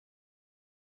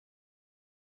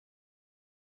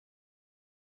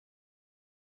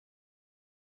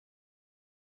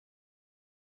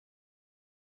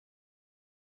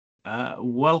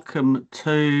Welcome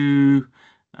to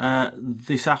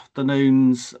this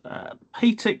afternoon's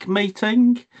PTIC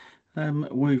meeting.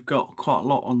 We've got quite a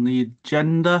lot on the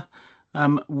agenda.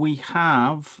 We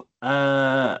have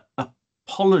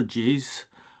apologies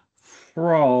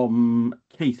from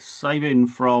Keith Sabin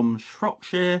from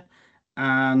Shropshire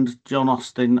and John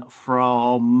Austin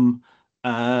from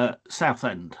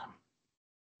Southend.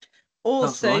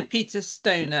 Also, right. Peter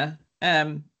Stoner,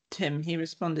 Tim, he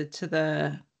responded to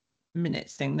the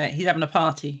minutes thing that he's having a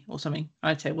party or something.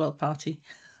 I'd say world party.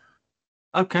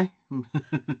 Okay.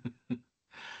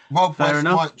 Rob Fair West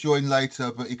enough. might join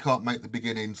later, but he can't make the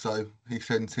beginning, so he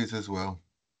sends his as well.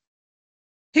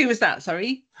 Who was that?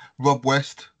 Sorry. Rob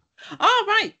West. Oh,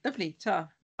 right. Lovely. Ta.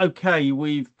 Okay,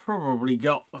 we've probably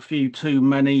got a few too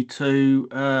many to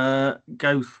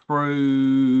go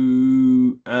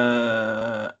through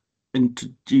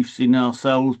introducing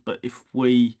ourselves, but if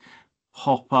we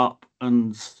hop up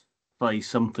and say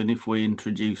something, if we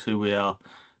introduce who we are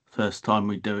first time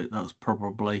we do it, that's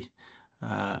probably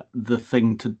the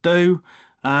thing to do.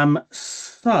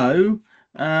 Last time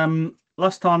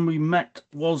we met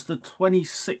was the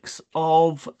 26th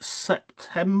of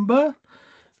September.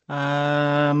 There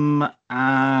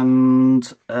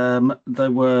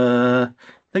were, I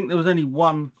think there was only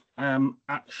one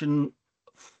action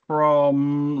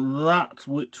from that,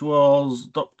 which was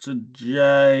Dr.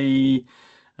 J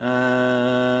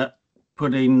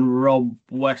putting Rob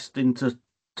West into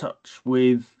touch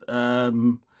with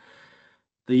the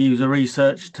user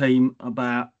research team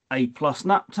about A+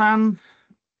 Naptan.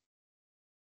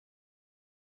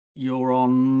 You're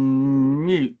on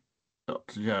mute,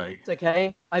 Dr. J. It's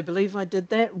okay. I believe I did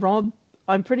that. Rob,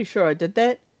 I'm pretty sure I did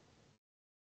that.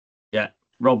 Yeah,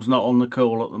 Rob's not on the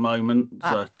call at the moment,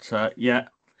 but yeah.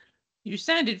 You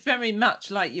sounded very much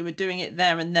like you were doing it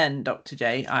there and then, Dr.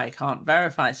 J. I can't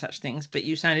verify such things, but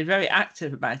you sounded very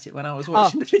active about it when I was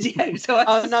watching the video. So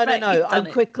no.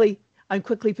 I'm quickly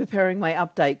preparing my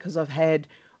update because I've had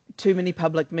too many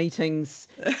public meetings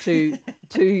to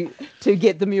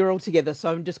get the mural together.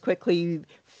 So I'm just quickly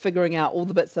figuring out all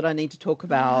the bits that I need to talk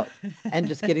about and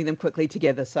just getting them quickly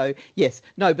together. So yes,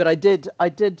 no, but I did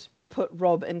put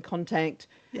Rob in contact,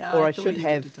 or I should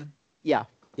have. Yeah.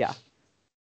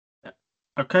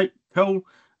 Okay, cool.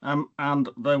 And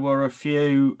there were a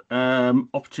few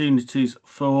opportunities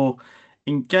for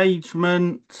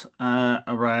engagement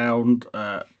around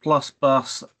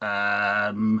PlusBus,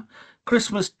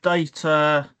 Christmas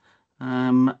data,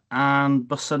 and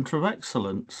Bus Centre of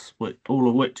Excellence, all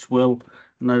of which will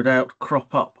no doubt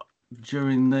crop up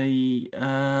during the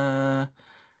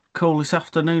call this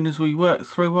afternoon as we work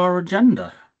through our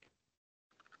agenda.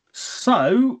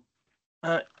 So,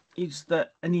 is there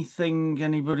anything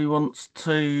anybody wants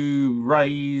to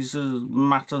raise as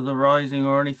matters arising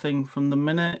or anything from the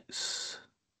minutes?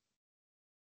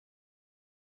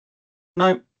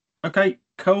 No? Okay,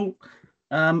 cool.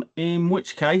 In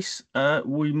which case,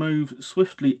 we move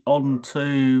swiftly on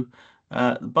to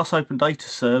the Bus Open Data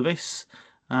Service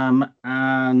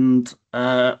and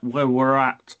where we're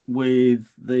at with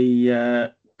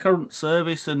the current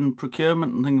service and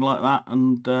procurement and things like that.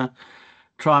 And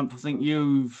Triumph, I think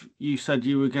you said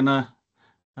you were going to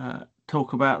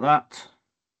talk about that.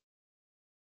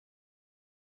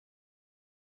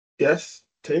 Yes,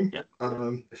 Tim. Yeah.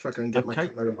 If I can get my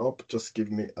camera up, just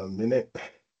give me a minute.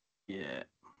 Yeah.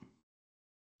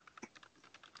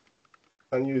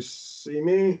 Can you see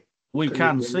me? We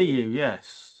can see you,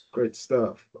 yes. Great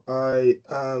stuff. I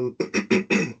am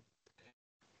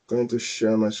going to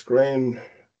share my screen.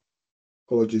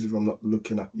 Apologies if I'm not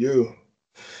looking at you.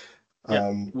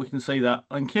 Yeah, we can see that.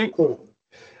 Thank you. Cool.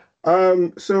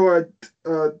 So I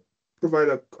provide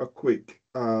a quick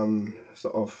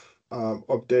sort of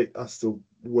update as to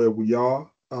where we are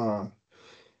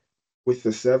with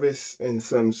the service in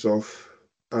terms of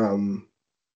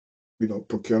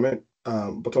procurement,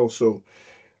 but also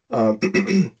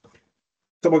some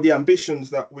of the ambitions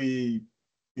that we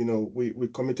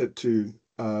committed to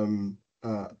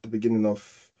at the beginning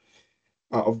of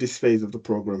this phase of the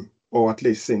program, or at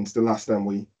least since the last time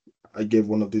I gave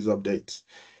one of these updates.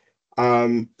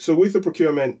 So with the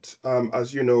procurement,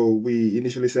 as you know, we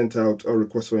initially sent out a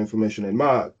request for information in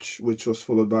March, which was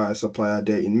followed by a supplier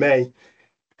day in May,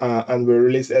 and we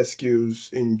released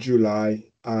SQs in July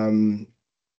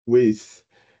with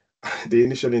the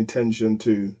initial intention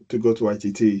to go to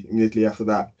ITT immediately after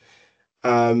that.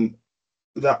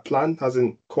 That plan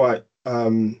hasn't quite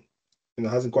panned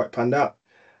out,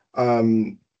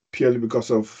 purely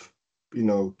because of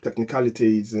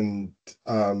technicalities and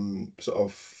sort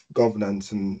of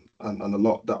governance and a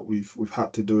lot that we've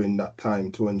had to do in that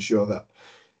time to ensure that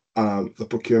The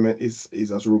procurement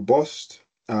is as robust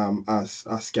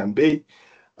as can be.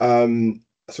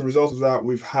 As a result of that,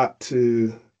 we've had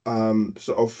to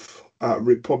sort of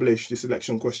republish the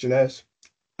selection questionnaires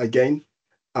again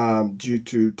due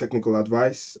to technical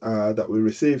advice that we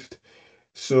received.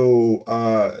 So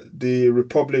the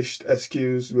republished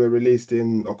SQs were released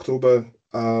in October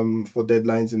for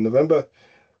deadlines in November.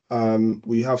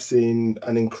 We have seen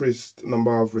an increased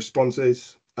number of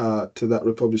responses to that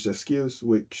republished SQs,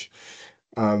 which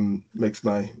makes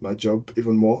my job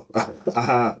even more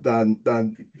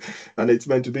than it's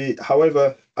meant to be.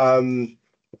 However,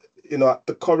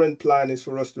 the current plan is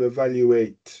for us to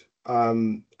evaluate,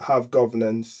 have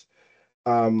governance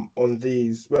on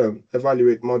these,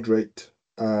 evaluate, moderate,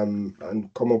 and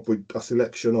come up with a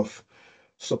selection of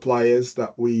suppliers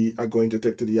that we are going to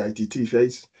take to the ITT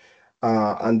phase,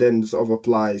 and then sort of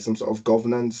apply some sort of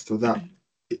governance to that,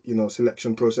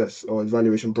 selection process or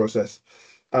evaluation process.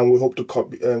 And we hope to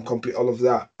complete all of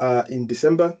that in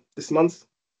December this month.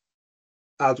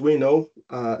 As we know,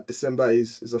 December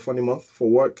is a funny month for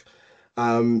work.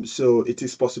 So it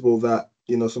is possible that,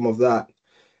 some of that,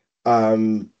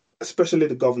 especially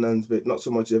the governance bit, not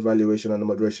so much the evaluation and the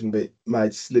moderation bit,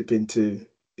 might slip into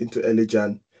early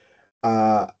Jan.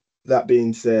 That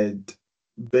being said,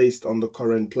 based on the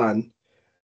current plan,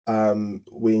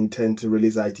 we intend to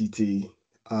release ITT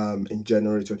in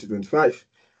January 2025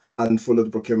 and follow the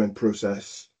procurement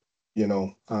process,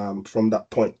 from that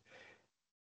point.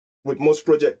 With most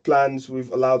project plans,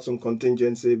 we've allowed some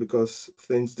contingency because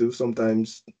things do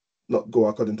sometimes not go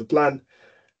according to plan,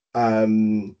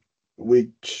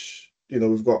 which,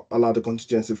 we've got allowed the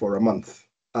contingency for a month.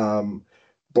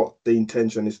 But the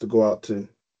intention is to go out to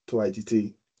ITT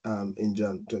in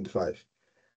Jan 25.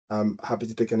 I'm happy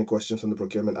to take any questions on the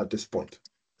procurement at this point.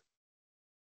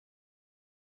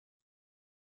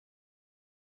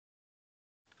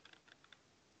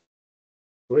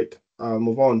 Great, I'll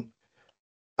move on.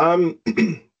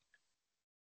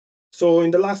 So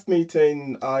in the last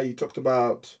meeting, I talked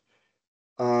about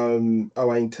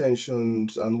our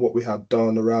intentions and what we had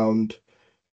done around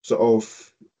sort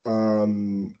of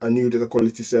a new data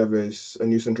quality service, a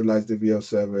new centralized DVL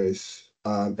service,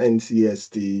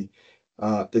 NCSD,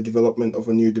 the development of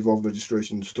a new devolved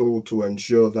registration tool to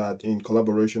ensure that in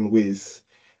collaboration with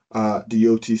the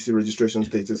OTC registrations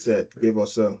data set gave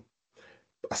us a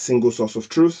single source of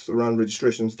truth around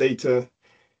registrations data.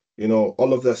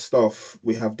 All of that stuff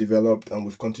we have developed and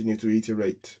we've continued to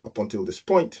iterate up until this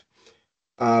point.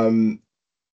 In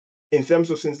terms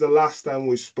of since the last time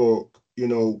we spoke,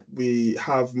 we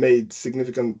have made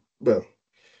significant,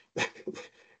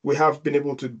 we have been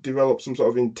able to develop some sort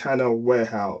of internal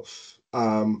warehouse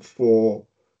for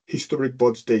historic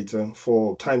BODS data,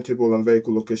 for timetable and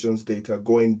vehicle locations data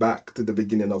going back to the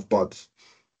beginning of BODS.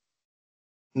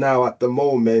 Now, at the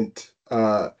moment,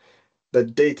 the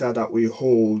data that we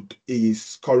hold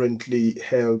is currently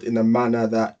held in a manner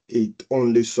that it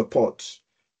only supports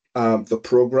the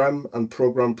program and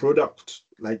program products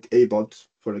like ABODs,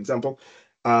 for example,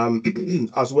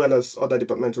 as well as other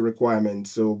departmental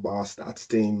requirements, so our stats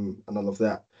team and all of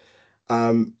that.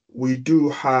 We do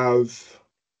have,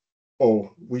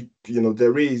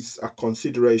 there is a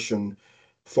consideration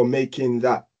for making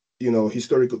that,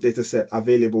 historical data set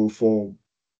available for,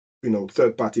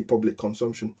 third-party public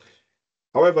consumption.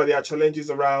 However, there are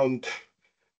challenges around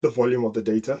the volume of the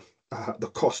data, the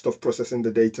cost of processing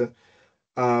the data,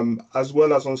 as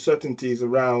well as uncertainties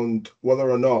around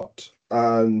whether or not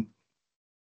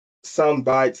sound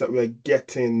bites that we're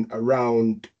getting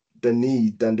around the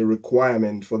need and the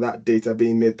requirement for that data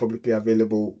being made publicly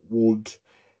available would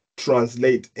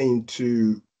translate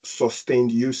into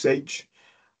sustained usage.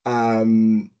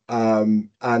 And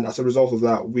as a result of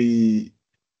that, we,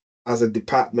 as a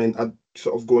department, are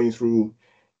sort of going through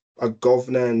a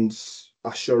governance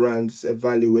assurance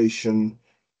evaluation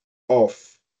of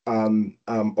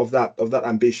that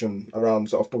ambition around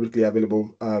sort of publicly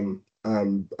available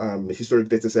historic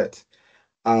data sets.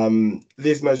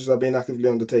 These measures are being actively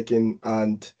undertaken,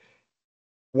 and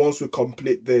once we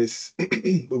complete this,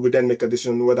 we will then make a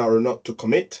decision whether or not to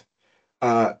commit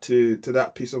to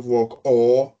that piece of work,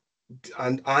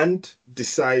 and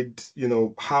decide,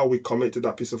 how we commit to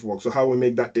that piece of work. So how we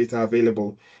make that data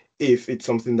available if it's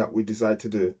something that we decide to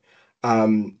do.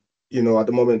 At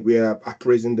the moment, we are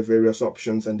appraising the various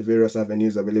options and the various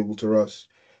avenues available to us.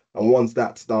 And once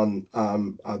that's done,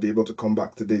 I'll be able to come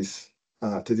back to this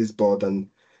board and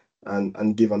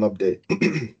give an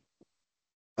update.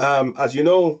 As you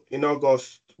know, in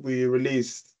August, we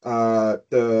released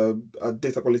the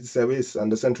data quality service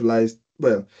and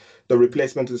the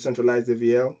replacement to the centralized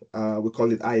AVL. We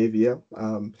call it IAVL.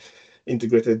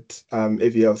 integrated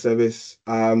AVL service.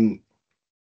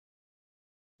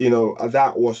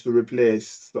 That was to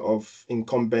replace sort of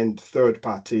incumbent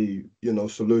third-party,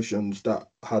 solutions that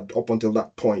had up until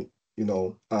that point,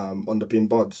 underpinned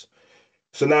bots.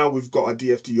 So now we've got a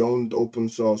DFT-owned open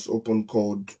source, open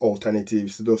code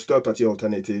alternatives to those third-party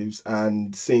alternatives.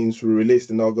 And since we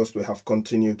released in August, we have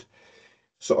continued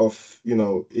sort of,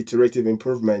 iterative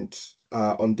improvement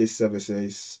on these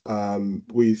services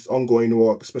with ongoing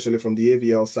work, especially from the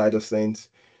AVL side of things,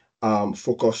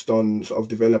 focused on sort of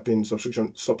developing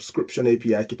subscription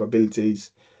API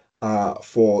capabilities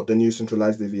for the new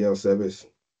centralized AVL service.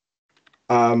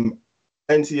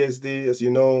 NTSD, as you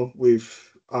know, we've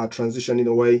transitioning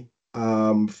away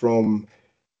from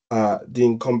the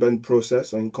incumbent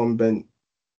process or incumbent,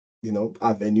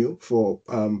 avenue for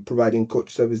providing coach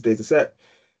service data set.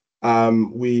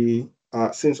 We,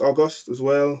 since August as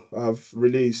well, have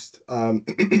released a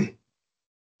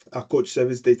coach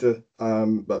service data,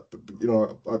 a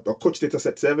coach data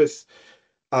set service.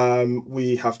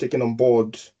 We have taken on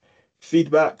board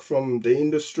feedback from the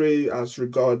industry as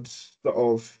regards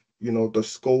of, the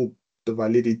scope, the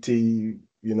validity,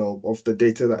 of the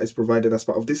data that is provided as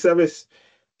part of this service.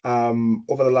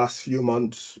 Over the last few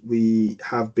months, we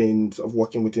have been sort of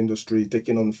working with industry,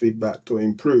 taking on feedback to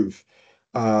improve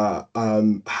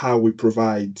how we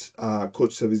provide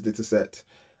coach service data set.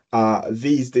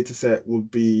 These data set will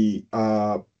be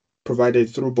provided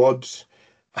through boards,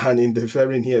 and in the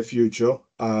very near future,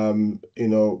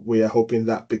 we are hoping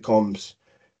that becomes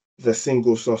the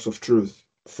single source of truth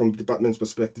from the department's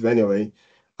perspective anyway,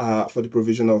 for the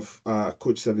provision of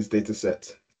coach service data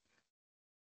set.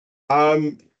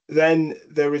 Then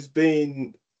there has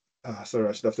been, sorry,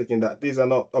 I should have taken that. These are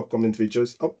not upcoming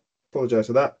features. Oh, apologize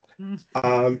for that.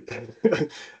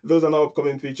 Those are not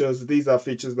upcoming features. These are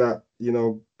features that,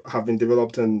 have been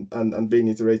developed and being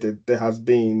iterated. There has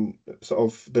been sort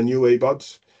of the new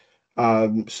ABODs.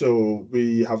 So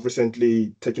we have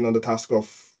recently taken on the task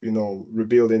of,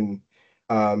 rebuilding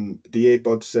the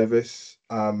ABOD service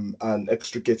and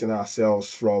extricating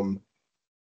ourselves from,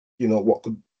 what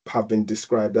could have been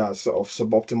described as sort of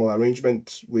suboptimal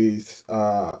arrangements with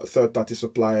third-party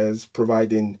suppliers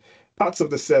providing parts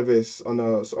of the service on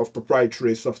a sort of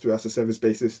proprietary software as a service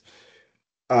basis.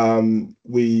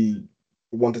 We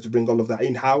wanted to bring all of that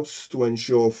in-house to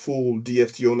ensure full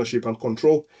DFT ownership and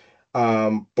control,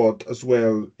 but as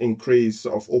well increase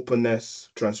sort of openness,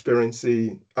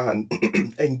 transparency, and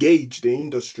engage the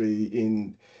industry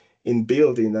in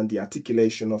building and the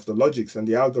articulation of the logics and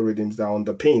the algorithms that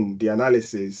underpin the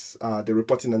analysis, the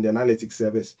reporting and the analytics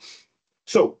service.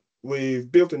 So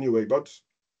we've built a new ABOT,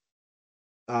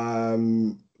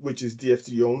 which is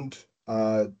DFT owned,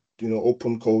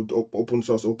 open code, open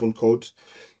source, open code.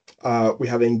 We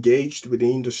have engaged with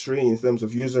the industry in terms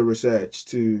of user research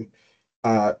to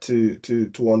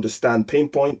understand pain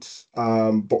points,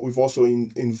 but we've also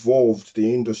involved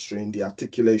the industry in the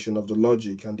articulation of the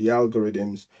logic and the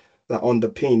algorithms that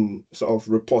underpin sort of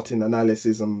reporting,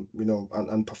 analysis, and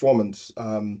and performance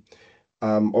of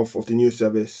the new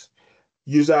service.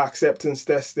 User acceptance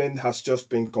testing has just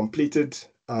been completed,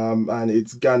 and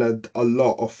it's garnered a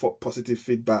lot of positive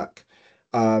feedback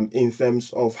in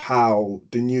terms of how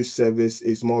the new service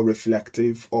is more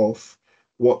reflective of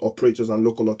what operators and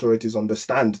local authorities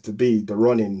understand to be the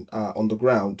running on the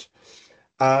ground.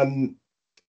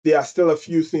 There are still a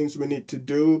few things we need to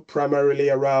do,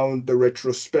 primarily around the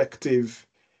retrospective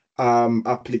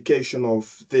application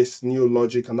of this new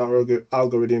logic and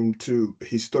algorithm to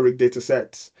historic data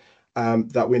sets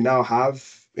that we now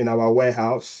have in our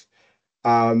warehouse,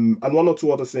 and one or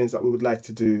two other things that we would like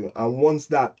to do. And once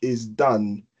that is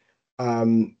done,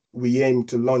 we aim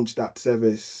to launch that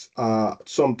service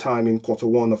sometime in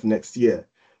Q1 of next year.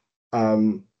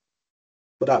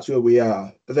 But that's where we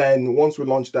are. Then once we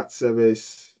launch that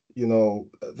service,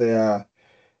 there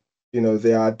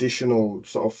are additional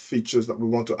sort of features that we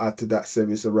want to add to that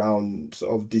service around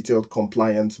sort of detailed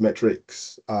compliance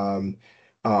metrics,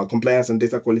 compliance and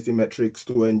data quality metrics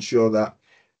to ensure that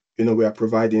we are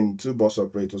providing to bus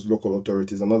operators, local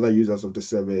authorities, and other users of the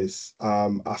service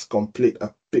as complete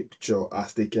a picture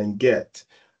as they can get,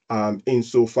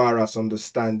 insofar as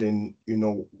understanding,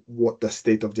 what the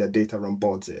state of their data on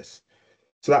boards is.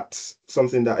 So that's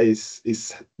something that is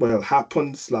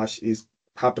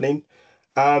happening.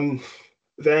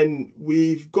 Then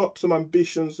we've got some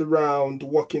ambitions around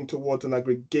working towards an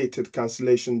aggregated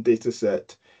cancellation data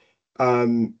set,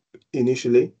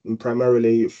 initially and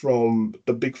primarily from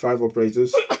the big 5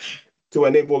 operators to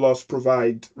enable us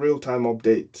provide real-time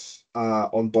updates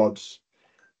on boards.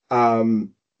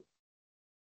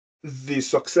 the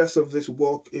success of this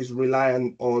work is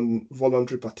reliant on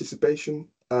voluntary participation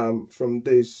from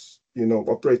these,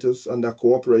 operators and their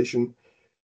cooperation,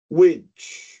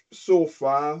 which so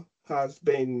far has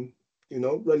been,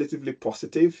 relatively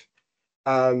positive.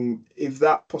 If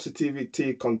that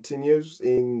positivity continues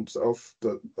in sort of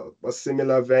a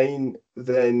similar vein,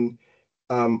 then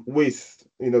with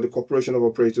the cooperation of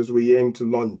operators, we aim to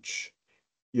launch,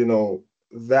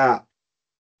 that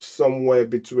somewhere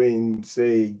between,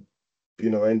 say,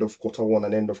 end of Q1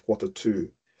 and end of Q2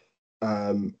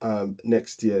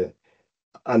 next year.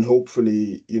 And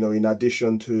hopefully, in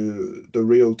addition to the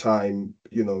real time,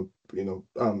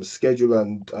 schedule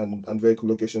and vehicle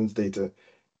locations data,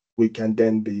 we can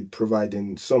then be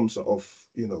providing some sort of,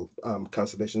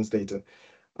 cancellations data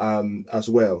as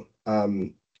well,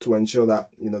 to ensure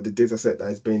that, the data set that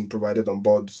is being provided on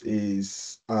boards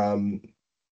is, a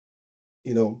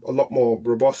lot more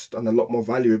robust and a lot more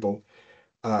valuable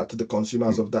to the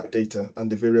consumers of that data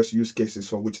and the various use cases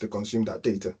for which they consume that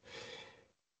data.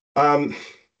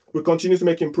 We continue to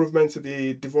make improvements to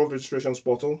the devolved registrations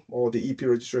portal, or the EP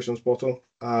registrations portal,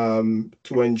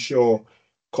 to ensure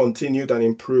continued and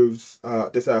improved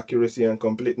data accuracy and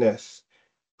completeness,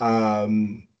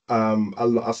 along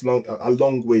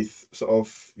with sort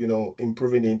of,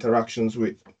 improving the interactions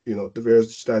with, the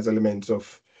various digitized elements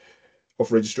of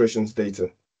registrations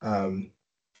data.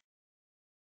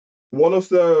 One of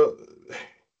the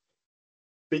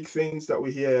big things that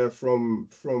we hear from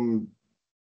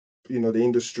the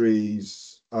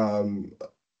industries, the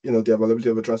availability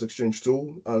of a trans exchange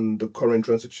tool and the current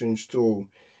trans exchange tool,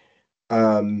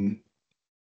 not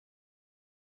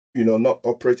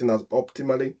operating as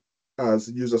optimally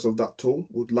as users of that tool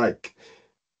would like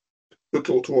the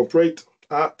tool to operate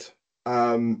at.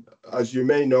 As you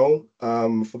may know,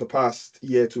 for the past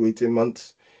year to 18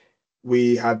 months,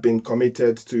 we had been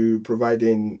committed to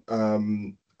providing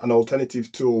an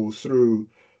alternative tool through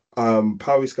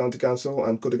Powys County Council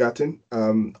and Codegatin,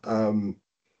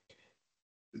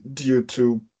 due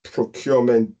to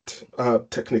procurement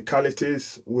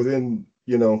technicalities within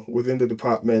the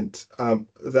department.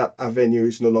 That avenue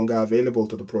is no longer available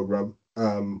to the program,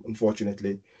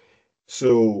 unfortunately.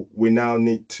 So we now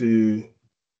need to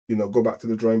go back to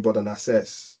the drawing board and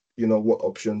assess what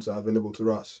options are available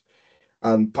to us.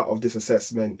 And part of this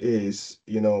assessment is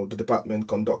the department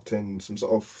conducting some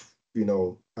sort of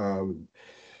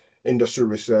industry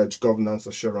research, governance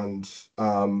assurance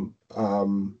on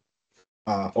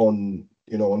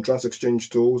trans exchange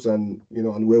tools and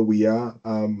and where we are,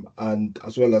 and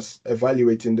as well as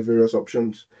evaluating the various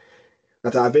options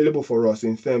that are available for us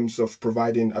in terms of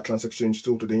providing a trans exchange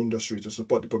tool to the industry to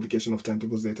support the publication of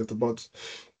timetables data to boards.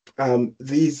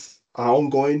 These are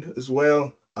ongoing as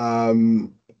well,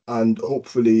 and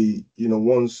hopefully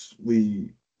once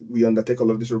we undertake all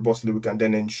of this robustly, we can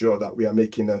then ensure that we are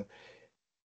making an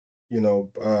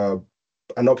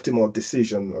optimal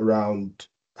decision around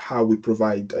how we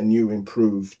provide a new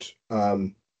improved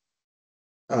trans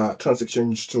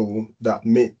exchange tool that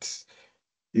meets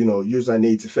user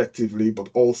needs effectively, but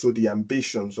also the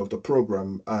ambitions of the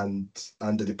program and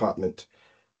the department.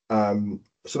 So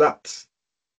that's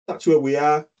where we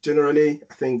are generally.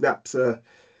 I think that's on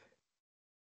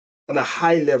a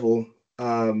high level,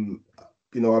 a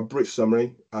brief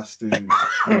summary as to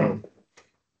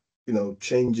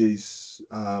changes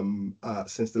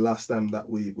since the last time that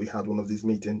we had one of these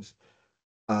meetings.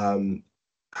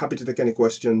 Happy to take any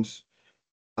questions,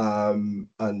 and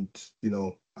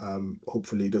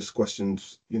hopefully those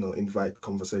questions invite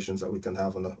conversations that we can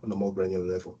have on a more granular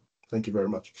level. Thank you very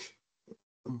much.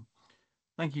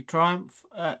 Thank you, Triumph.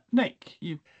 Nick,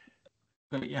 you've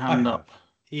got your hand up.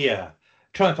 Yeah.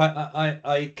 Triumph,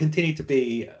 I continue to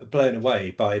be blown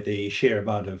away by the sheer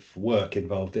amount of work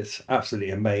involved. It's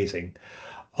absolutely amazing.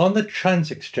 On the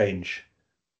trans exchange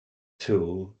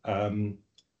tool, and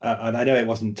I know it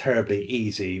wasn't terribly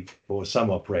easy for some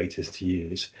operators to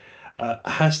use,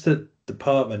 has the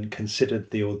department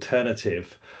considered the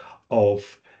alternative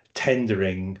of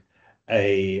tendering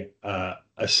a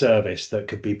service that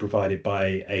could be provided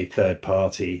by a third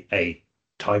party, a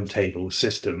timetable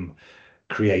system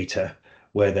creator,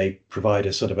 where they provide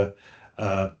a sort of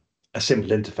a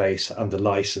simple interface under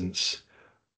license,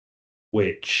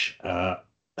 which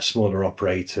smaller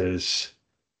operators,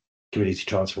 community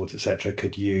transport, etc.,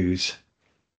 could use?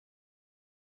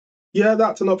 Yeah,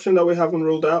 that's an option that we haven't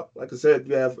ruled out. Like I said,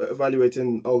 we are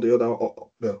evaluating all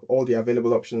the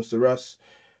available options to us.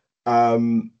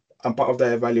 And part of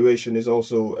that evaluation is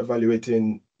also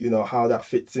evaluating, how that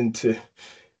fits into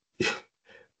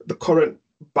the current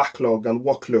backlog and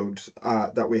workload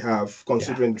that we have,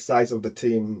 considering the size of the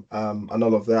team and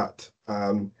all of that.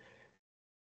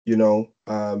 you know,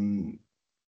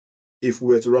 if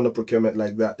we were to run a procurement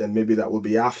like that, then maybe that will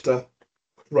be after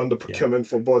run the procurement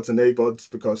for boards and ABODs,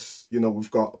 because you know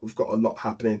we've got a lot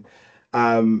happening.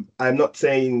 I'm not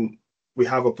saying we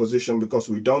have a position, because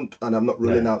we don't, and I'm not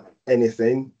ruling out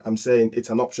anything. I'm saying it's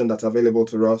an option that's available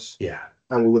to us. Yeah.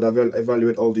 And we would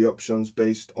evaluate all the options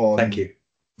based on Thank you.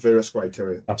 various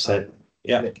criteria. That's it.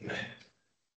 Yeah.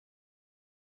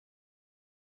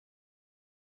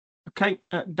 Okay,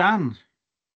 Dan.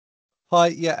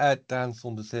 Hi, Dan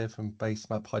Saunders here from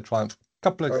Basemap. Hi, Triumph. A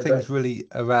couple of things really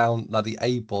around like the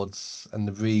ABODs and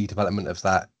the redevelopment of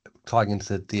that, tying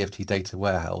into the DFT data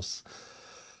warehouse.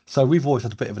 So we've always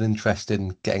had a bit of an interest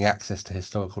in getting access to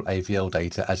historical AVL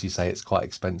data. As you say, it's quite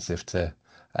expensive to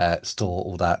store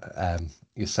all that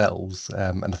yourselves,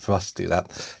 and for us to do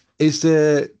that. Is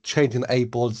the change in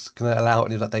ABODs going to allow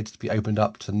any of that data to be opened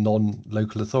up to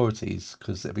non-local authorities?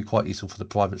 Because it'd be quite useful for the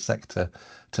private sector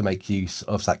to make use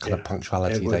of that kind of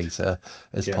punctuality data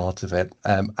as part of it.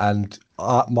 And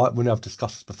when I've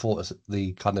discussed this before,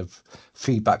 the kind of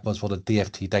feedback was, well, the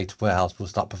DFT data warehouse will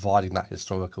start providing that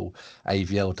historical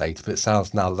AVL data, but it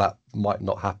sounds now that might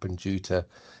not happen due to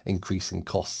increasing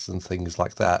costs and things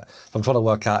like that. So I'm trying to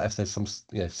work out if there's some,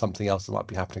 something else that might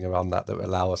be happening around that will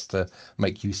allow us to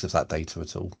make use of that data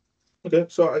at all. Okay,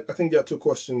 so I think there are two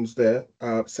questions there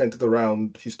centered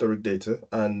around historic data,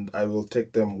 and I will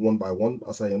take them one by one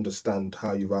as I understand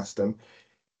how you've asked them.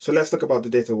 So let's talk about the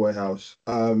data warehouse.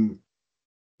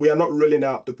 We are not ruling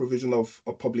out the provision of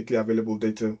a publicly available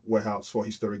data warehouse for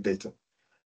historic data.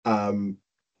 We're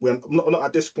not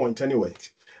at this point anyway.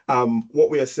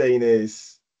 What we are saying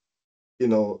is,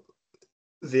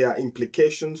 there are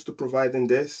implications to providing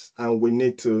this, and we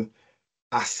need to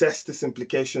assess these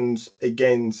implications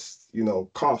against,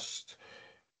 cost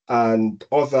and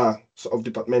other sort of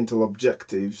departmental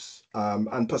objectives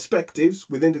and perspectives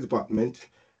within the department,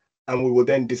 and we will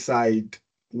then decide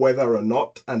whether or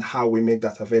not and how we make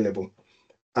that available.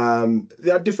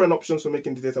 There are different options for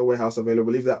making the data warehouse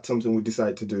available if that's something we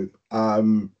decide to do.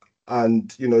 And,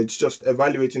 it's just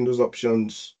evaluating those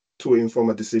options to inform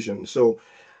a decision. So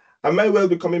I may well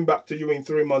be coming back to you in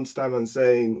 3 months' time and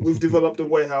saying, we've developed a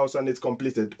warehouse and it's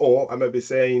completed. Or I may be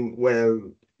saying, well,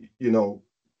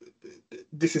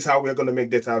 this is how we're going to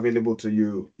make data available to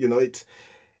you.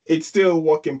 It's still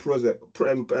work in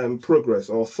progress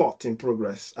or thought in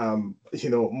progress,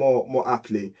 more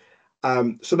aptly.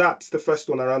 So that's the first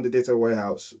one around the data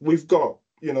warehouse. We've got,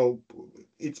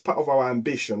 it's part of our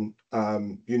ambition.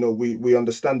 We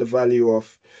understand the value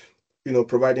of,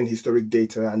 providing historic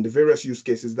data and the various use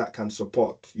cases that can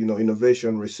support,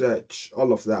 innovation, research,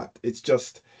 all of that. It's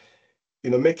just,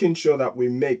 making sure that we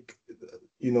make,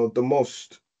 the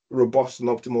most robust and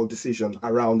optimal decision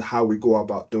around how we go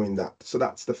about doing that. So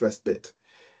that's the first bit.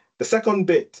 The second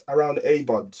bit around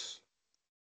ABODs,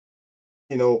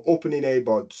 opening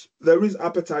ABODs. There is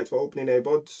appetite for opening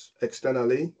ABODs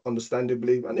externally,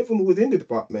 understandably, and even within the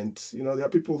department. There are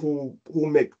people who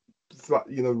make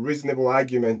reasonable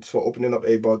arguments for opening up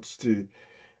ABODs to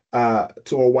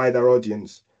a wider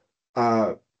audience.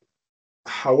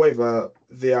 However,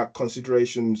 there are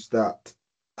considerations that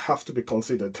have to be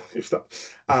considered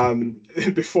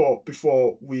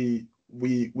before we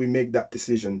make that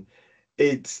decision.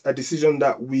 It's a decision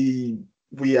that we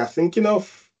are thinking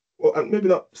of, or maybe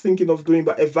not thinking of doing,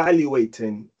 but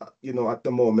evaluating, at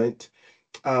the moment.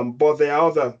 But there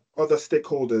are other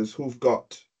stakeholders who've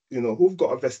got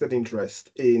a vested interest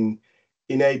in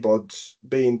ABODs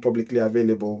being publicly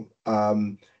available.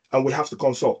 And we have to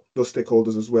consult those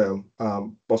stakeholders as well,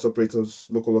 bus operators,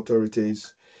 local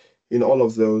authorities, all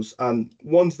of those. And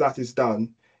once that is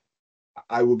done,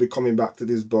 I will be coming back to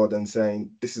this board and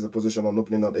saying, this is a position on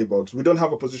opening up ABODs. We don't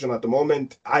have a position at the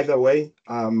moment. Either way,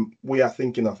 we are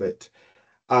thinking of it.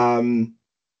 But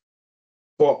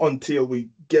until we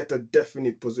get a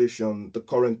definite position, the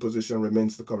current position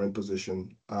remains the current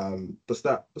position. Does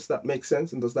that make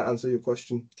sense? And does that answer your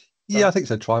question? Yeah, I think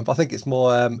so, Triumph. I think it's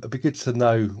more, it'd be good to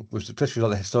know, especially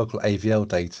like the historical AVL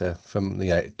data from,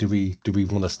 do we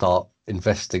want to start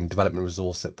investing development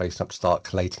resource at Basemap to start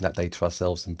collating that data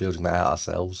ourselves and building that out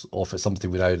ourselves, or if it's something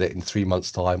we know that in 3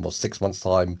 months' time or 6 months'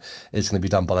 time is going to be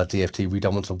done by the DFT, we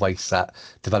don't want to waste that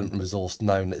development resource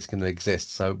knowing that it's going to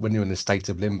exist. So when you're in a state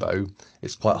of limbo,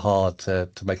 it's quite hard to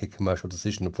make a commercial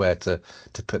decision of where to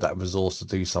put that resource to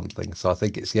do something. So I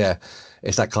think it's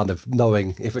that kind of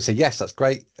knowing, if it's a yes, that's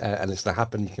great, and it's going to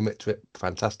happen, you commit to it,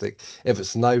 fantastic. If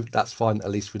it's no, that's fine.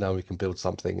 At least we know we can build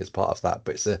something as part of that.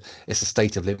 But it's a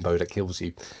state of limbo that kills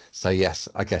you. So yes,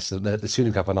 I guess the sooner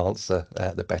we have an answer,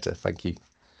 the better. Thank you.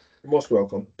 You're most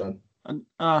welcome, Dan. And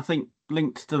I think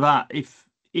linked to that, if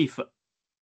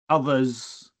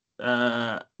others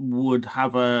would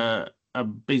have a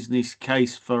business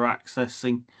case for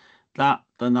accessing that,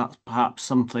 then that's perhaps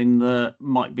something that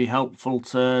might be helpful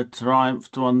to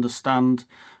Triumph to understand,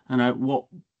 what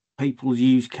people's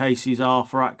use cases are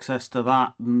for access to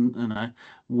that, and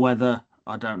whether,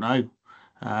 I don't know,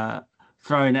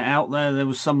 throwing it out there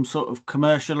was some sort of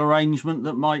commercial arrangement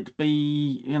that might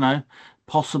be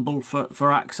possible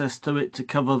for access to it to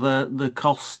cover the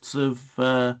costs of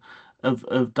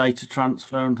data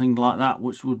transfer and things like that,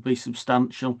 which would be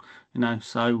substantial.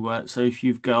 So if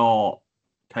you've got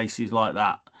cases like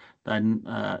that, then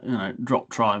drop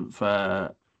Triumph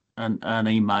an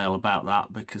email about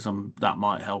that, because that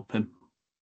might help him.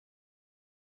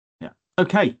 Yeah.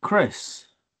 Okay, Chris.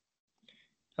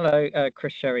 Hello,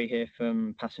 Chris Sherry here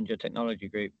from Passenger Technology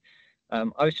Group.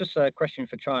 I was just a question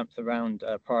for Triumph around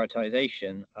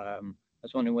prioritization. I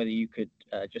was wondering whether you could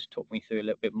just talk me through a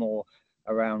little bit more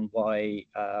around why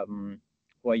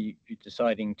you're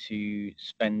deciding to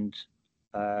spend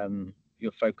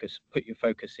put your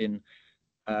focus in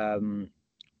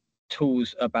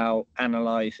tools about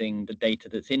analyzing the data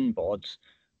that's in BODs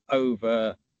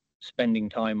over spending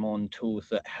time on tools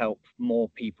that help more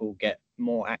people get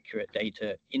more accurate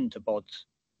data into BODs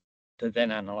to then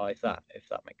analyze that, if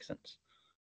that makes sense.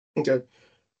 Okay,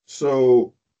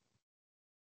 so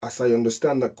as I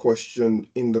understand that question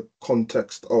in the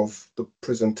context of the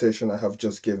presentation I have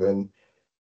just given,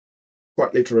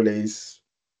 quite literally is,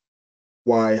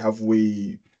 why have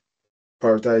we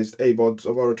prioritized ABODs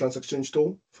over a trans exchange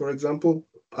tool, for example?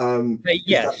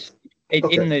 Yes,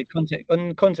 okay. in the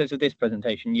context of this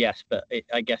presentation, yes, but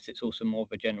I guess it's also more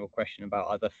of a general question about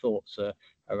other thoughts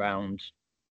around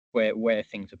where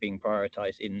things are being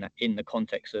prioritized in the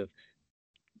context of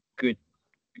good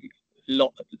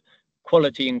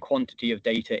quality and quantity of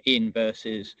data in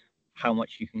versus how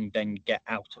much you can then get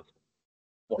out of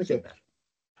what's in there.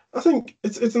 I think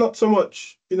it's not so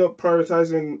much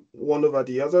prioritizing one over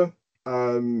the other.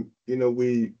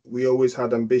 We always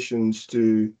had ambitions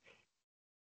to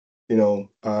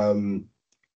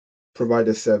provide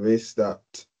a service that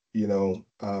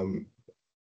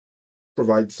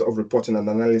provides sort of reporting and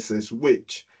analysis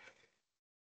which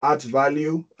adds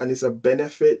value and is a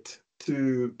benefit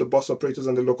to the bus operators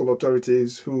and the local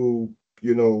authorities who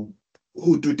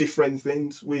do different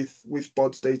things with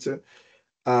BODs data.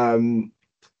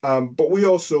 But we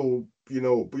also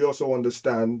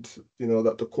understand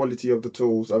that the quality of the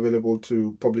tools available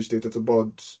to publish data to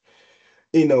BODs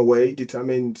in a way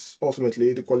determines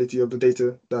ultimately the quality of the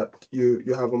data that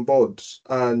you have on BODs.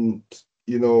 And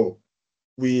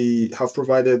we have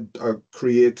provided a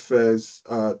Create FAIRS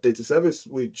data service,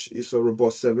 which is a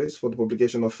robust service for the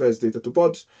publication of FAIRS data to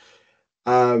BODs.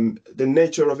 The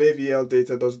nature of AVL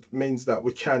data means that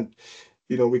we can't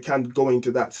go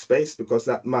into that space because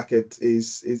that market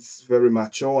is very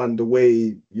mature, and the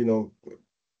way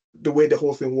the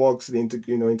whole thing works, the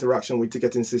interaction with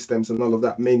ticketing systems and all of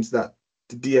that means that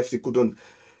the DFC couldn't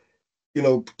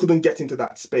get into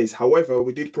that space. However,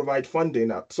 we did provide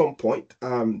funding at some point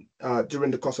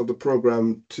during the course of the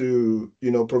program to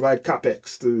provide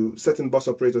capex to certain bus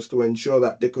operators to ensure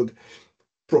that they could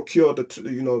procure the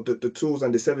tools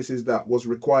and the services that was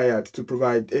required to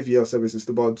provide AVL services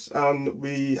to BODs, and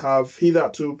we have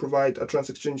hitherto provide a trans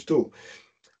exchange tool.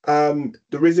 The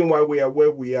reason why we are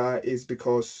where we are is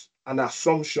because an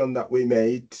assumption that we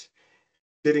made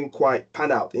didn't quite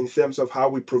pan out in terms of how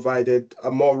we provided a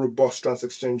more robust trans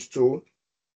exchange tool,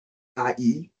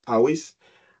 i.e. POWIS.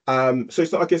 So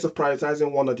it's not a case of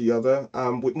prioritizing one or the other.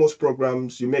 With most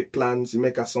programs, you make plans, you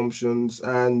make assumptions,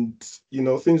 and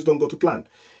things don't go to plan.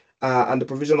 And the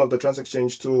provision of the trans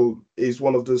exchange tool is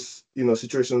one of those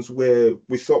situations where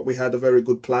we thought we had a very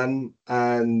good plan,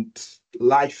 and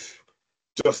life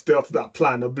just dealt that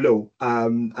plan a blow,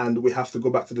 and we have to go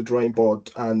back to the drawing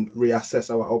board and reassess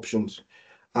our options.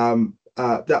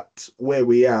 That's where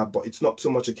we are, but it's not so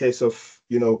much a case of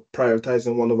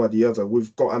prioritizing one over the other.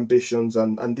 We've got ambitions,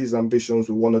 and these ambitions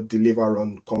we want to deliver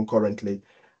on concurrently,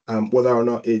 whether or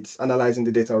not it's analyzing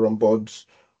the data on BODs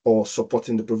or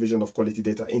supporting the provision of quality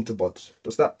data into BODs.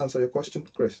 Does that answer your question,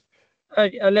 Chris?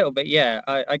 A little bit, yeah.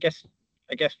 I guess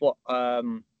what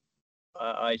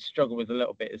I struggle with a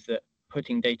little bit is that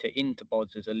putting data into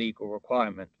BODs is a legal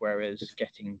requirement, whereas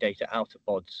getting data out of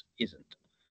BODs isn't.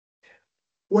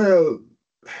 Well,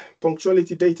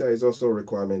 punctuality data is also a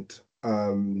requirement,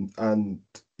 and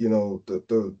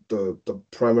the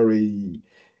primary,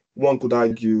 one could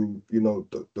argue,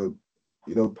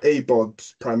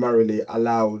 ABOD primarily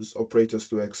allows operators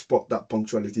to export that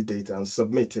punctuality data and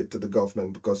submit it to the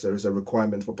government because there is a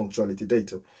requirement for punctuality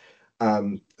data.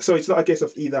 So it's not a case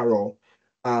of either or.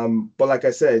 But like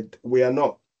I said, we are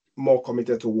not more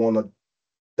committed to one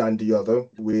than the other.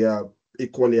 We are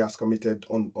equally as committed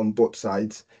on both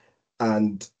sides.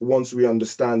 And once we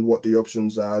understand what the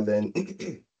options are, then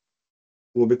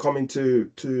we'll be coming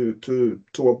to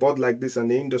a board like this and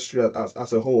the industry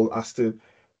as a whole as to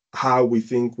how we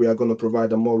think we are going to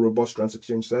provide a more robust trans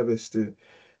exchange service to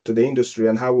the industry,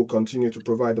 and how we'll continue to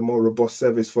provide a more robust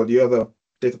service for the other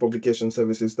data publication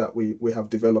services that we have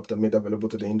developed and made available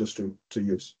to the industry to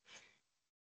use.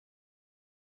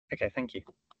 Okay, thank you.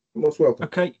 Most welcome.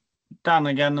 Okay, Dan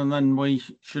again, and then we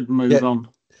should move on.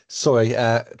 Sorry,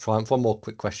 Triumph, one more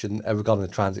quick question regarding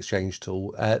the Trans Exchange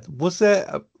tool. Was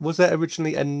there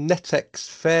originally a NetX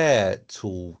Fair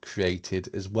tool created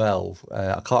as well?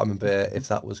 I can't remember if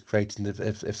that was created,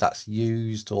 if that's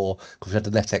used, or because we had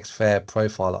the NetX Fair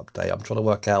profile update. I'm trying to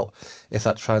work out if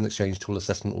that Trans Exchange tool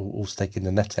assessment will also take in the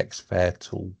NetX Fair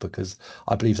tool, because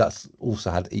I believe that's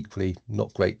also had equally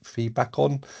not great feedback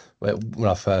on. When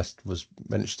I first was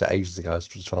mentioned it ages ago, I was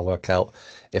just trying to work out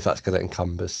if that's going to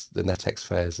encompass the NetX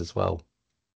Fairs as well.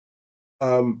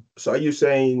 So are you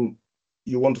saying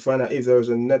you want to find out if there is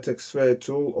a NetX Fair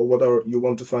tool, or whether you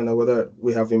want to find out whether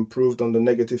we have improved on the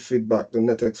negative feedback the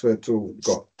NetX Fair tool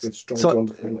got? It's trying to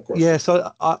understand the question. Yeah,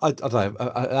 so I don't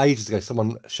know. Ages ago,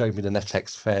 someone showed me the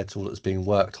NetX Fair tool that was being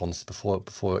worked on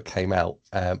before it came out,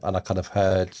 and I kind of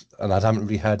heard, and I haven't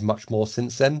really heard much more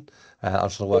since then. I'm trying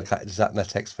to work out, is that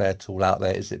NetX Fair tool out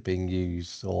there? Is it being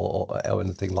used or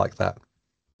anything like that?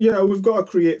 Yeah, we've got a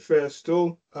Create Fairs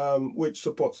tool, which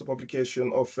supports the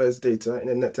publication of Fairs data in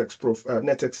a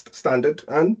NetX standard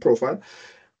and profile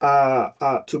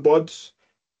to boards.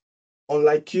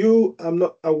 Unlike you, I'm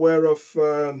not aware of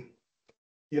a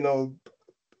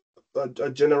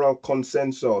general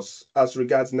consensus as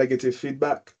regards negative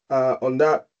feedback on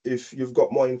that. If you've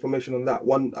got more information on that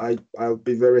one, I'll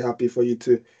be very happy for you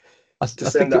to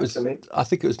send that to me. I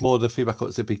think it was more the feedback that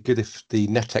it'd be good if the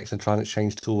NetX and Trans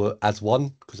Exchange tool were as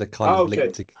one, because they're kind of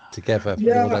linked together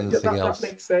more than anything else.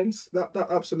 That makes sense. That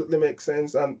absolutely makes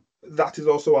sense, and that is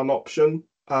also an option.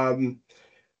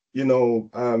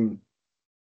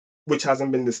 Which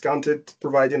hasn't been discounted,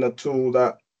 providing a tool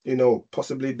that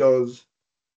possibly does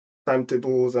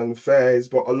timetables and fairs,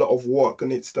 but a lot of work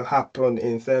needs to happen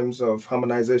in terms of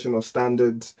harmonization of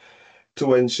standards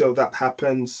to ensure that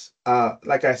happens.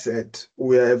 Like I said,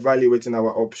 we are evaluating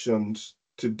our options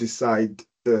to decide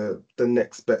the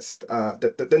next best,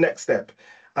 the next step,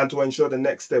 and to ensure the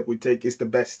next step we take is the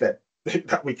best step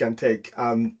that we can take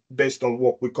based on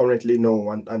what we currently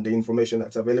know and the information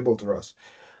that's available to us.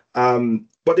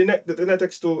 But the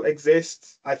NetX tool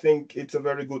exists. I think it's a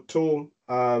very good tool.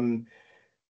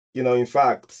 In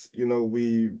fact,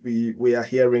 we are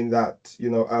hearing that,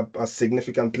 a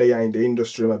significant player in the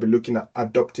industry might be looking at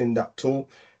adopting that tool.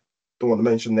 Don't want to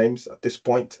mention names at this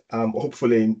point.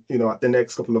 Hopefully, at the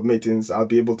next couple of meetings, I'll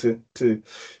be able to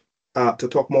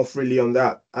talk more freely on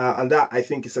that. And that, I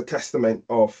think, is a testament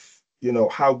of,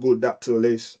 how good that tool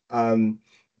is.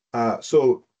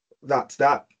 So that's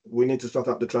that. We need to sort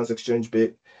out the Trans Exchange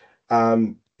bit.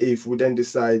 If we then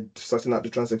decide sorting out the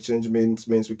Trans Exchange means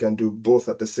we can do both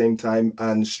at the same time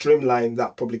and streamline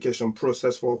that publication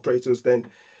process for operators, then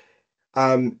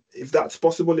if that's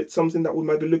possible, it's something that we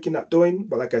might be looking at doing.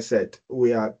 But like I said,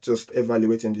 we are just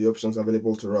evaluating the options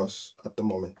available to us at the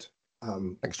moment.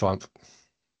 Thanks, Triumph.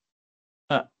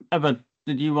 Eva,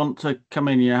 did you want to come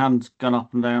in? Your hand's gone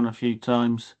up and down a few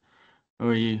times. Or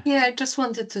are you? Yeah, I just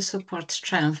wanted to support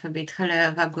Triumph a bit. Hello,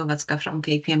 Eva Głowacka from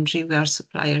KPMG. We are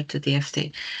supplier to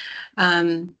DFT.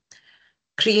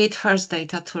 Create First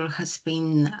data tool has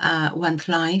been went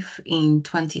live in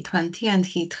 2020, and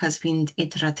it has been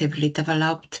iteratively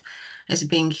developed, is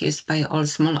being used by all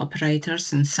small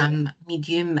operators and some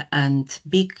medium and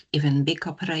even big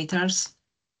operators,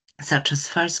 such as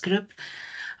First Group.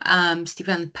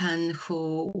 Stephen Penn,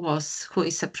 who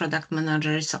is a product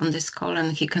manager, is on this call,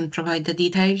 and he can provide the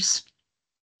details.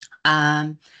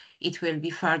 It will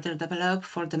be further developed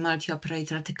for the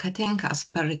multi-operator ticketing as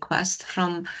per request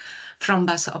from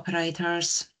bus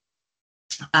operators.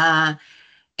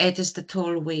 It is the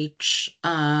tool which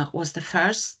was the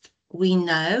first we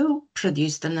know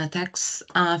produced the NetX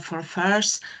for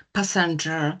fares.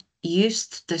 Passenger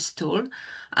used this tool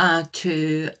and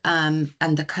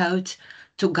the code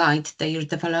to guide their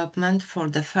development for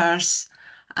the fares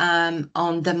on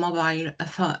the mobile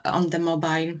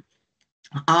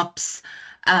apps.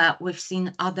 We've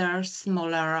seen other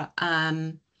smaller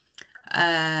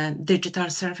digital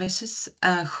services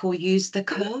who use the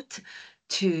code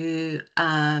to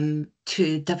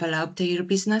develop their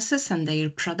businesses and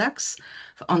their products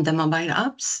on the mobile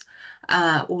apps.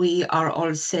 We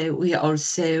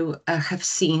also have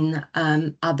seen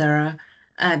other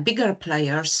bigger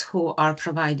players who are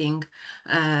providing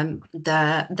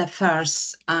the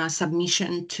first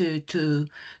submission to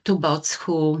bots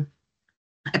who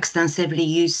extensively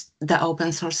use the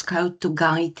open source code to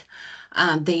guide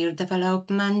their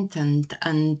development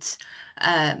and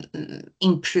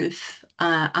improve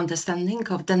understanding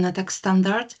of the NetX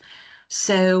standard.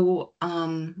 So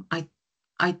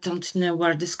I don't know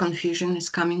where this confusion is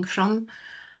coming from,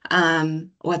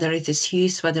 whether it is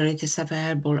used, whether it is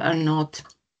available or not.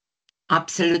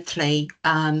 Absolutely.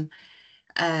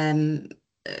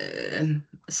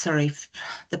 Sorry,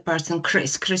 the person,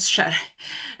 Chris Sher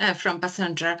from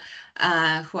Passenger,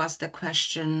 who asked the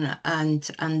question,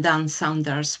 and Dan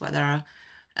Saunders, whether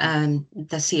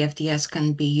the CFDS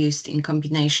can be used in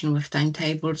combination with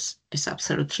timetables, is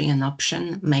absolutely an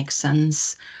option, makes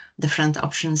sense. Different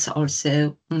options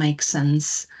also make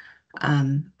sense.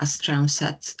 As Traum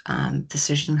said,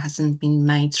 decision hasn't been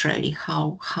made really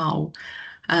how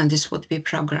this would be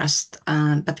progressed,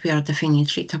 but we are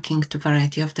definitely talking to a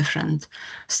variety of different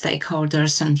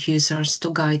stakeholders and users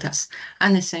to guide us.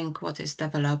 Anything what is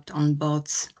developed on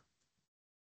bots,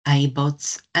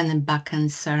 bots, any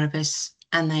backend service,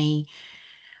 any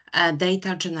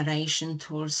data generation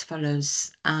tools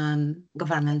follows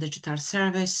government digital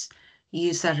service,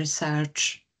 user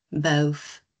research,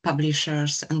 both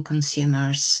publishers and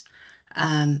consumers.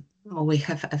 We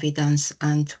have evidence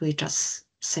and we just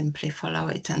simply follow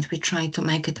it, and we try to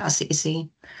make it as easy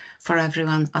for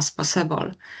everyone as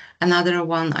possible. Another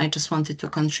one, I just wanted to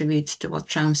contribute to what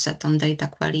Traum said on data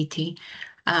quality.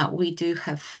 We do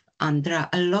have, there are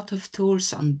a lot of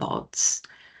tools on bots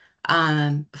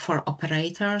for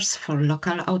operators, for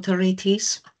local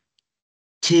authorities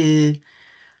to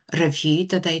review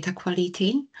the data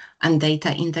quality and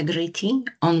data integrity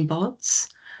on bots.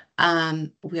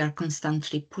 We are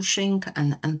constantly pushing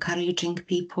and encouraging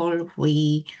people.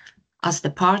 We, as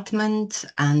department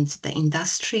and the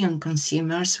industry and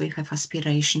consumers, we have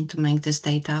aspiration to make this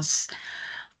data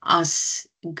as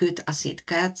good as it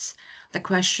gets. The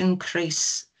question,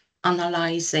 Chris,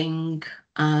 analyzing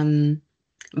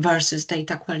versus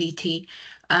data quality,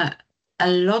 a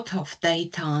lot of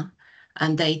data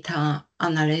and data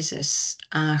analysis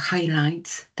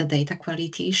highlights the data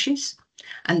quality issues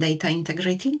and data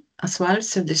integrity as well.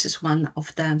 So this is one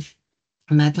of the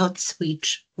methods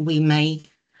which we may,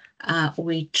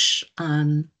 we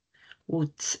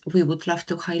would love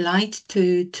to highlight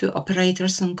to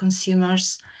operators and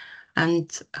consumers,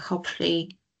 and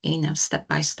hopefully, step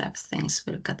by step, things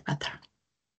will get better.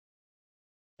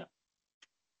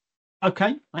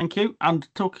 Okay, thank you. And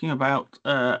talking about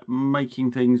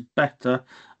making things better,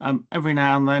 every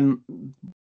now and then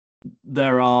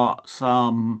there are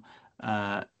some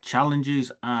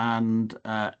challenges and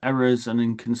errors and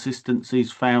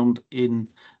inconsistencies found in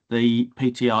the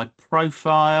PTI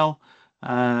profile.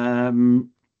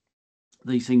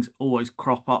 These things always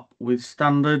crop up with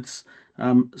standards.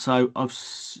 So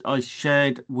I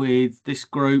shared with this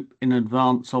group in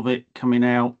advance of it coming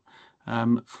out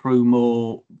through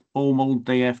more formal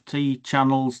DFT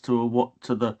channels to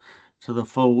the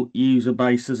full user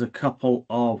base. There's a couple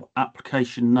of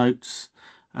application notes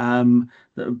that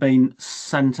have been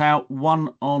sent out.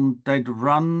 One on dead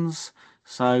runs.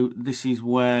 So this is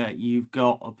where you've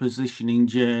got a positioning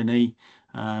journey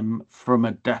from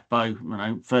a depot,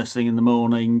 first thing in the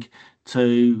morning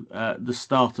to the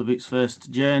start of its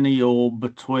first journey, or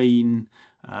between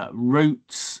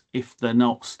routes if they're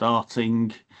not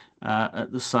starting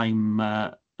at the same,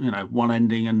 one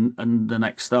ending and the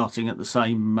next starting at the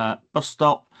same bus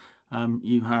stop.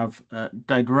 You have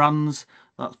dead runs.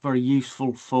 That's very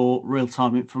useful for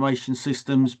real-time information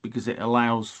systems because it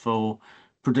allows for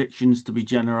predictions to be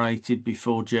generated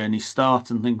before journeys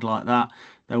start and things like that.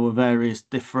 There were various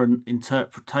different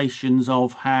interpretations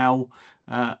of how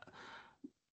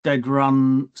dead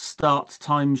run start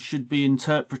times should be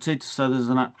interpreted. So there's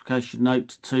an application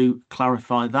note to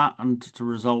clarify that and to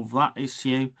resolve that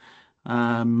issue.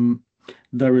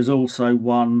 There is also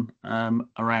one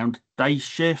around day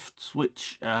shifts,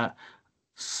 which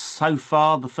so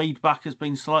far the feedback has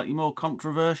been slightly more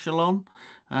controversial on.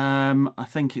 I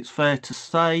think it's fair to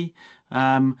say.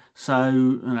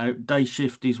 So day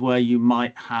shift is where you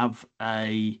might have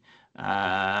a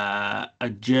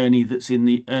journey that's in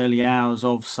the early hours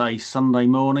of, say, Sunday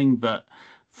morning, but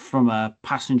from a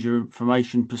passenger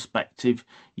information perspective,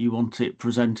 you want it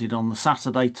presented on the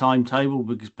Saturday timetable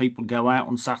because people go out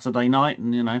on Saturday night,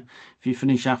 and if you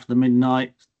finish after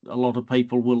midnight, a lot of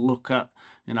people will look at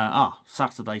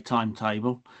Saturday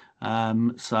timetable.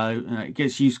 So it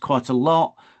gets used quite a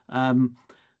lot.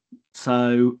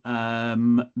 So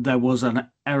there was an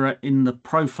error in the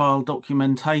profile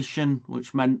documentation,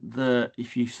 which meant that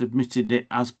if you submitted it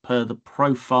as per the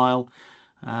profile,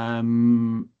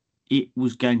 it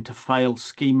was going to fail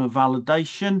schema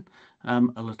validation. A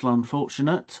little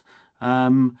unfortunate.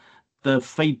 The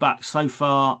feedback so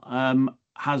far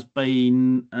has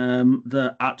been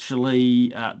that actually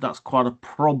that's quite a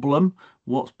problem,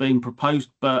 what's being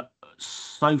proposed, but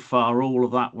so far all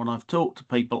of that, when I've talked to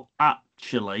people,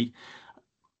 actually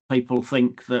people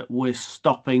think that we're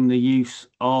stopping the use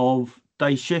of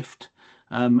day shift.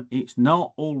 It's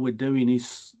not. All we're doing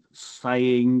is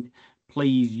saying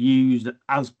please use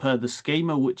as per the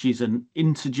schema, which is an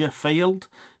integer field.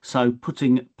 So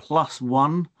putting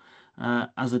 +1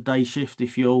 as a day shift,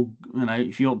 if you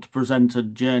want to present a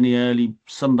journey early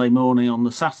Sunday morning on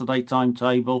the Saturday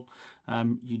timetable,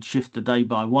 you'd shift the day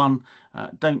by 1.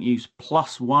 Don't use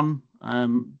 +1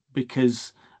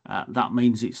 because that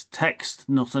means it's text,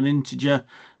 not an integer.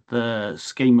 The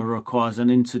schema requires an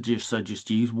integer, so just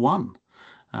use 1.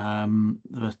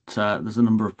 But there's a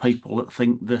number of people that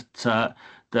think that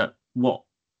that what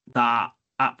that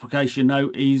application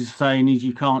note is saying is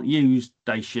you can't use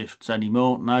day shifts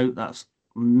anymore. No, that's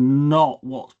not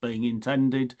what's being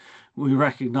intended. We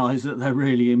recognise that they're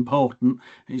really important.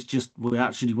 It's just we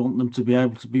actually want them to be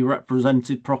able to be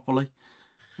represented properly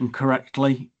and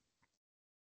correctly.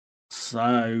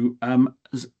 So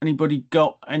has anybody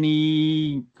got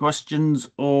any questions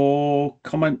or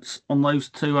comments on those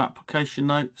 2 application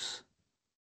notes?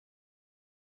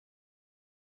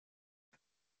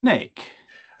 Nick?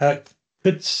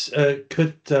 Could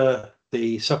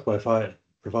the software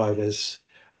providers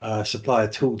supply a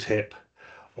tooltip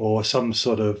or some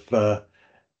sort of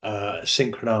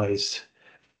synchronized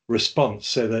response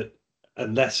so that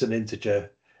unless an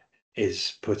integer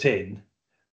is put in,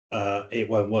 it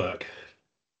won't work?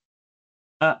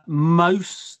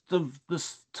 Most of the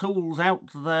tools out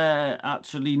there,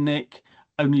 actually, Nick,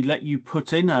 only let you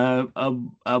put in a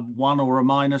 1 or a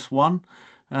 -1.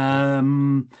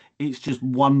 It's just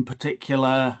one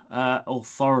particular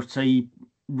authority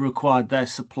required their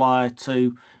supplier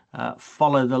to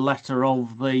follow the letter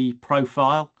of the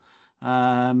profile,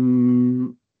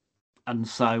 and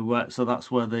so that's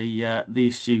where the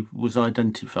issue was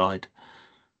identified.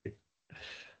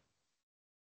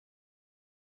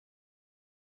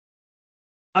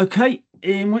 Okay,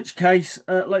 in which case,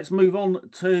 let's move on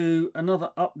to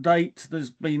another update. There's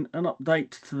been an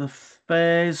update to the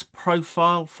fares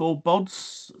profile for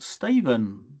BODs.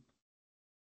 Stephen.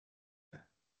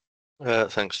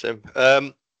 Thanks, Tim.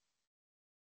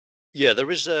 Yeah,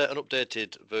 there is an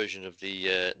updated version of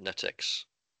the NetX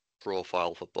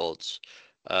profile for BODs,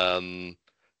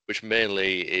 which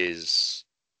mainly is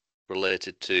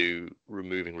related to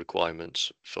removing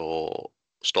requirements for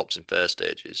stops in fare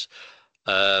stages.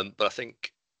 But I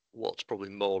think what's probably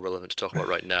more relevant to talk about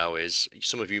right now is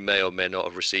some of you may or may not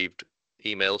have received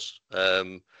emails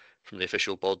from the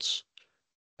official BODs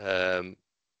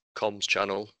comms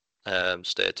channel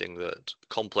stating that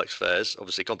complex fares,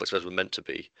 obviously complex fares were meant to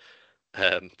be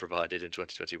provided in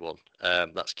 2021.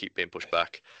 That's keep being pushed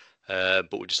back,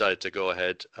 but we decided to go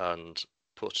ahead and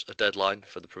put a deadline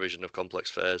for the provision of complex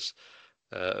fares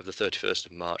of the 31st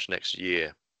of March next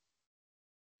year.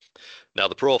 Now,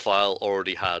 the profile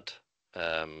already had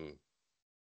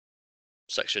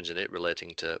sections in it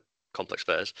relating to complex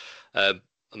fares. I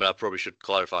mean, I probably should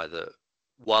clarify that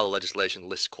while the legislation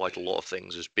lists quite a lot of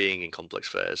things as being in complex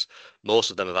fares,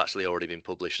 most of them have actually already been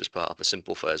published as part of the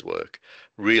simple fares work.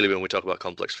 Really, when we talk about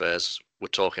complex fares, we're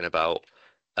talking about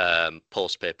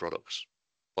post-pay products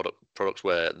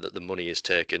where the money is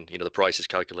taken, the price is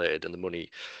calculated and the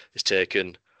money is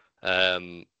taken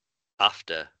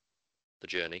after the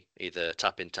journey, either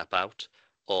tap in, tap out,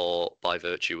 or by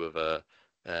virtue of a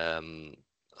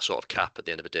sort of cap at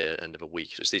the end of a day, end of a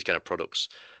week. So it's these kind of products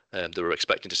that we're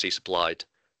expecting to see supplied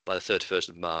by the 31st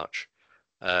of March.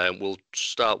 We'll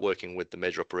start working with the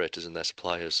major operators and their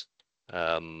suppliers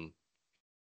in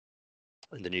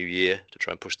the new year to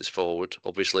try and push this forward.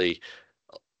 Obviously,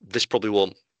 this probably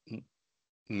won't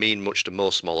mean much to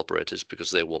most small operators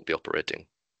because they won't be operating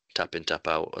tap in, tap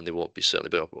out, and they won't be certainly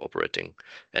be operating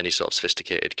any sort of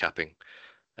sophisticated capping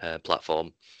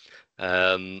platform.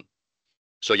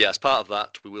 So yeah, as part of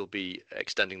that, we will be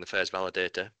extending the fares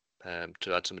validator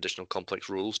to add some additional complex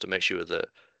rules to make sure that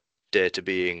data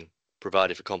being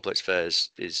provided for complex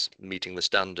fares is meeting the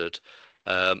standard.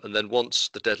 And then once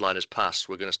the deadline has passed,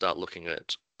 we're going to start looking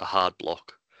at a hard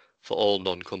block for all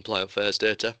non-compliant fares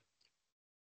data.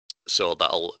 So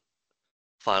that'll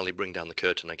finally bring down the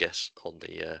curtain, I guess, on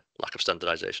the lack of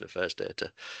standardization of fares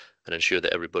data and ensure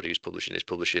that everybody who's publishing is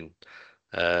publishing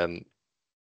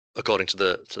according to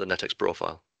the NetX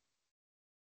profile.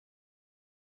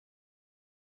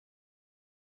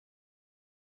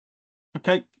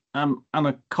 Okay, and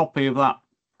a copy of that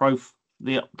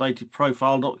the updated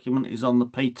profile document is on the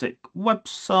PTIC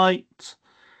website.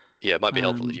 Yeah, it might be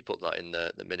helpful if you put that in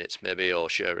the minutes maybe, or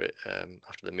share it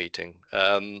after the meeting.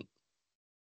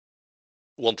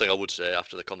 One thing I would say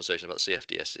after the conversation about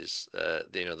CFDS is, the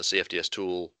CFDS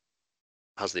tool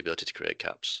has the ability to create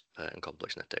caps in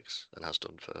complex NetX and has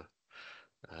done for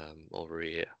over a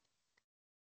year.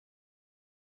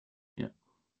 Yeah.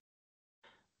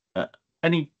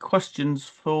 Any questions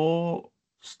for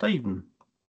Stephen?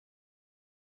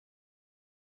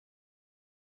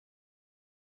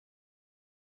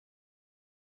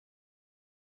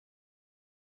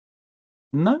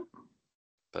 No?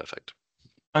 Perfect.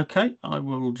 Okay, I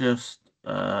will just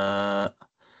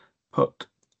put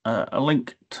a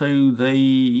link to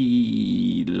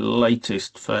the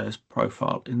latest FAIRS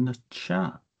profile in the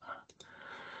chat.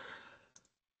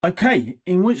 Okay,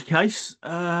 in which case,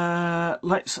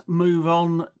 let's move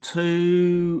on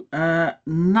to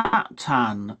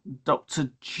Naptan.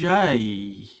 Dr.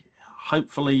 J,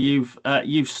 hopefully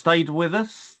you've stayed with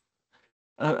us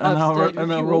and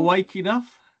are awake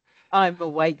enough. I'm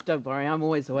awake, don't worry, I'm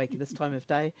always awake at this time of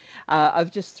day. I've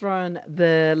just thrown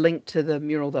the link to the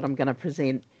mural that I'm going to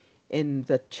present in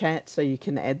the chat, so you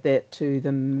can add that to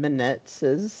the minutes.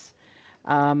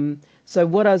 So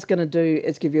what I was going to do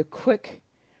is give you a quick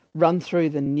run through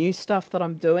the new stuff that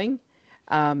I'm doing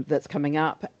that's coming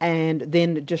up, and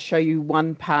then just show you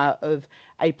one part of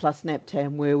A+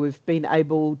 Naptan where we've been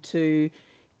able to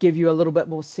give you a little bit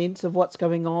more sense of what's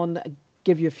going on,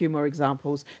 give you a few more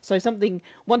examples. So something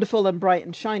wonderful and bright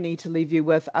and shiny to leave you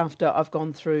with after I've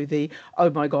gone through the oh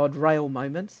my god rail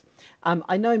moments.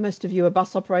 I know most of you are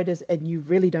bus operators and you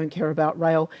really don't care about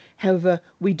rail. However,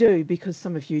 we do, because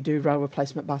some of you do rail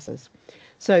replacement buses.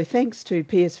 So thanks to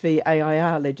PSV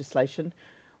AIR legislation,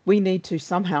 we need to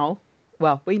somehow,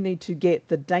 we need to get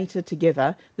the data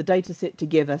together, the data set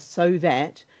together, so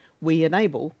that we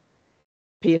enable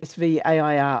PSV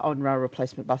AIR on rail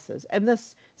replacement buses. And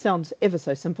this sounds ever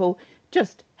so simple.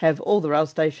 Just have all the rail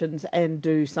stations and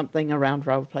do something around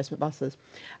rail replacement buses.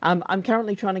 I'm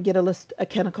currently trying to get a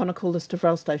canonical list of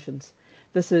rail stations.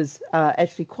 This is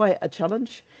actually quite a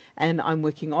challenge, and I'm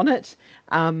working on it.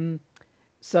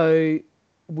 So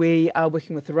we are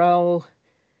working with the Rail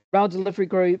Delivery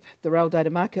Group, the Rail Data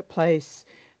Marketplace,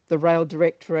 the Rail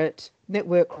Directorate,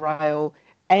 Network Rail,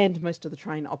 and most of the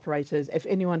train operators. If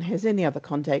anyone has any other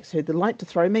contacts who'd like to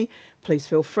throw me, please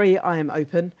feel free. I am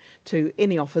open to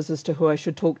any offers as to who I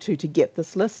should talk to get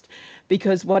this list,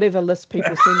 because whatever list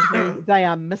people send me, they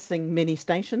are missing many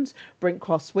stations. Brent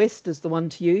Cross West is the one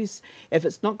to use. If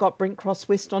it's not got Brent Cross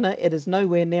West on it, it is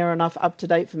nowhere near enough up to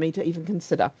date for me to even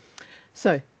consider.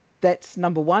 So that's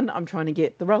number one. I'm trying to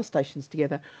get the rail stations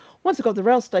together. Once I've got the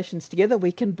rail stations together,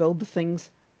 we can build the things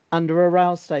under a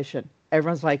rail station.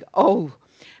 Everyone's like, oh,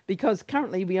 because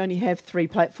currently we only have 3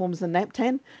 platforms in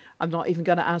Naptan. I'm not even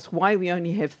going to ask why we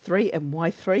only have 3 and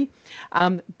why 3.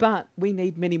 But we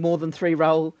need many more than 3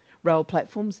 rail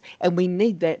platforms, and we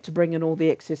need that to bring in all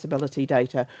the accessibility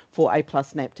data for A+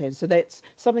 Naptan. So that's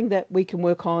something that we can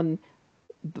work on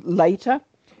later.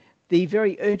 The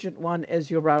very urgent one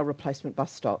is your rail replacement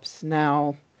bus stops.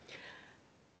 Now,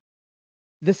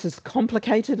 this is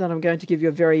complicated, and I'm going to give you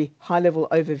a very high-level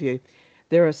overview.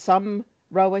 There are some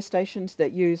railway stations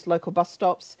that use local bus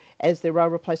stops as their rail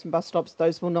replacement bus stops.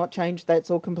 Those will not change. That's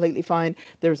all completely fine.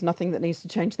 There is nothing that needs to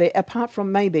change there, apart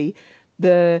from maybe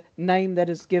the name that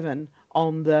is given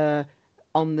on the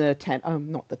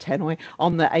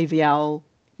AVL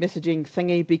messaging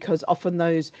thingy, because often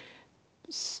those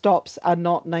stops are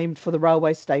not named for the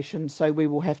railway station, so we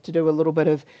will have to do a little bit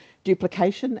of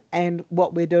duplication. And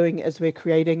what we're doing is we're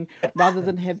creating, rather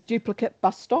than have duplicate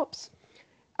bus stops,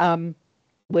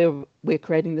 we're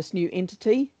creating this new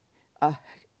entity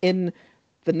in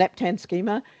the Naptan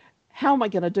schema. How am I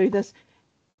going to do this?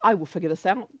 I will figure this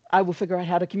out. I will figure out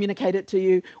how to communicate it to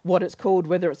you, what it's called,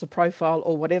 whether it's a profile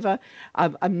or whatever.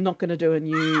 I'm not going to do a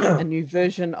new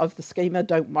version of the schema,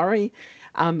 don't worry.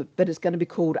 But it's going to be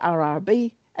called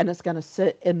RRB, and it's going to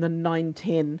sit in the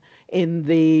 910 in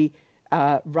the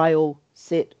rail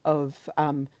set of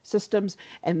systems.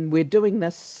 And we're doing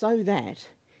this so that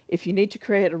if we need to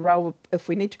create a rail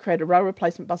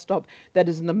replacement bus stop that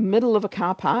is in the middle of a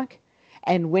car park,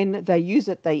 and when they use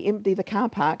it, they empty the car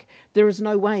park, there is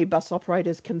no way bus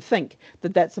operators can think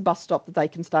that that's a bus stop that they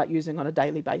can start using on a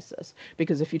daily basis.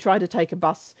 Because if you try to take a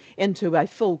bus into a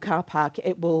full car park,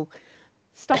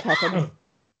 stuff happens,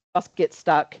 bus gets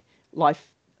stuck,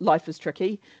 life life is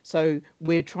tricky. So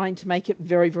we're trying to make it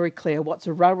very, very clear what's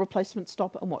a rail replacement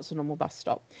stop and what's a normal bus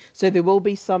stop. So there will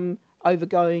be some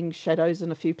overgoing shadows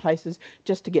in a few places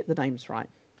just to get the names right.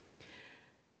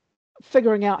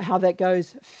 Figuring out how that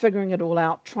goes, figuring it all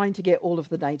out, trying to get all of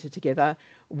the data together.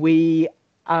 We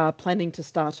are planning to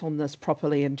start on this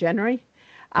properly in January.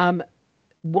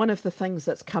 One of the things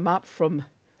that's come up from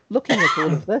looking at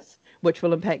all of this, which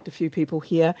will impact a few people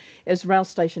here, is rail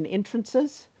station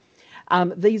entrances.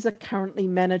 These are currently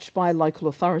managed by local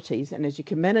authorities, and as you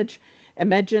can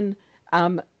imagine,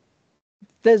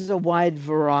 there's a wide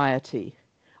variety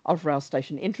of rail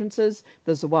station entrances.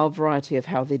 There's a wide variety of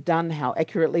how they're done, how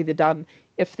accurately they're done,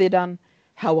 if they're done,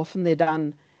 how often they're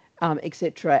done,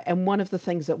 etc. And one of the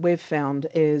things that we've found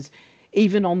is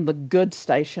even on the good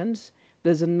stations,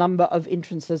 there's a number of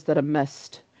entrances that are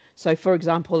missed. So, for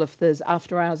example, if there's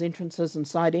after-hours entrances and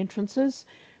side entrances,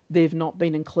 they've not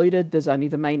been included. There's only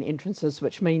the main entrances,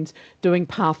 which means doing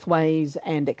pathways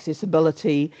and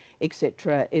accessibility,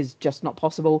 etc., is just not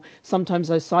possible. Sometimes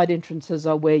those side entrances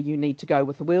are where you need to go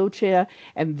with a wheelchair,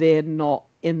 and they're not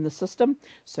in the system.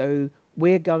 So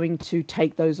we're going to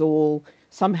take those all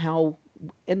somehow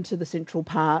into the central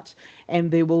part,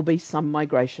 and there will be some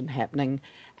migration happening.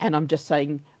 And I'm just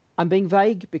saying, I'm being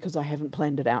vague because I haven't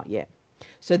planned it out yet.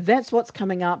 So that's what's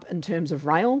coming up in terms of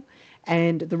rail.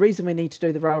 And the reason we need to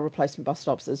do the rail replacement bus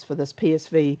stops is for this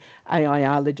PSV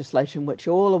AIR legislation, which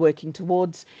you all are working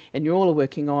towards and you all are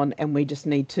working on, and we just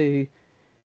need to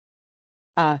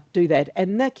do that.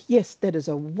 And Nick, yes, that is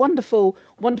a wonderful,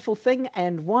 wonderful thing.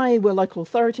 And why were local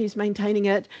authorities maintaining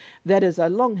it? That is a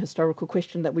long historical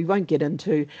question that we won't get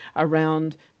into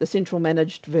around the central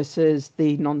managed versus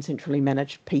the non-centrally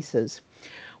managed pieces.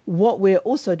 What we're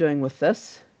also doing with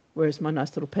this, where's my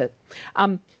nice little pit?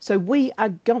 So we are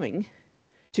going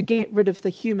to get rid of the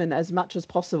human as much as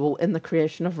possible in the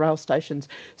creation of rail stations,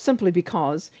 simply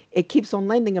because it keeps on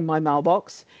landing in my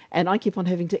mailbox and I keep on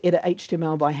having to edit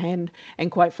HTML by hand. And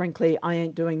quite frankly, I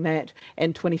ain't doing that.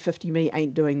 And 2050 me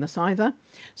ain't doing this either.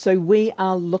 So we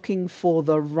are looking for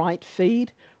the right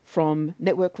feed from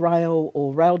Network Rail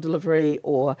or Rail Delivery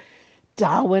or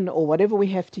Darwin or whatever we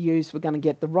have to use. We're going to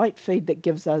get the right feed that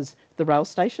gives us the rail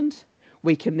stations.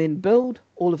 We can then build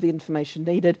all of the information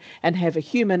needed and have a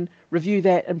human review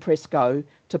that and press go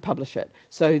to publish it.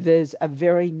 So there's a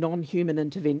very non-human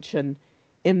intervention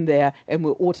in there, and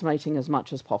we're automating as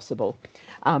much as possible.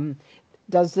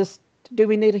 Do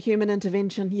we need a human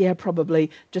intervention? Yeah, probably,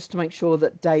 just to make sure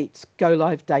that go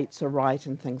live dates are right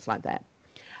and things like that.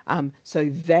 So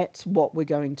that's what we're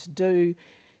going to do.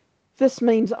 This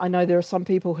means, I know there are some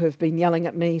people who have been yelling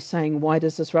at me saying, why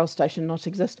does this rail station not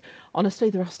exist? Honestly,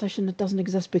 the rail station doesn't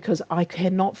exist because I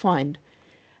cannot find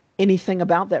anything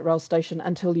about that rail station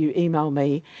until you email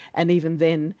me. And even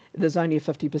then, there's only a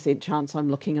 50% chance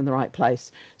I'm looking in the right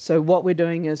place. So what we're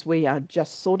doing is we are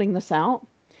just sorting this out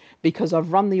because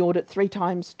I've run the audit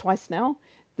twice now.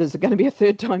 There's going to be a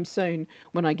third time soon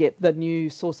when I get the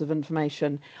new source of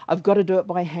information. I've got to do it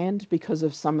by hand because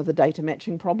of some of the data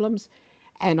matching problems.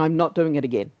 And I'm not doing it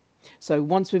again. So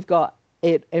once we've got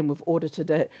it and we've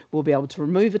audited it, we'll be able to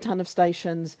remove a ton of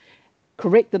stations,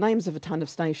 correct the names of a ton of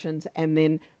stations, and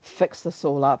then fix this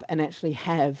all up and actually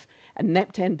have a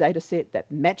NAPTAN data set that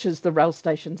matches the rail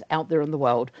stations out there in the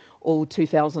world, all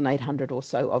 2,800 or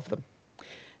so of them.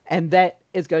 And that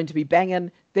is going to be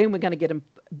banging. Then we're going to get them,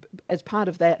 as part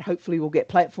of that, hopefully we'll get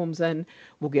platforms in,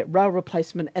 we'll get rail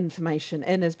replacement information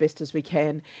in as best as we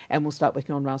can, and we'll start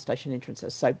working on rail station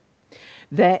entrances. So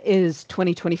that is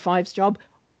 2025's job.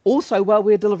 Also, while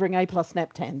we're delivering A+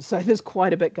 NAPTAN, so there's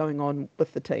quite a bit going on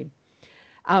with the team.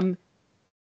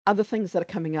 Other things that are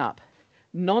coming up,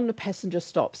 non-passenger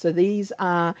stops. So these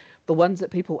are the ones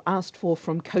that people asked for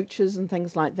from coaches and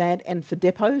things like that, and for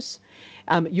depots.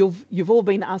 You've all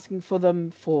been asking for them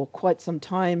for quite some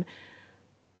time.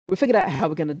 We figured out how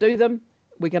we're going to do them.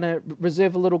 We're going to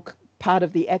reserve a little part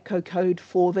of the ACCO code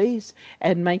for these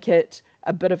and make it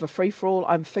a bit of a free-for-all.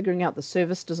 I'm figuring out the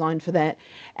service design for that,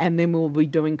 and then we'll be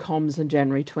doing comms in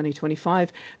January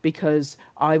 2025 because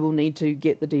I will need to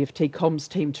get the DFT comms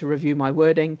team to review my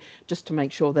wording just to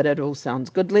make sure that it all sounds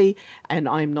goodly, and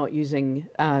I'm not using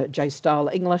J-style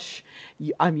English.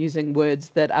 I'm using words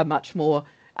that are much more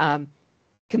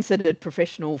considered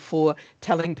professional for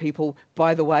telling people,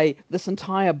 by the way, this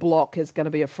entire block is going to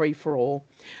be a free-for-all.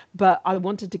 But I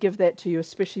wanted to give that to you,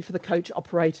 especially for the coach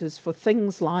operators, for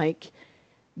things like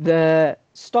the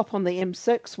stop on the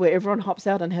M6 where everyone hops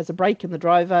out and has a break and the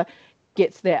driver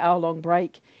gets their hour-long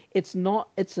break. It's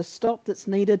a stop that's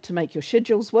needed to make your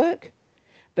schedules work,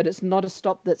 but it's not a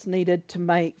stop that's needed to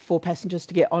make for passengers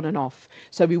to get on and off.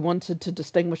 So we wanted to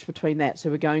distinguish between that. So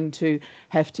we're going to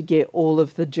have to get all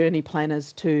of the journey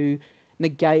planners to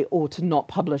negate or to not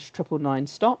publish 999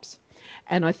 stops.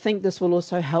 And I think this will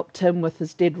also help Tim with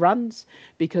his dead runs,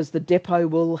 because the depot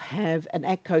will have an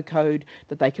ACCO code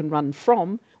that they can run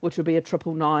from, which will be a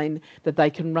 999 that they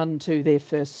can run to their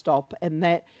first stop. And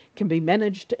that can be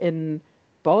managed in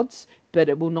BODs, but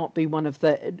it will not be one of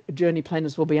the journey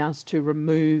planners will be asked to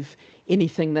remove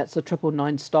anything that's a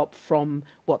 999 stop from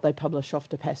what they publish off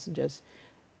to passengers.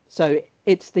 So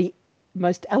it's the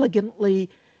most elegantly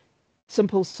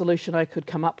simple solution I could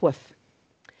come up with.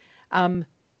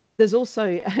 There's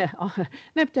also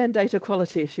NAPDAN data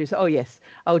quality issues. Oh yes,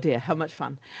 oh dear, how much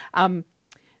fun.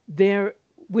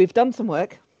 We've done some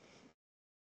work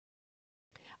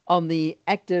on the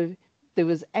active. There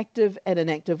was active and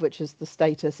inactive, which is the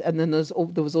status, and then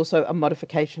there was also a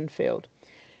modification field.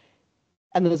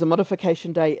 And there's a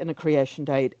modification date and a creation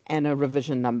date and a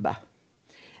revision number.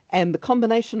 And the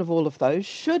combination of all of those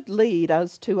should lead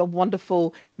us to a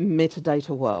wonderful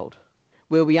metadata world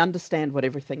where we understand what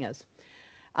everything is.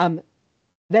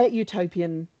 That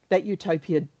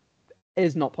utopia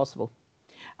is not possible.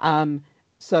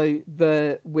 So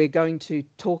we're going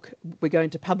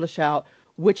to publish out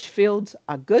which fields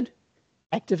are good,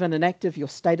 active and inactive. Your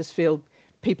status field,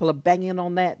 people are banging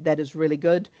on that. That is really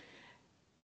good.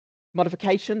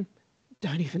 Modification,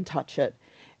 don't even touch it.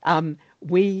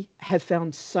 We have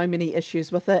found so many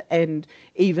issues with it, and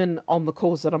even on the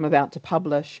calls that I'm about to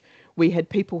publish, we had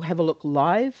people have a look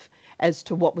live as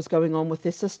to what was going on with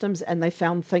their systems, and they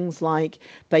found things like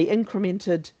they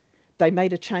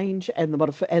made a change and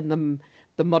the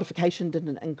modification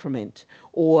didn't increment,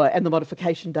 and the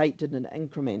modification date didn't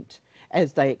increment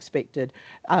as they expected.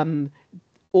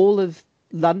 All of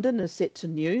London is set to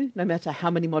new, no matter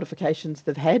how many modifications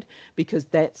they've had, because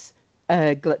that's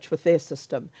a glitch with their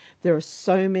system. There are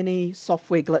so many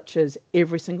software glitches.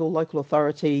 Every single local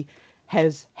authority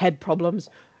has had problems.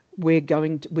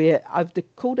 I've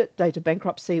called it data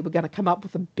bankruptcy. We're going to come up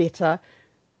with a better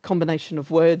combination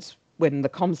of words when the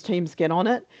comms teams get on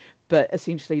it. But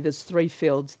essentially, there's 3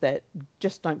 fields that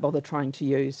just don't bother trying to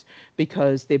use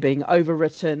because they're being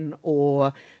overwritten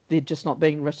or they're just not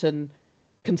being written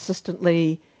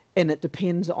consistently. And it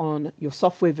depends on your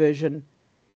software version,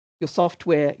 your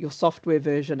software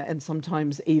version, and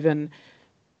sometimes even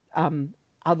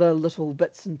other little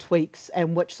bits and tweaks,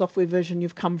 and which software version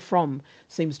you've come from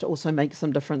seems to also make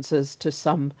some differences to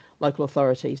some local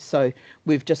authorities. So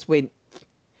we've just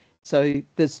so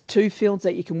there's 2 fields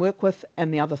that you can work with,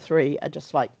 and the other 3 are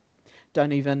just like,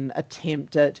 don't even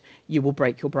attempt it. You will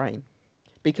break your brain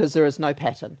because there is no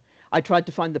pattern. I tried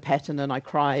to find the pattern and I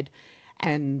cried,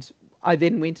 and I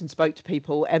then went and spoke to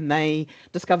people and they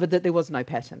discovered that there was no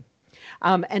pattern.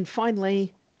 And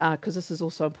finally, because this is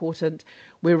also important,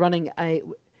 we're running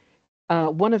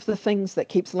one of the things that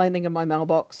keeps landing in my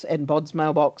mailbox and Bod's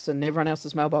mailbox and everyone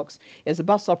else's mailbox is a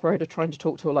bus operator trying to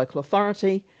talk to a local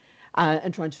authority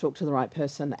and trying to talk to the right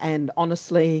person. And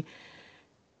honestly,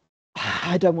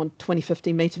 I don't want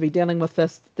 2050 me to be dealing with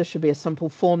this. This should be a simple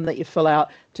form that you fill out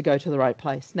to go to the right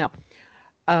place. Now,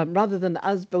 rather than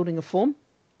us building a form,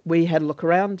 we had a look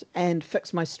around, and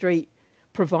Fix My Street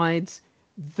provides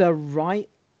the right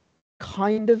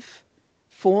kind of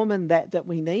form and that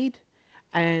we need,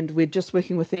 and we're just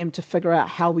working with them to figure out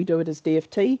how we do it as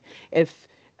DFT.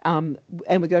 And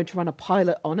we're going to run a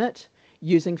pilot on it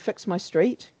using Fix My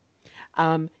Street.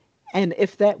 And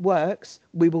if that works,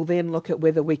 we will then look at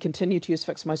whether we continue to use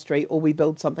Fix My Street or we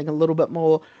build something a little bit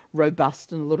more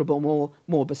robust and a little bit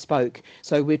more bespoke.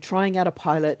 So we're trying out a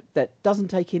pilot that doesn't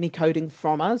take any coding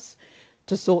from us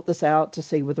to sort this out to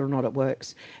see whether or not it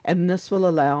works. And this will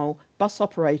allow bus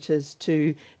operators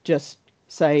to just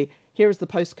say, here's the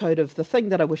postcode of the thing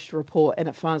that I wish to report, and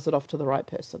it fires it off to the right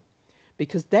person.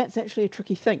 Because that's actually a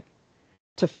tricky thing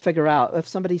to figure out. If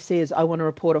somebody says, I want to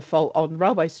report a fault on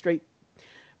Railway Street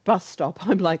bus stop,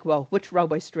 I'm like, well, which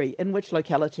railway street, in which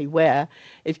locality, where?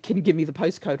 It can give me the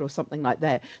postcode or something like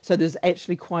that. So there's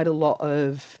actually quite a lot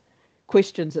of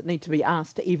questions that need to be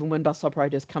asked even when bus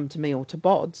operators come to me or to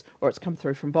BODs, or it's come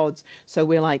through from BODs. So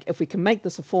we're like, if we can make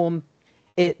this a form,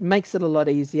 it makes it a lot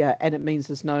easier, and it means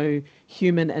there's no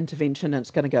human intervention and it's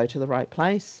going to go to the right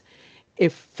place.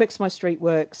 If Fix My Street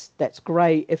works, that's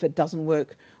great. If it doesn't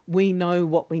work, we know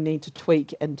what we need to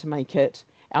tweak and to make it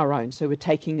our own. So we're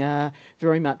taking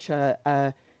very much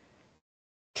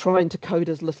trying to code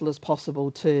as little as possible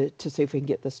to see if we can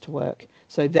get this to work.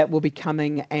 So that will be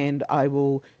coming, and I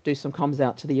will do some comms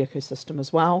out to the ecosystem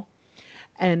as well.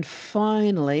 And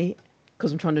finally,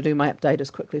 because I'm trying to do my update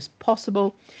as quickly as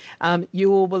possible.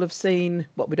 You all will have seen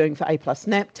what we're doing for A+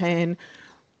 NAPTAN.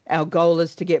 Our goal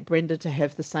is to get Brenda to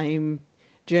have the same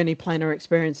journey planner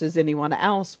experience as anyone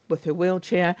else with her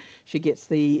wheelchair. She gets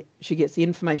the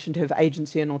information to have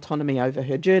agency and autonomy over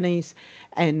her journeys,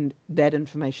 and that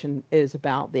information is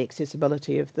about the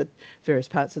accessibility of the various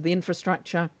parts of the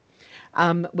infrastructure.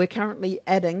 We're currently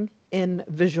adding in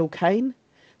visual cane,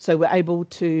 so we're able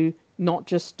to not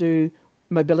just do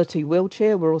mobility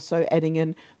wheelchair, we're also adding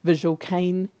in visual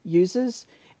cane users.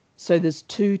 So there's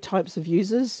 2 types of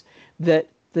users that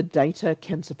the data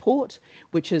can support,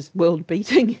 which is world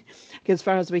beating as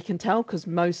far as we can tell, because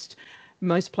most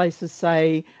places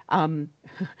say,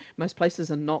 most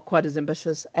places are not quite as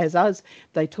ambitious as us.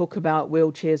 They talk about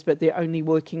wheelchairs, but they're only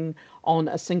working on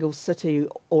a single city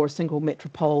or a single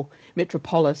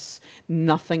metropolis,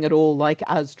 nothing at all like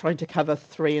us trying to cover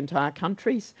 3 entire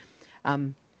countries.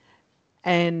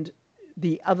 And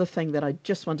the other thing that I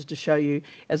just wanted to show you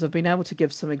is I've been able to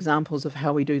give some examples of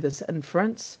how we do this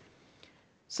inference.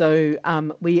 So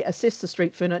we assess the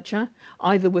street furniture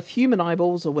either with human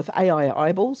eyeballs or with AI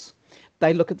eyeballs.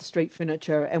 They look at the street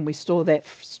furniture and we store that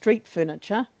street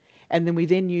furniture, and then we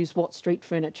use what street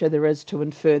furniture there is to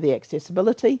infer the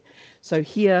accessibility. So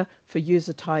here for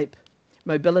user type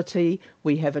mobility,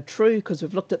 we have a true because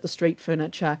we've looked at the street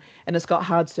furniture and it's got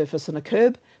hard surface and a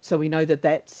curb. So we know that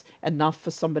that's enough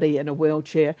for somebody in a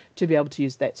wheelchair to be able to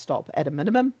use that stop at a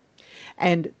minimum.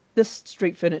 And this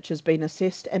street furniture has been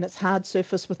assessed and it's hard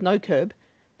surface with no curb.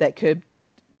 That curb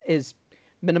is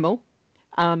minimal,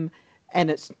 and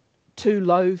it's too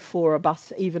low for a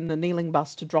bus, even a kneeling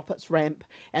bus, to drop its ramp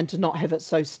and to not have it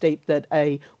so steep that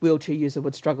a wheelchair user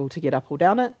would struggle to get up or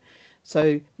down it.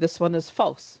 So this one is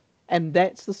false. And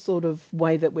that's the sort of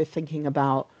way that we're thinking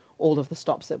about all of the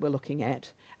stops that we're looking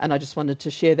at. And I just wanted to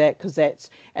share that because that's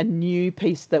a new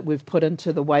piece that we've put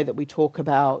into the way that we talk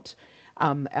about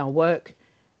our work.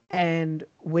 And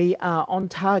we are on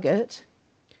target.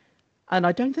 And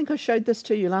I don't think I showed this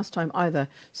to you last time either.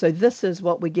 So this is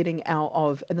what we're getting out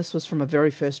of, and this was from a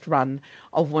very first run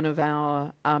of one of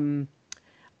our,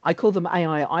 I call them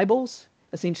AI eyeballs.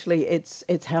 Essentially, it's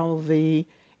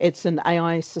an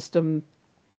AI system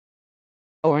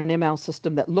or an ML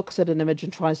system that looks at an image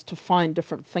and tries to find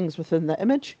different things within the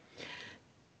image.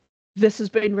 This has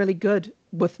been really good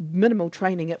with minimal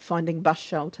training at finding bus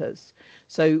shelters.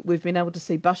 So we've been able to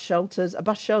see bus shelters, a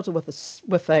bus shelter with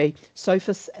a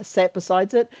sofa sat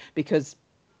beside it because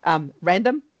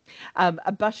random,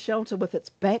 a bus shelter with its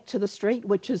back to the street,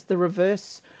 which is the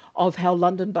reverse of how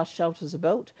London bus shelters are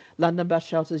built. London bus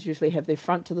shelters usually have their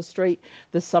front to the street.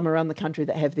 There's some around the country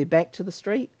that have their back to the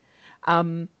street.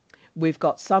 We've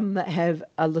got some that have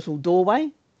a little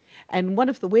doorway. And one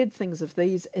of the weird things of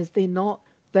these is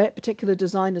that particular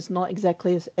design is not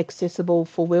exactly as accessible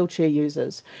for wheelchair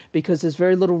users because there's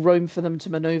very little room for them to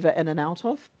maneuver in and out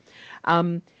of.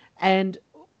 And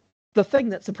the thing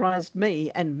that surprised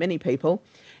me and many people,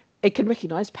 it can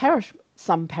recognise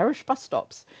some parish bus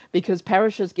stops because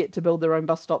parishes get to build their own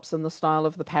bus stops in the style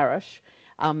of the parish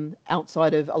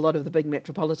outside of a lot of the big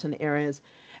metropolitan areas.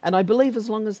 And I believe as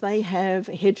long as they have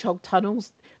hedgehog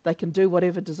tunnels, they can do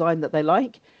whatever design that they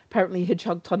like. Apparently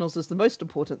hedgehog tunnels is the most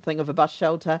important thing of a bus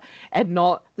shelter and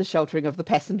not the sheltering of the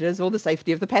passengers or the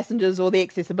safety of the passengers or the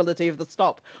accessibility of the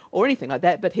stop or anything like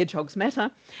that, but hedgehogs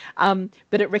matter.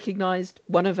 But it recognised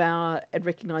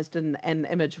an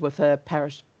image with a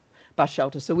parish bus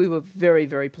shelter. So we were very,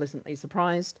 very pleasantly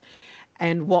surprised.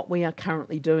 And what we are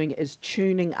currently doing is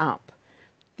tuning up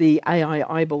the AI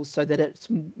eyeballs so that it's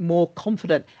more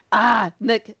confident.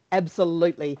 Nick,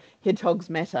 absolutely. Hedgehogs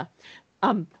matter.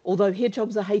 Although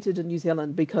hedgehogs are hated in New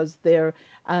Zealand because they're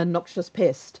a noxious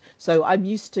pest. So I'm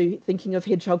used to thinking of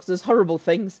hedgehogs as horrible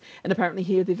things, and apparently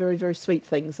here they're very, very sweet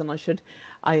things, and I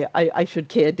should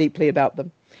care deeply about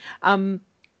them.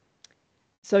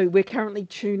 So we're currently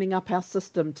tuning up our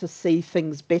system to see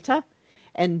things better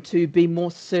and to be more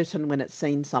certain when it's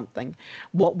seen something.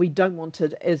 What we don't want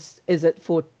it is it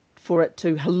for it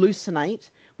to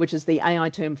hallucinate, which is the AI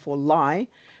term for lie,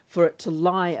 for it to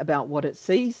lie about what it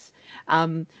sees.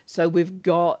 So we've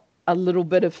got a little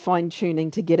bit of fine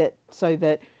tuning to get it so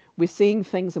that we're seeing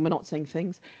things and we're not seeing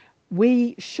things.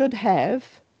 We should have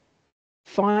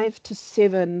 5 to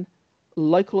 7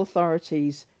 local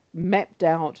authorities mapped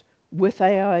out with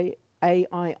AI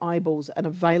eyeballs and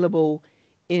available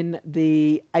in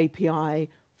the API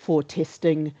for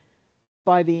testing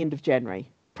by the end of January,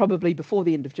 probably before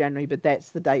the end of January, but that's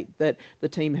the date that the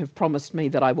team have promised me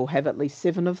that I will have at least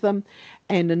 7 of them.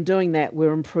 And in doing that,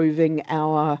 we're improving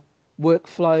our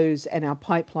workflows and our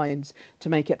pipelines to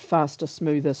make it faster,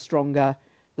 smoother, stronger,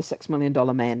 the $6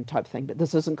 million man type thing. But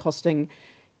this isn't costing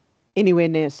anywhere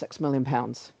near £6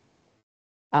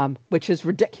 million, which is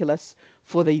ridiculous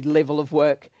for the level of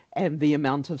work and the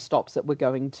amount of stops that we're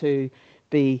going to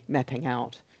be mapping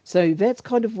out. So that's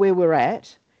kind of where we're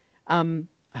at.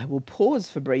 I will pause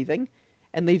for breathing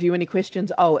and leave you any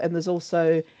questions. Oh, and there's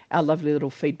also our lovely little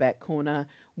feedback corner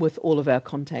with all of our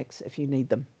contacts if you need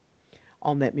them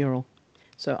on that mural.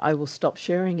 So I will stop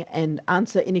sharing and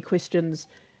answer any questions.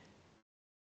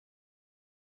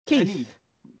 Keith.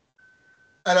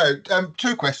 Hello.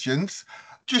 2 questions.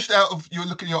 Just out of you're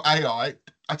looking at your AI,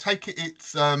 I take it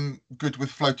it's good with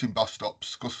floating bus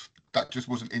stops because that just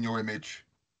wasn't in your image.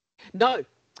 No,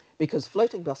 because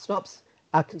floating bus stops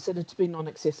are considered to be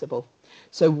non-accessible.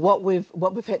 So what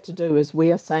we've had to do is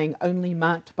we are saying only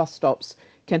marked bus stops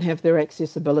can have their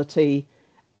accessibility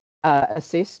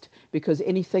assessed, because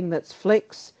anything that's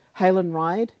flex, hail and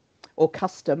ride, or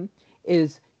custom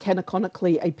is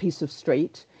canonically a piece of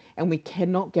street, and we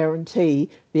cannot guarantee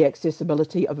the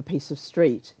accessibility of a piece of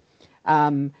street.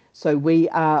 So we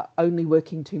are only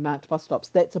working to marked bus stops.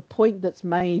 That's a point that's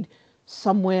made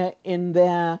somewhere in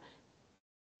there,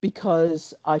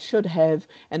 because I should have,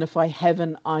 and if I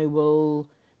haven't, I will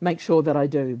make sure that I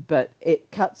do. But it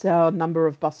cuts our number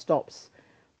of bus stops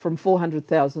from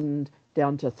 400,000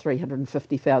 down to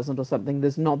 350,000 or something.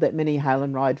 There's not that many hail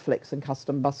and ride, flex and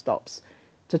custom bus stops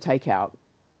to take out.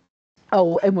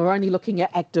 Oh, and we're only looking at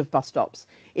active bus stops.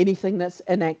 Anything that's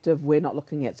inactive, we're not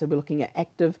looking at. So we're looking at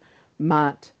active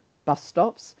marked bus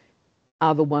stops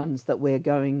are the ones that we're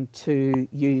going to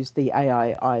use the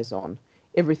AI eyes on.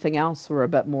 Everything else, we're a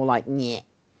bit more like, nyeh,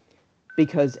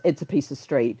 because it's a piece of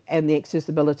street, and the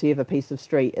accessibility of a piece of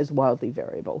street is wildly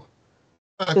variable.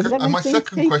 Does that And make my sense,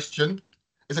 second Keith? question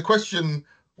is a question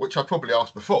which I probably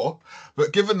asked before,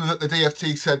 but given that the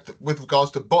DFT said that with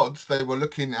regards to BODs, they were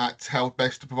looking at how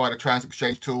best to provide a trans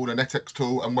exchange tool, a NetX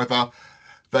tool, and whether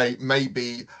they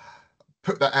maybe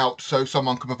put that out so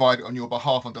someone can provide it on your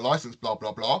behalf under license, blah,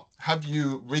 blah, blah. Have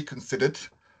you reconsidered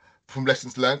from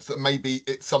lessons learned that maybe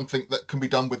it's something that can be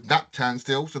done with NAPTAN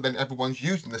still, so then everyone's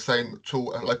using the same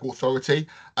tool at local authority,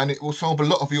 and it will solve a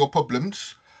lot of your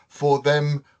problems for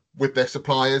them with their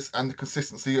suppliers and the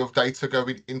consistency of data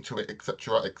going into it,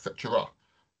 etc., etc.?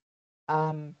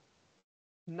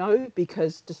 No,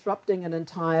 because disrupting an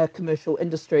entire commercial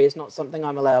industry is not something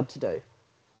I'm allowed to do,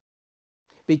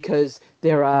 because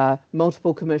there are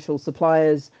multiple commercial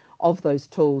suppliers of those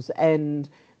tools, and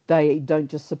they don't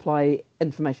just supply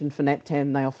information for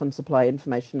NAPTAN, they often supply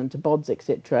information into BODs,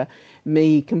 etc.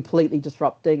 Me completely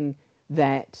disrupting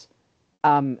that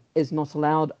is not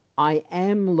allowed. I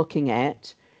am looking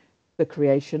at the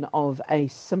creation of a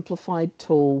simplified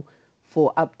tool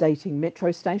for updating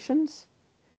metro stations.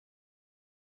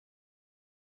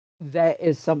 That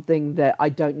is something that I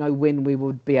don't know when we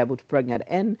would be able to bring it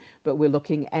in, but we're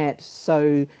looking at,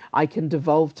 so I can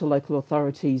devolve to local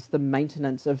authorities the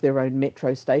maintenance of their own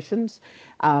metro stations.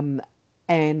 And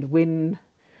when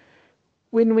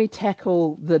we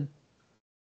tackle the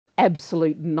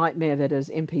absolute nightmare that is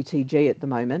MPTG at the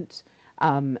moment,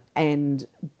 and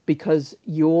because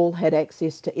you all had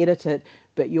access to edit it,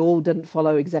 but you all didn't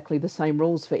follow exactly the same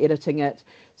rules for editing it.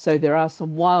 So there are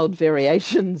some wild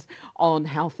variations on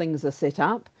how things are set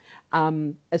up,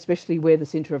 especially where the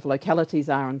centre of localities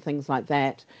are and things like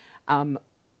that.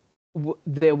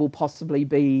 There will possibly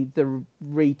be the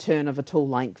return of a tool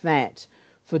like that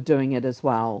for doing it as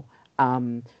well.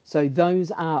 So those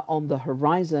are on the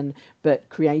horizon, but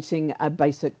creating a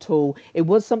basic tool, it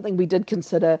was something we did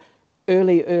consider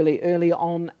early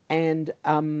on, and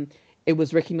it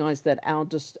was recognised that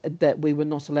that we were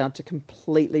not allowed to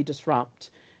completely disrupt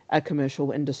a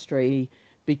commercial industry,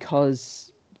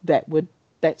 because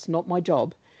that's not my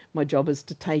job. My job is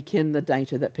to take in the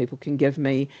data that people can give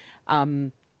me.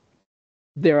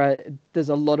 There's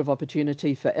a lot of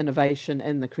opportunity for innovation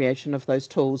in the creation of those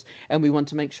tools, and we want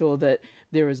to make sure that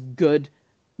there is good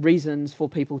reasons for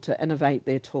people to innovate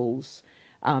their tools.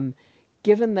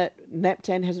 Given that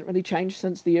NAPTAN hasn't really changed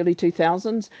since the early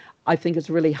 2000s, I think it's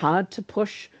really hard to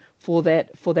push for that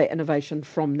innovation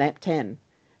from NAPTAN.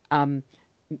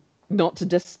 Not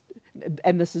to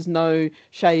and this is no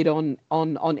shade on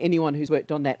anyone who's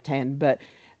worked on NAPTAN, but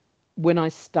when I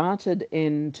started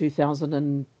in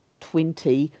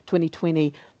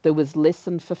 2020, there was less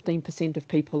than 15% of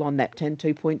people on NAPTAN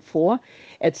 2.4.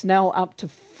 It's now up to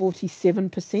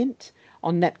 47%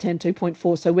 on NAPTAN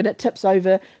 2.4. So when it tips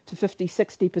over to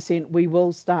 50-60%, we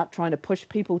will start trying to push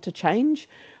people to change.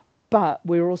 But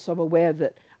we're also aware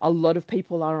that a lot of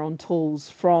people are on tools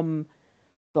from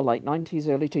the late 90s,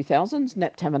 early 2000s,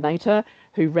 NAPTAminator,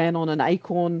 who ran on an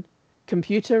Acorn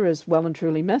computer is well and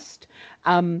truly missed.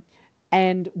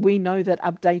 And we know that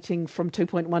updating from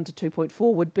 2.1 to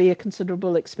 2.4 would be a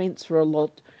considerable expense for a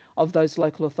lot of those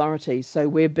local authorities. So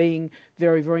we're being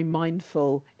very, very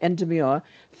mindful and demure,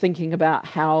 thinking about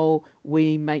how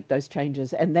we make those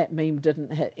changes. And that meme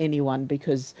didn't hit anyone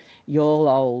because you're all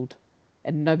old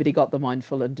and nobody got the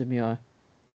mindful and demure.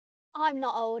 I'm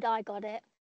not old, I got it.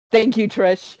 Thank you,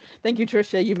 Trish. Thank you,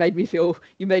 Trisha. You made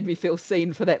me feel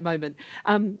seen for that moment.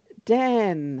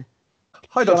 Dan.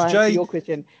 Hi, Dr. J. Your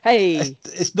question. Hey.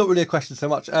 It's not really a question so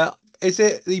much. Is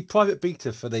it the private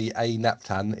beta for the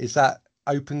ANAPTAN? Is that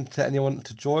open to anyone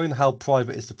to join? How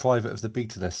private is the private of the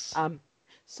betaness?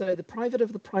 So the private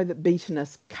of the private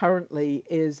betaness currently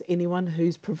is anyone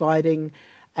who's providing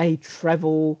a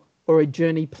travel or a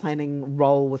journey planning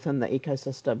role within the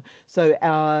ecosystem. So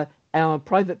our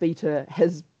private beta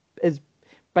is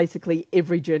basically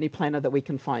every journey planner that we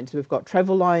can find. So we've got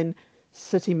Traveline,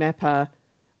 City Mapper.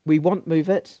 We want Move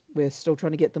It. We're still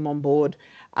trying to get them on board.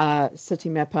 City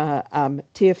Mapper,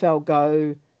 TFL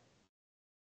Go,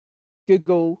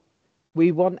 Google.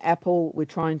 We want Apple. We're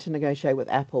trying to negotiate with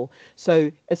Apple.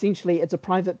 So essentially, it's a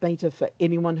private beta for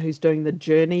anyone who's doing the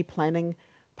journey planning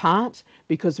part,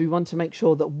 because we want to make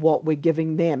sure that what we're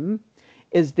giving them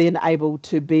is then able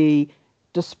to be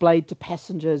displayed to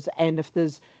passengers. And if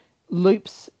there's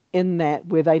loops in that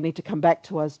where they need to come back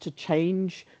to us to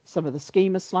change some of the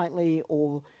schema slightly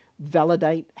or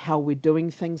validate how we're doing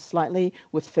things slightly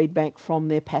with feedback from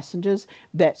their passengers,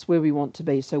 that's where we want to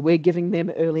be. So we're giving them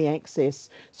early access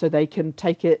so they can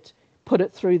take it, put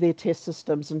it through their test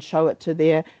systems and show it to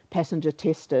their passenger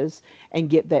testers and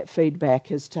get that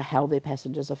feedback as to how their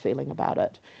passengers are feeling about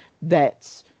it.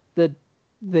 That's the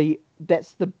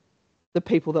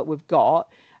people that we've got.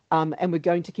 And we're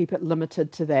going to keep it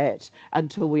limited to that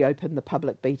until we open the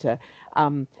public beta.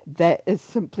 That is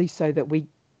simply so that we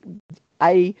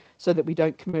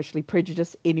don't commercially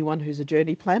prejudice anyone who's a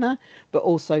journey planner, but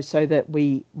also so that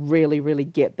we really, really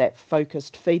get that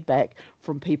focused feedback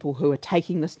from people who are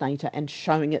taking this data and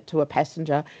showing it to a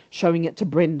passenger, showing it to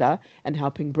Brenda and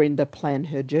helping Brenda plan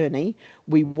her journey.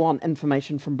 We want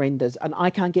information from Brenda's, and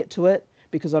I can't get to it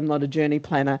because I'm not a journey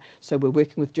planner. So we're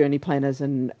working with journey planners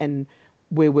and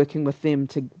we're working with them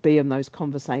to be in those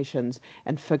conversations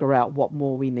and figure out what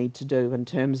more we need to do in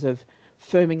terms of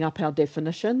firming up our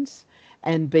definitions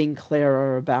and being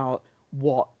clearer about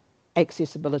what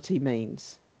accessibility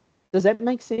means. Does that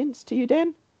make sense to you,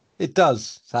 Dan? It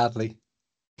does, sadly.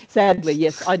 Sadly,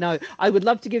 yes, I know. I would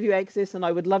love to give you access and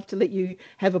I would love to let you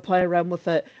have a play around with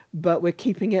it, but we're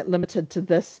keeping it limited to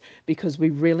this because we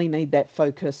really need that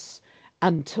focus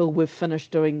until we've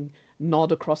finished doing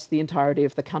nod across the entirety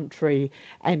of the country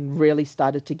and really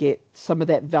started to get some of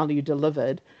that value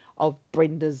delivered of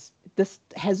Brenda's. This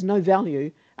has no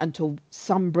value until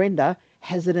some Brenda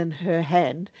has it in her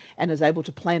hand and is able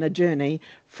to plan a journey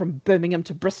from Birmingham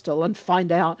to Bristol and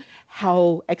find out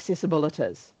how accessible it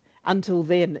is. Until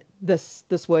then, this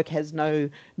work has no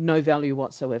value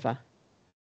whatsoever.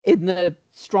 In the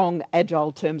strong,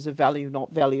 agile terms of value,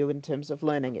 not value in terms of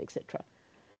learning, etc.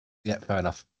 Yeah, fair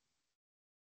enough.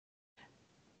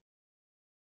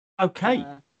 Okay.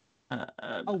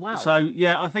 Oh, wow. So,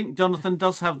 yeah, I think Jonathan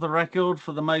does have the record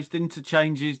for the most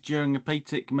interchanges during a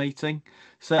PTIC meeting.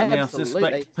 Certainly, Absolutely. I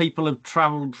suspect people have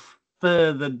travelled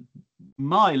further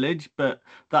mileage, but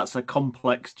that's a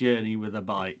complex journey with a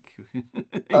bike.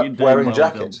 Wearing a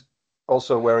jacket.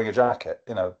 Also wearing a jacket,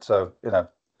 so,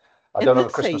 I don't have a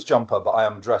Christmas jumper, but I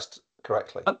am dressed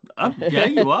correctly. Yeah,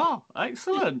 you are.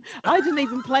 Excellent. I didn't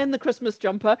even plan the Christmas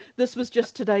jumper. This was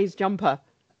just today's jumper.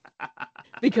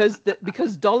 Because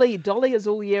Dolly is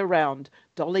all year round.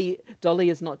 Dolly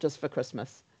is not just for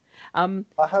Christmas. I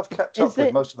have kept up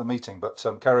with most of the meeting, but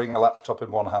carrying a laptop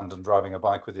in one hand and driving a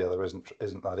bike with the other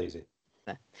isn't that easy.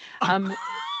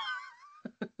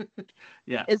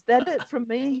 Yeah. Is that it from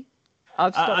me?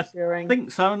 I've stopped sharing. I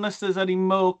think so, unless there's any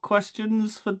more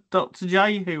questions for Dr.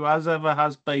 J, who as ever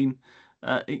has been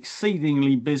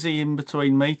exceedingly busy in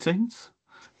between meetings.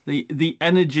 The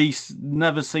energy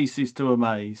never ceases to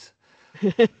amaze.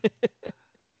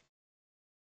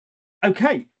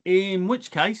 Okay, in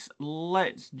which case,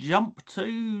 let's jump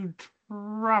to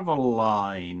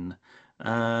Traveline.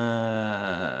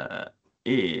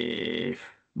 If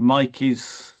Mike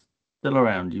is still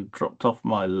around, you've dropped off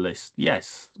my list.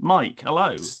 Yes, Mike,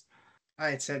 hello.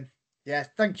 Hi, Tim. Yeah,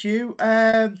 thank you.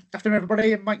 Afternoon,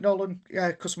 everybody. I'm Mike Nolan,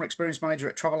 Customer Experience Manager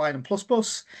at Traveline and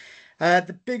PlusBus.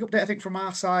 The big update, I think, from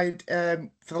our side, for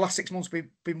the last 6 months, we've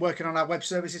been working on our web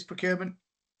services procurement.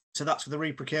 So that's for the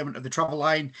re-procurement of the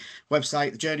Traveline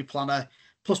website, the Journey Planner,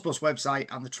 PlusBus website,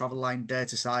 and the Traveline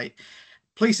data site.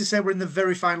 Pleased to say we're in the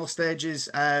very final stages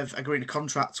of agreeing a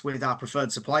contract with our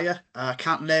preferred supplier. I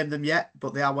can't name them yet,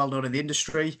 but they are well known in the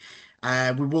industry.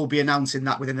 We will be announcing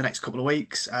that within the next couple of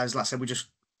weeks. As I said, we just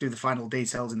do the final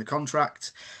details in the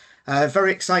contract.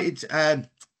 Very excited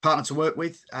partner to work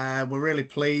with. We're really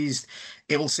pleased.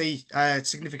 It will see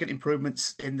significant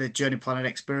improvements in the journey planning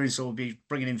experience. So we'll be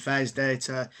bringing in fares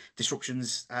data,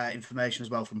 disruptions information as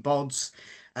well from BODs.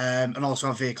 And also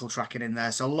our vehicle tracking in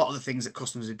there. So a lot of the things that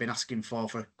customers have been asking for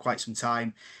quite some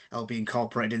time will be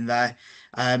incorporated in there.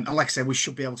 And like I said, we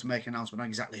should be able to make an announcement on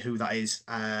exactly who that is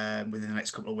within the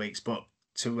next couple of weeks. But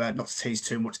to not to tease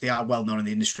too much, they are well known in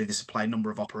the industry. They supply a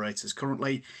number of operators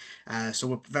currently. So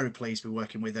we're very pleased to be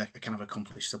working with a kind of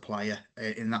accomplished supplier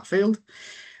in that field.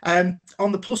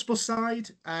 On the Plus Bus side,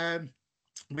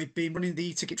 we've been running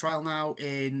the ticket trial now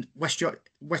in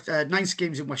 9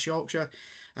 schemes in West Yorkshire,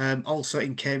 also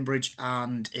in Cambridge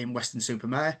and in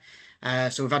Weston-super-Mare.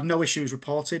 So we've had no issues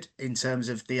reported in terms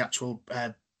of the actual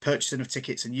purchasing of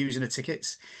tickets and using of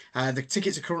tickets. The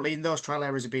tickets are currently in those trial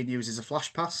areas are being used as a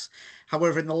flash pass.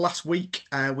 However, in the last week,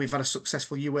 we've had a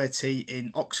successful UAT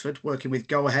in Oxford working with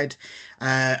Go Ahead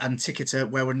and Ticketer,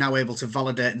 where we're now able to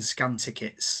validate and scan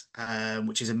tickets,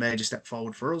 which is a major step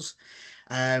forward for us.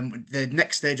 The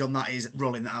next stage on that is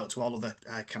rolling that out to all other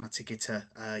kind of ticketer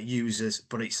users,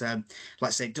 but it's like I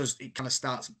say, it kind of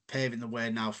starts paving the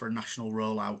way now for a national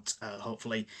rollout.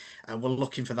 Hopefully, we're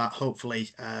looking for that. Hopefully,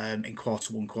 in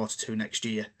Q1, Q2 next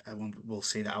year, when we'll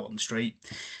see that out on the street.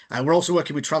 We're also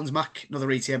working with Transmac, another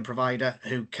ETM provider,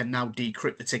 who can now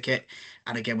decrypt the ticket.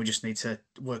 And again, we just need to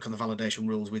work on the validation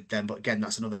rules with them. But again,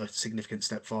 that's another significant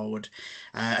step forward.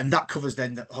 And that covers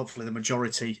then hopefully the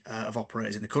majority of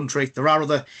operators in the country. There are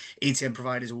other ETM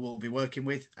providers we will be working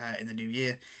with in the new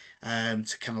year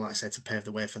to kind of, like I said, to pave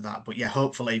the way for that. But yeah,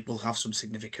 hopefully we'll have some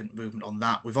significant movement on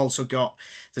that. We've also got,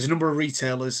 there's a number of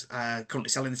retailers currently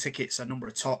selling the tickets, a number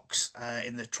of TOCs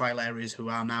in the trial areas who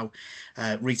are now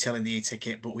retailing the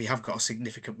e-ticket, but we have got a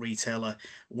significant retailer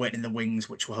waiting in the wings,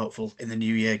 which we're hopeful in the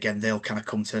new year, again, they'll kind of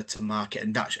come to market,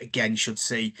 and that again should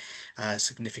see a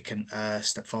significant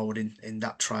step forward in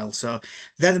that trial. So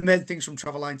they're the main things from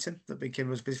Traveline, Tim, that have been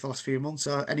keeping us busy for the last few months.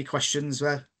 So any questions?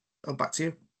 Back to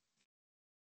you.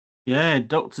 Yeah,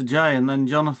 Dr. J, and then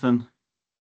Jonathan.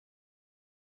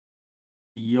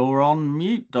 You're on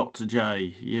mute, Dr.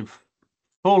 J. You've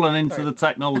fallen into the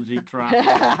technology trap.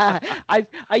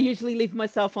 I usually leave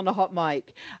myself on a hot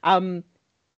mic.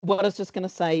 What I was just going to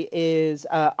say is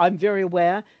I'm very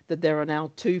aware that there are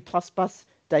now 2 Plus Bus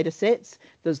data sets.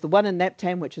 There's the one in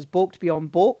NAPTAN, which is balked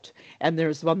beyond balked, and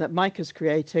there's the one that Mike is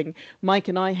creating. Mike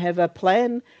and I have a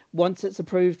plan. Once it's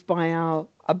approved by our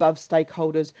above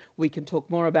stakeholders, we can talk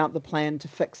more about the plan to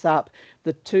fix up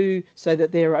the 2 so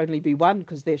that there only be one,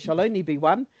 because there shall only be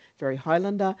one, very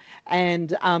Highlander,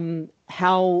 and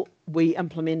how we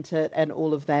implement it and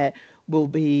all of that will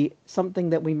be something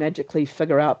that we magically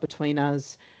figure out between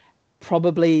us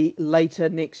probably later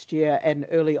next year and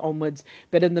early onwards.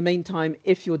 But in the meantime,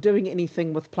 if you're doing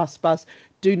anything with Plus Bus,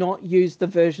 do not use the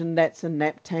version that's in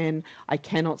NAPTAN. I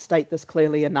cannot state this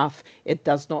clearly enough. It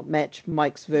does not match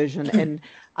Mike's version in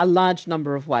a large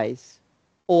number of ways,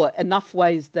 or enough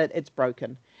ways that it's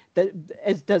broken.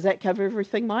 Does that cover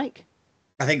everything, Mike?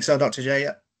 I think so, Dr. J,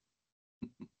 yeah.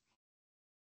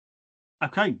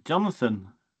 Okay, Jonathan.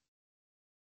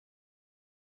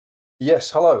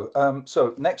 Yes, hello.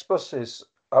 So Nextbus is,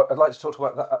 I'd like to talk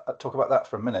about that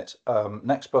for a minute.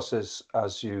 Nextbus is,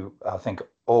 as you I think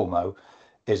all know,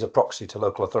 is a proxy to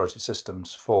local authority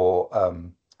systems for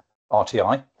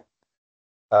RTI.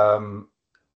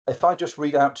 If I just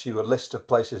read out to you a list of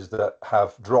places that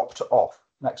have dropped off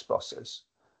Nextbuses,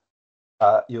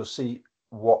 you'll see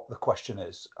what the question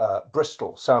is.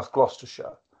 Bristol, South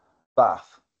Gloucestershire,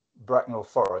 Bath, Bracknell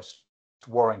Forest,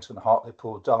 Warrington,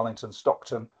 Hartlepool, Darlington,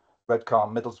 Stockton, Redcar,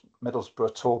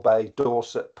 Middlesbrough, Torbay,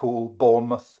 Dorset, Poole,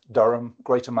 Bournemouth, Durham,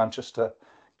 Greater Manchester,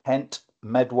 Kent,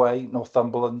 Medway,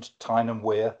 Northumberland, Tyne and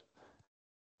Wear.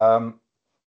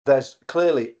 There's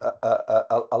clearly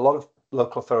a lot of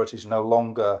local authorities no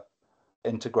longer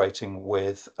integrating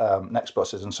with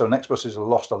Nextbuses, and so Nextbuses have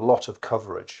lost a lot of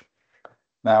coverage.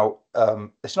 Now,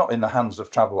 it's not in the hands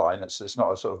of Traveline. It's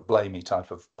not a sort of blamey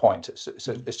type of point.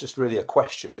 It's just really a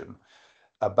question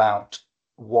about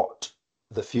what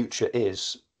the future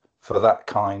is for that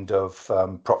kind of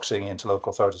proxying into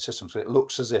local authority systems. It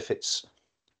looks as if it's,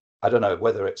 I don't know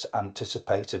whether it's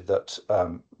anticipated that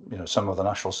some of the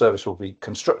national service will be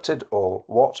constructed or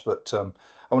what, but I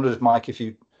wondered if, Mike, if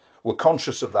you were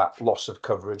conscious of that loss of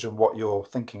coverage and what your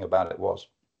thinking about it was.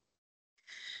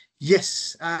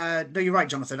 Yes, no, you're right,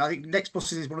 Jonathan. I think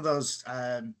Nextbuses is one of those.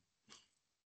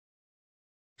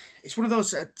 it's one of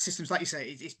those systems, like you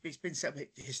say, it's been set up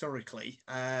historically.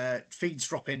 Feeds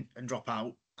drop in and drop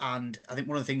out. And I think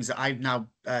one of the things that I've now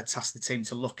tasked the team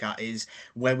to look at is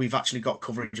where we've actually got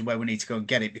coverage and where we need to go and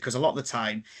get it. Because a lot of the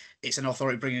time, it's an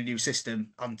authority bringing a new system,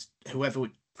 and whoever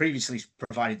previously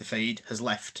provided the feed has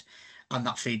left, and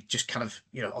that feed just kind of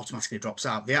automatically drops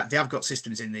out. They have got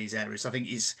systems in these areas. I think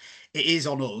it is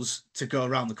on us to go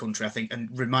around the country, I think, and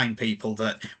remind people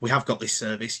that we have got this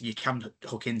service. You can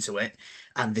hook into it,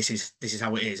 and this is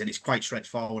how it is, and it's quite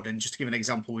straightforward. And just to give an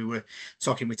example, we were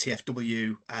talking with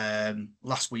TFW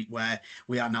last week, where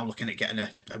we are now looking at getting a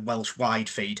Welsh wide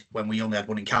feed when we only had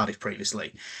one in Cardiff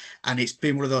previously, and it's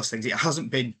been one of those things. It hasn't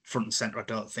been front and centre, I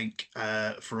don't think,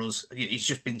 for us. It's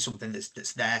just been something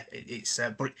that's there.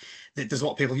 But there's a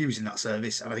lot of people using that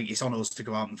service, and I think it's on us to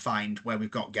go out and find where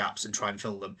we've got gaps and try and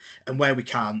fill them, and where we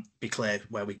can't, be clear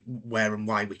where and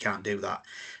why we can't do that.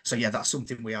 So yeah, that's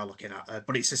something we are looking at.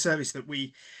 But it's a service that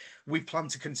we plan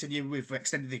to continue. We've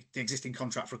extended the existing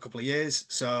contract for a couple of years,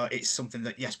 so it's something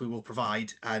that yes, we will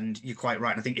provide. And you're quite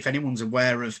right. I think if anyone's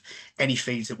aware of any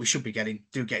feeds that we should be getting,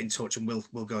 do get in touch, and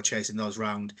we'll go chasing those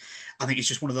round. I think it's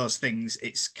just one of those things.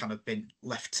 It's kind of been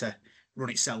left to run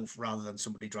itself rather than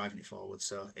somebody driving it forward.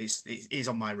 So it is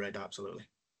on my radar, absolutely.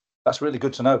 That's really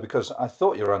good to know, because I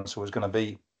thought your answer was going to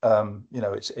be,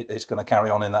 it's going to carry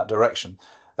on in that direction.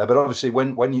 But obviously,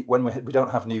 when we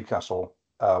don't have Newcastle,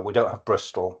 we don't have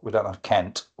Bristol, we don't have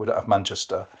Kent, we don't have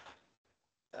Manchester.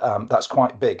 That's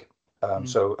quite big.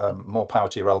 So more power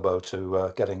to your elbow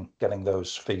to getting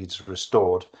those feeds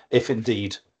restored. If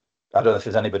indeed, I don't know if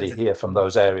there's anybody here from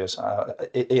those areas.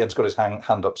 Ian's got his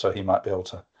hand up, so he might be able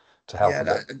to help a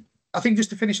bit. I think just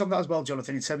to finish on that as well,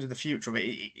 Jonathan, in terms of the future,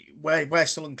 we're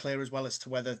still unclear as well as to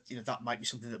whether that might be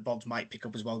something that BODS might pick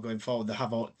up as well going forward.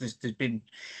 There's been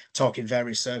talk in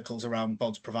various circles around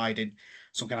BODS providing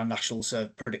some kind of national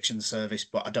prediction service,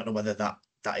 but I don't know whether that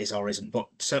is or isn't. But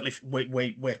certainly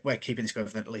we're keeping this going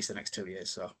for at least the next 2 years.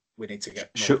 So we need to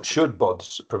get. Should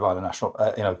BODS provide a national?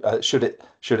 Should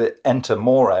it enter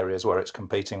more areas where it's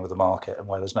competing with the market and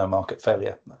where there's no market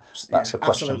failure? That's a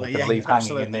question we can leave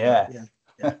hanging in the air. Yeah.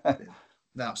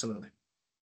 No, absolutely.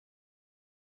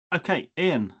 Okay,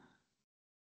 Ian.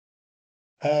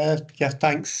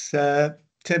 Thanks,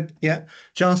 Tim. Yeah,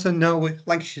 Jonathan. No,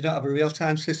 Lancashire don't have a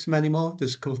real-time system anymore.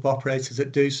 There's a couple of operators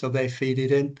that do, so they feed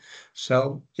it in.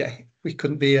 So yeah, we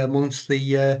couldn't be amongst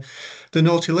the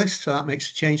naughty list, so that makes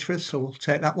a change for us. So we'll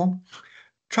take that one.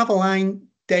 Traveline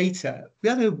data.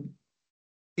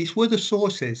 It's where the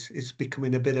sources is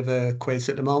becoming a bit of a quiz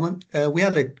at the moment. We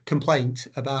had a complaint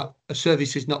about a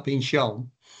service is not being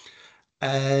shown,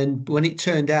 and when it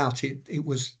turned out it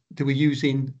was they were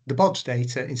using the BODS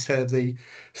data instead of the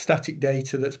static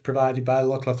data that's provided by a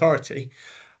local authority.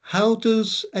 How do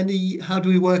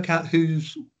we work out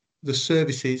who's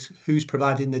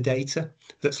providing the data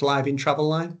that's live in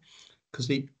Traveline? Because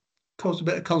it caused a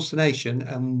bit of consternation,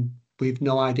 and we've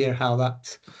no idea how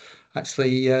that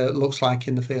actually looks like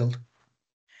in the field.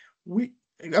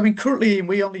 Currently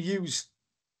we only use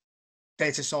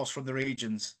data source from the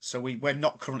regions, so we're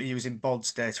not currently using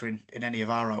BODS data in any of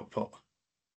our output.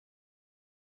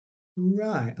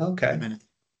 Right. Okay.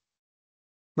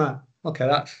 Right. Okay.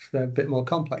 That's a bit more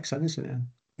complex then, isn't it?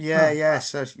 Yeah.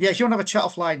 So if you want to have a chat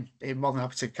offline, I'm more than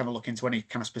happy to kind of look into any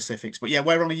kind of specifics. But yeah,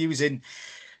 we're only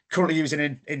currently using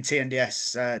in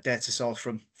TNDS data source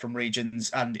from regions,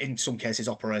 and in some cases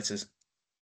operators.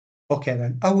 Okay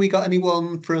then. Have we got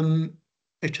anyone from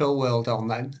Ito World on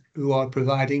then who are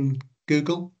providing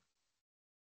Google?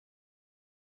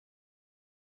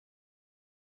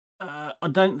 I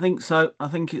don't think so. I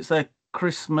think it's their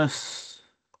Christmas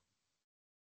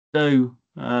do,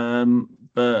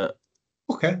 but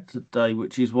today,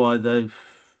 which is why they've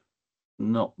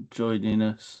not joining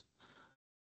us.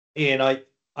 Ian,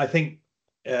 I think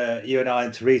you and I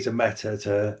and Teresa met at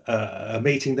a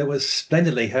meeting that was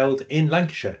splendidly held in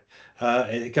Lancashire,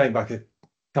 going back a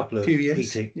couple of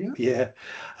years. meetings. Yeah.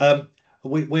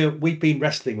 We've been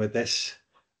wrestling with this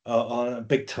on a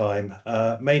big time,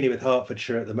 mainly with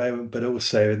Hertfordshire at the moment, but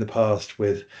also in the past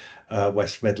with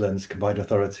West Midlands Combined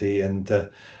Authority, and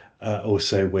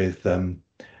also with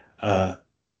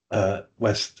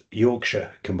West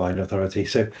Yorkshire Combined Authority.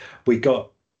 So we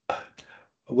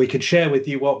can share with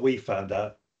you what we found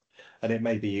out, and it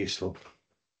may be useful.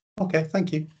 Okay,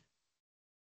 thank you.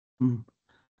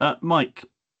 Mike.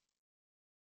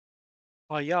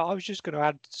 Yeah, I was just going to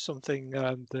add something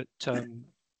that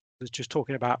was just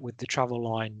talking about with the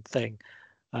Traveline thing,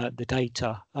 the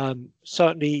data.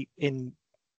 Certainly in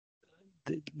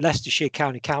the Leicestershire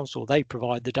County Council, they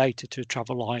provide the data to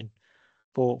Traveline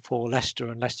for Leicester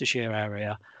and Leicestershire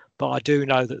area. But I do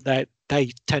know that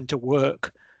they tend to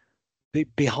work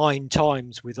behind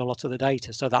times with a lot of the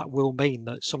data. So that will mean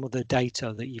that some of the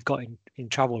data that you've got in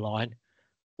Traveline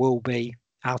will be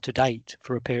out of date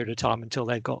for a period of time until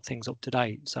they've got things up to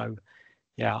date. So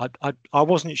yeah, I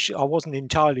wasn't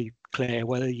entirely clear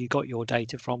whether you got your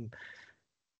data from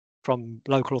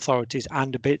local authorities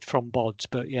and a bit from BODs,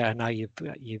 but yeah, now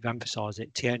you've emphasised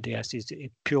it. TNDS is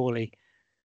purely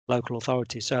local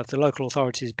authorities. So if the local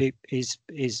authorities is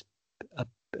a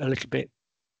little bit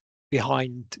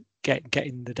behind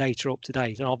getting the data up to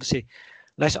date, and obviously,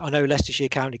 I know Leicestershire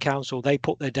County Council, they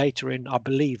put their data in, I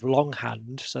believe,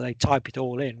 longhand, so they type it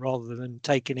all in rather than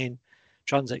taking in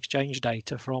trans-exchange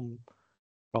data from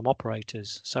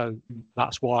operators. So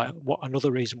that's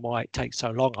another reason why it takes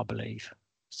so long, I believe.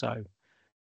 So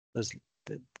there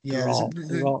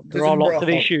are lots of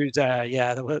issues there.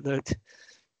 Yeah, the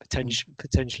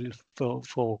potentially for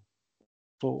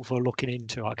looking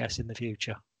into, I guess, in the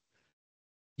future.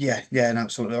 Yeah, and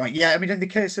absolutely right. Yeah, I mean, in the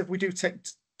case of, we do take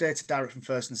data direct from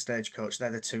First and Stagecoach.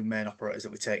 They're the two main operators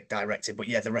that we take directed. But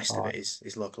yeah, the rest of it is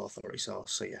local authority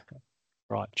source. So yeah.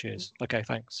 Right. Cheers. Okay.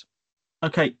 Thanks.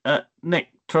 Okay, Nick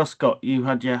Truscott, you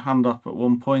had your hand up at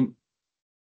one point.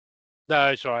 No,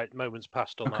 it's all right. Moment's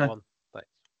passed on that one. Thanks.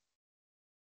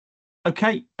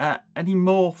 Okay, any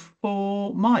more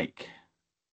for Mike?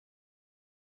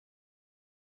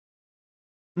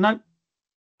 No.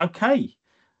 Okay.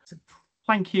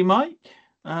 Thank you, Mike.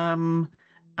 And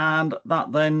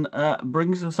that then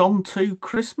brings us on to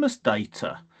Christmas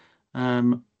data.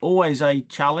 Always a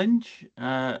challenge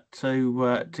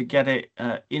to get it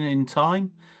in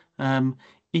time.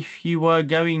 If you were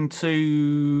going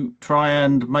to try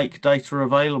and make data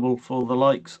available for the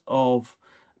likes of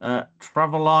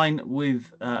Traveline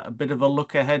with a bit of a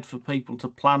look ahead for people to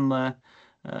plan their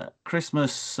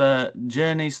Christmas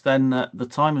journeys, then the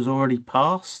time has already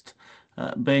passed.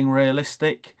 Being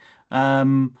realistic,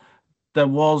 there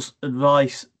was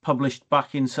advice published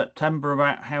back in September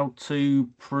about how to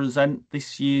present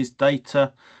this year's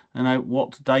data and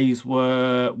what days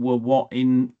were what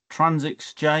in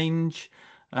TransExchange.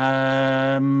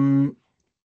 Then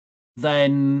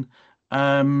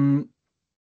I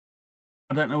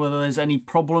don't know whether there's any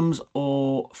problems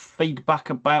or feedback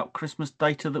about Christmas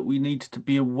data that we need to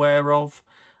be aware of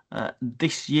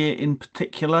this year in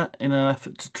particular, in an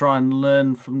effort to try and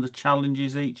learn from the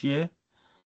challenges each year.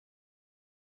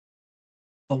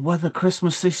 Or whether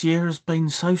Christmas this year has been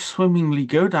so swimmingly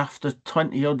good after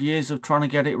 20 odd years of trying to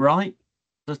get it right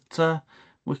that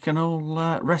we can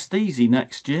all rest easy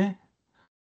next year.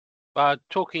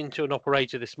 Talking to an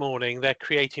operator this morning, they're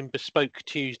creating bespoke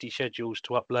Tuesday schedules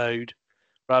to upload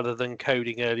rather than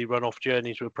coding early runoff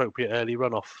journeys with appropriate early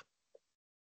runoff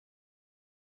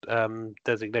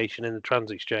designation in the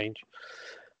TransExchange.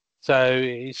 So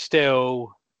it's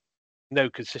still no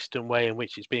consistent way in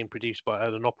which it's being produced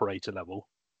at an operator level.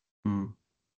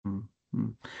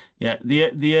 Yeah,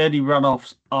 the early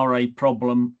runoffs are a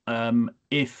problem.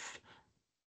 If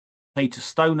Peter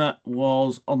Stoner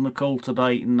was on the call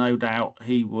today, no doubt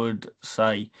he would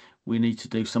say we need to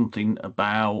do something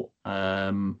about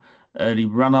early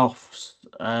runoffs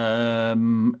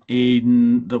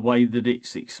in the way that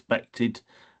it's expected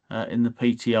in the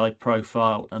PTI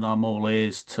profile, and I'm all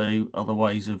ears to other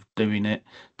ways of doing it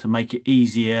to make it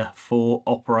easier for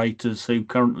operators who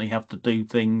currently have to do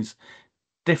things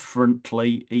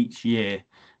differently each year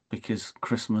because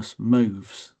Christmas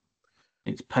moves.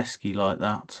 It's pesky like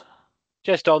that.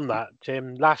 Just on that,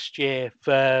 Tim, last year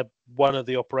for one of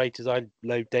the operators I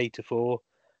load data for,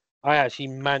 I actually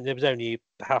there was only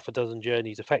half a dozen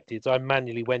journeys affected, so I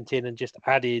manually went in and just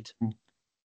added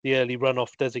the early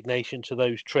runoff designation to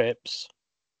those trips,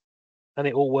 and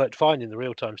it all worked fine in the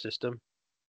real-time system.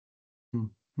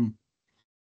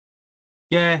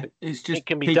 Yeah, it's just it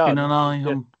can be keeping done. An eye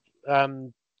on.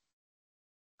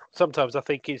 Sometimes I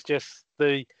think it's just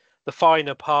the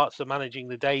finer parts of managing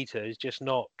the data is just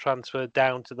not transferred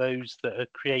down to those that are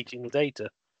creating the data.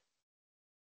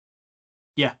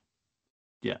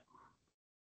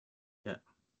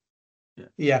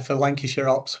 Yeah, for Lancashire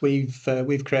Ops, we've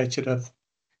created a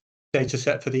data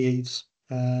set for the eaves.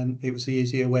 It was the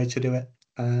easier way to do it.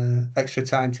 Extra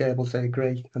timetables, I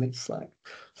agree, and it's like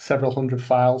several hundred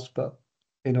files, but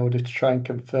in order to try and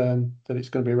confirm that it's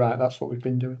going to be right, that's what we've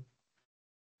been doing.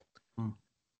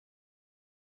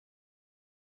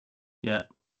 Yeah.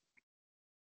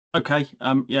 Okay.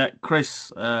 Yeah,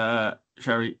 Chris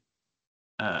Sherry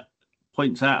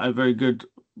points out a very good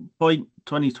point.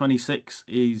 2026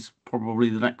 is probably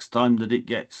the next time that it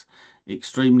gets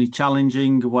extremely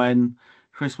challenging when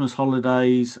Christmas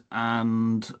holidays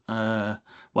and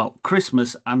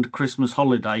Christmas and Christmas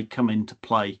holiday come into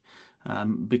play.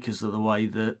 because of the way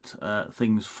that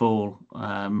things fall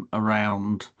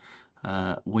around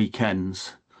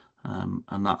weekends,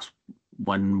 and that's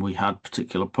when we had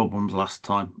particular problems last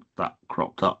time that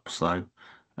cropped up. So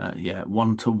yeah,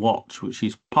 one to watch, which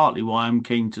is partly why I'm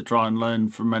keen to try and learn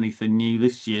from anything new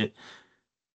this year,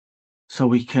 so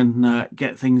we can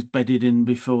get things bedded in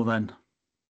before then.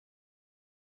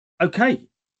 Okay,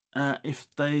 if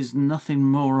there's nothing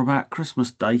more about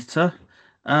Christmas data,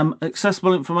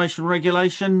 accessible information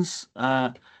regulations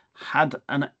had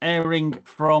an airing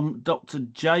from Dr.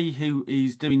 J, who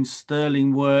is doing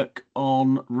sterling work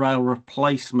on rail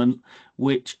replacement,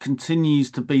 which continues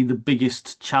to be the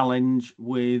biggest challenge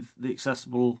with the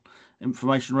accessible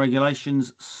information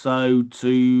regulations. So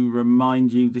to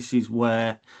remind you, this is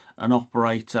where an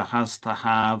operator has to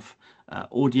have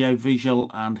audio, visual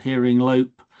and hearing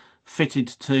loop fitted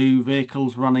to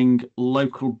vehicles running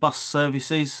local bus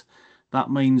services. That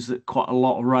means that quite a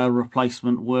lot of rail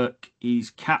replacement work is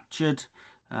captured,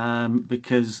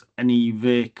 because any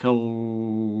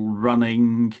vehicle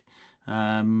running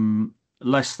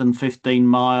less than 15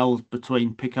 miles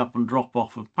between pickup and drop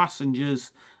off of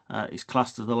passengers is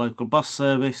classed as a local bus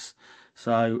service.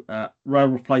 So rail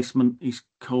replacement is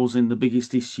causing the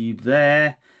biggest issue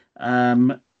there.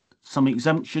 Some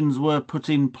exemptions were put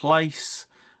in place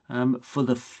for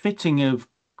the fitting of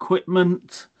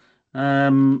equipment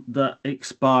that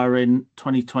expire in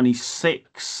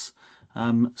 2026.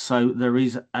 So there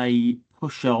is a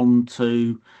push on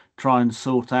to try and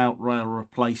sort out rail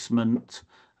replacement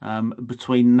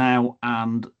between now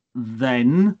and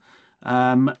then.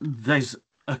 There's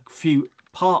a few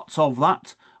parts of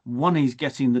that. One is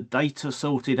getting the data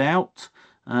sorted out.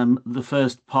 The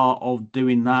first part of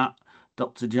doing that,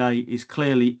 Dr. J is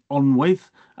clearly on with,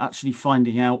 actually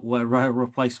finding out where rail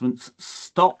replacements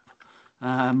stop.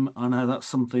 I know that's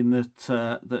something that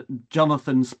that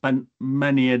Jonathan spent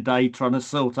many a day trying to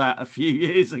sort out a few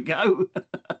years ago.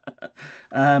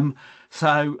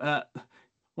 So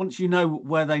once you know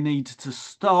where they need to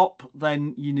stop,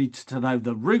 then you need to know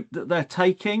the route that they're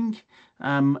taking,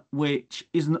 which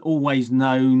isn't always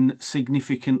known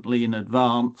significantly in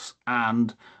advance.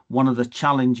 And one of the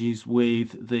challenges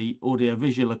with the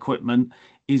audiovisual equipment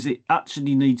is it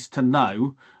actually needs to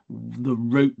know the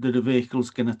route that a vehicle's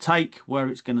going to take, where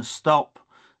it's going to stop,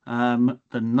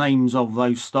 the names of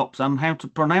those stops and how to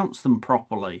pronounce them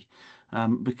properly,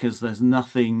 because there's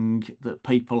nothing that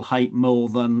people hate more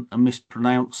than a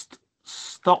mispronounced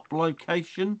stop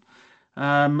location.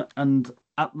 And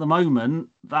at the moment,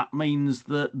 that means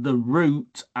that the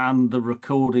route and the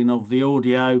recording of the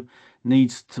audio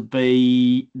needs to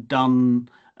be done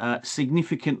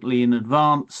significantly in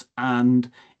advance.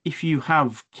 And if you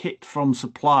have kit from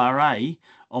supplier A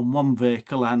on one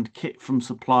vehicle and kit from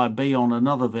supplier B on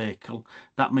another vehicle,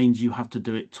 that means you have to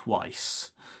do it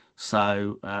twice.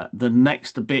 So the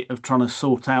next bit of trying to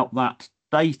sort out that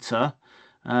data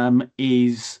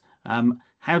is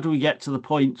how do we get to the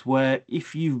point where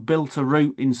if you've built a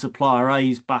route in supplier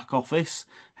A's back office,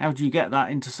 how do you get that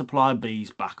into supplier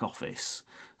B's back office?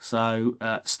 So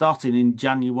starting in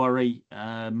January,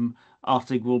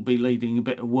 Artig will be leading a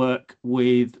bit of work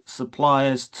with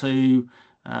suppliers to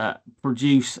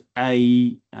produce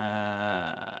a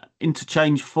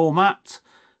interchange format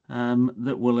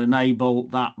that will enable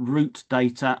that route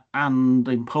data and,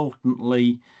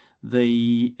 importantly,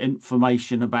 the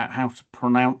information about how to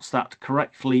pronounce that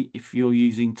correctly if you're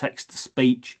using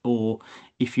text-to-speech, or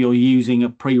if you're using a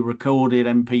pre-recorded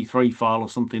MP3 file or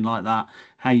something like that,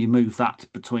 how you move that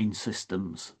between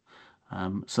systems.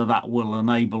 So that will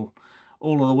enable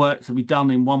all of the work to be done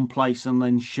in one place and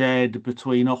then shared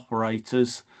between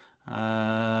operators in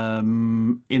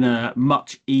a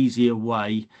much easier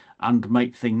way and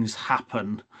make things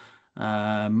happen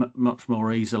much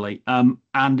more easily.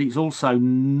 And it's also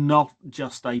not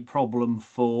just a problem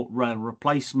for rail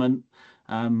replacement.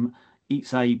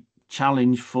 It's a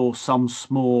challenge for some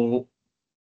small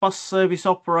bus service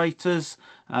operators,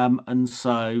 and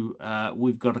so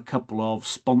we've got a couple of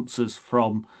sponsors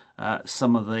from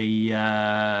some of the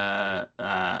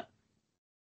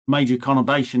major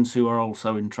conurbations who are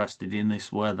also interested in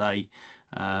this, where they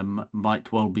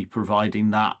might well be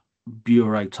providing that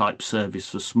bureau type service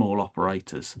for small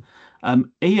operators.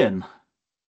 Ian.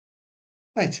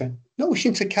 Right, not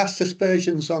wishing to cast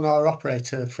aspersions on our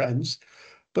operator friends,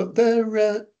 but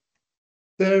their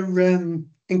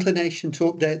inclination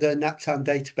to update their NAPTAN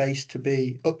database to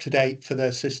be up to date for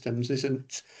their systems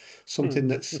isn't something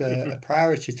that's a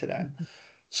priority to them.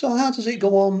 So how does it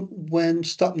go on when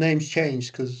stop names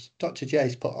change? Because Dr.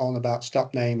 J's put on about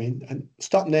stop naming, and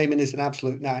stop naming is an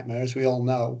absolute nightmare, as we all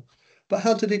know. But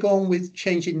how do they go on with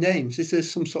changing names? Is there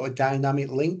some sort of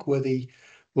dynamic link where they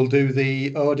will do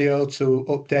the audio to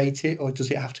update it, or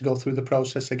does it have to go through the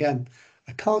process again?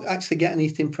 I can't actually get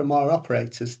anything from our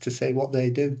operators to say what they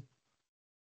do.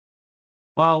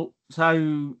 Well,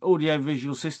 so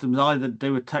audio-visual systems either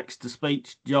do a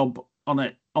text-to-speech job on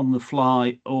it on the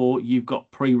fly, or you've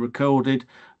got pre-recorded,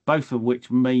 both of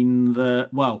which mean that,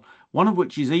 well, one of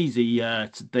which is easy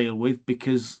to deal with,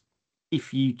 because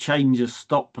if you change a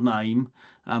stop name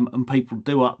and people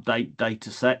do update data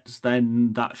sets,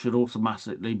 then that should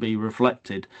automatically be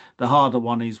reflected. The harder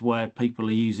one is where people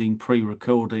are using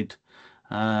pre-recorded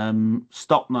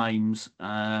stop names,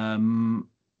 and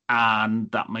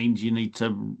that means you need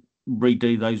to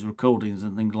redo those recordings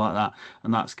and things like that,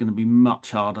 and that's going to be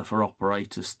much harder for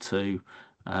operators to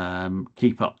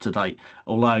keep up to date.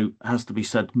 Although it has to be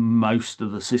said, most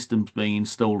of the systems being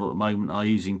installed at the moment are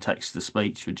using text to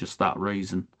speech for just that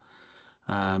reason.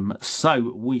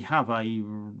 So we have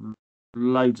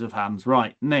loads of hands.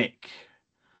 Right, Nick.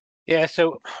 Yeah,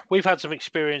 so we've had some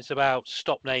experience about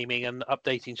stop naming and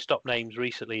updating stop names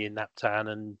recently in NAPTAN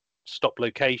and stop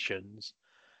locations.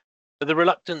 But the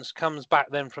reluctance comes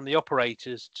back then from the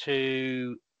operators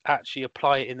to actually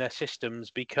apply it in their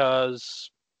systems, because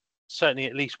certainly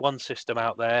at least one system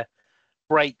out there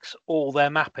breaks all their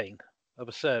mapping of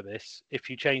a service if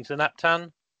you change the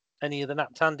NAPTAN, any of the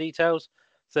NAPTAN details.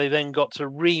 So they then got to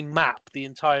remap the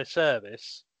entire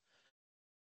service,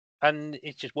 and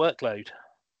it's just workload.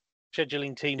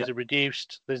 Scheduling teams are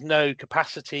reduced. There's no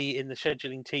capacity in the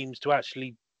scheduling teams to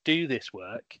actually do this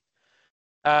work.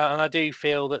 And I do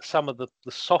feel that some of the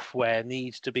software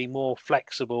needs to be more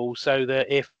flexible, so that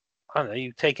if, I don't know,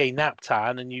 you take a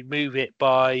NAPTAN and you move it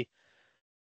by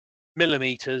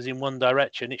millimeters in one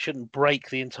direction, it shouldn't break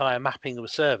the entire mapping of a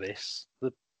service.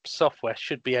 The software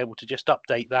should be able to just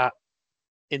update that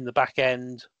in the back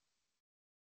end.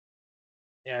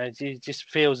 Yeah, it just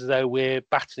feels as though we're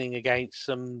battling against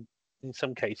some, in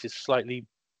some cases, slightly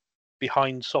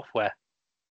behind software.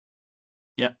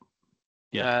 Yeah.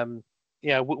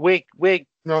 Yeah, we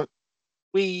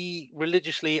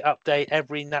religiously update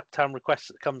every NAPTAN request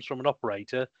that comes from an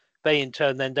operator. They in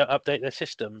turn then don't update their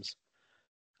systems.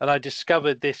 And I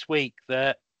discovered this week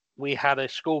that we had a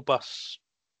school bus,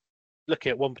 looking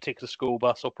at one particular school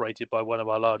bus operated by one of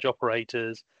our large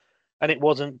operators, and it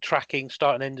wasn't tracking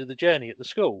start and end of the journey at the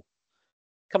school.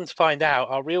 Come to find out,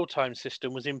 our real-time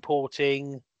system was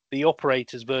importing the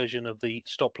operator's version of the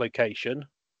stop location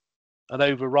and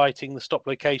overwriting the stop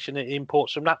location it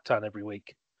imports from NAPTAN every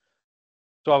week.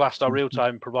 So I've asked our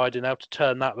real-time provider now to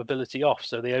turn that ability off,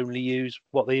 so they only use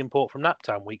what they import from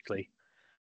NAPTAN weekly.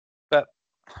 But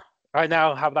I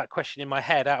now have that question in my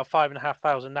head: out of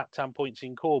 5,500 NAPTAN points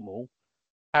in Cornwall,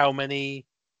 how many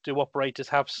do operators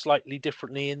have slightly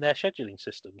differently in their scheduling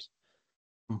systems?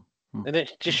 And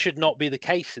it just should not be the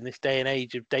case in this day and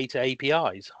age of data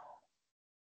APIs.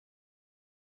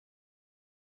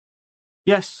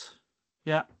 Yes.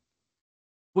 Yeah.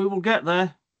 We will get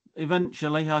there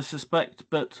eventually, I suspect,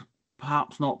 but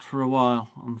perhaps not for a while,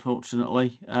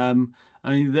 unfortunately. I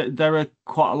mean, there are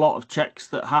quite a lot of checks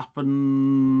that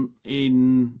happen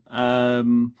in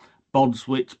BODs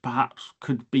which perhaps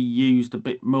could be used a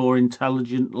bit more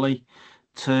intelligently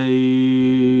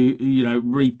to,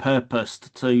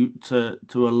 repurposed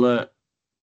to alert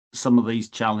some of these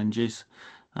challenges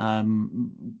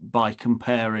by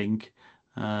comparing,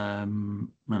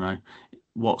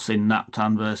 what's in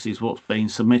NAPTAN versus what's being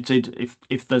submitted.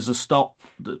 If there's a stop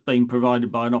that's being provided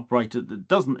by an operator that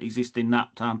doesn't exist in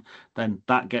NAPTAN, then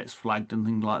that gets flagged and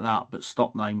things like that. But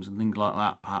stop names and things like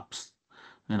that, perhaps,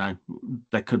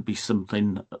 there could be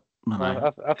something.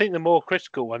 I think the more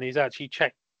critical one is actually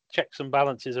checks and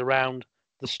balances around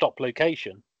the stop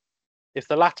location. If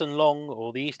the Latin long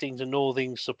or the eastings and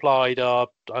northings supplied are,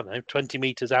 I don't know, 20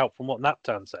 meters out from what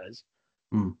NAPTAN says,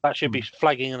 that should be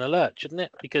flagging an alert, shouldn't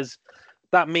it? Because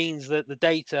that means that the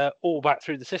data all back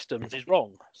through the systems is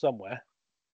wrong somewhere.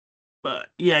 But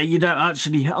yeah, you don't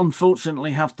actually,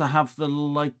 unfortunately, have to have the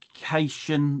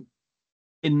location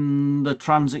in the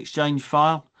trans exchange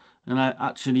file. And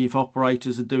actually, if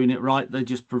operators are doing it right, they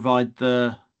just provide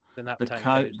the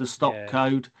code, the stop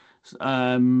code.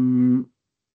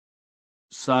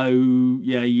 So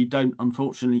yeah, you don't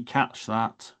unfortunately catch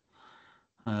that.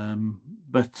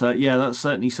 But yeah, that's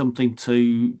certainly something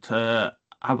to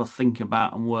have a think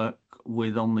about and work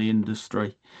with on the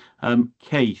industry.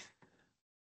 Keith.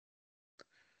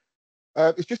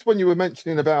 It's just when you were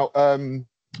mentioning about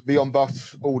the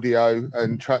on-bus audio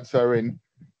and transferring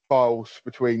files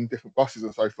between different buses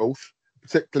and so forth,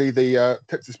 particularly the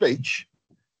text-to-speech.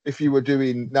 if you were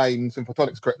doing names and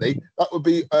photonics correctly, that would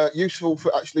be useful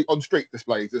for actually on-street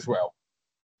displays as well.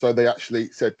 So they actually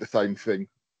said the same thing.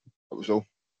 That was all.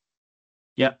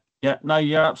 Yeah, no,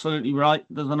 you're absolutely right.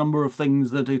 There's a number of things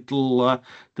that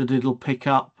it'll pick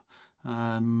up.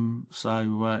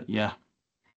 Yeah.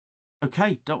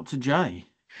 Okay, Dr. J.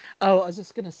 Oh, I was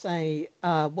just going to say,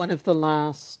 one of the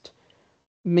last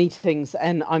meetings,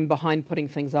 and I'm behind putting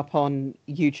things up on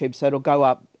YouTube, so it'll go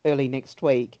up early next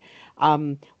week,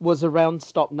 was around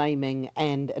stop naming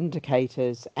and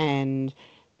indicators. And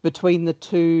between the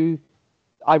two,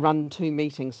 I run 2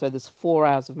 meetings, so there's 4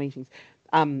 hours of meetings.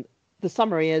 The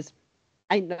summary is,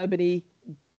 ain't nobody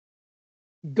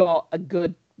got a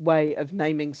good way of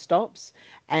naming stops,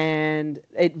 and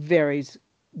it varies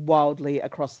wildly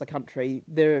across the country.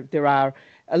 There are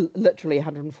literally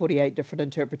 148 different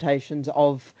interpretations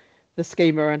of the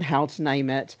schema and how to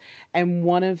name it. And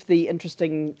one of the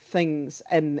interesting things,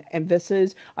 and this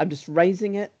is, I'm just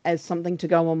raising it as something to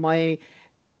go on my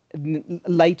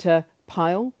later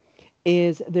pile,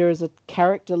 is there is a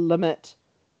character limit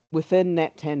within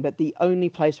NAP10, but the only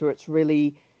place where it's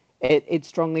really it's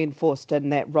strongly enforced,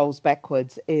 and that rolls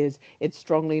backwards, is it's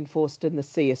strongly enforced in the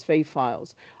CSV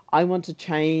files. I want to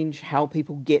change how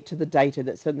people get to the data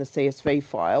that's in the CSV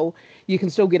file. You can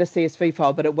still get a CSV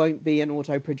file, but it won't be an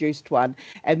auto-produced one.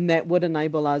 And that would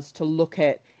enable us to look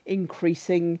at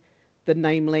increasing the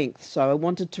name length. So I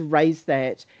wanted to raise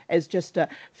that as just a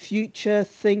future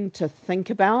thing to think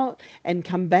about, and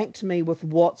come back to me with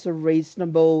what's a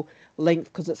reasonable length,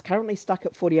 because it's currently stuck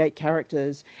at 48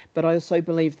 characters, but I also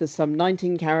believe there's some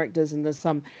 19 characters and there's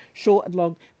some short and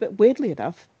long. But weirdly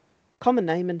enough, common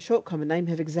name and short common name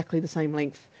have exactly the same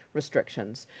length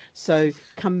restrictions. So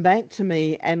come back to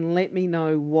me and let me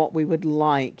know what we would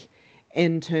like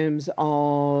in terms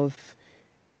of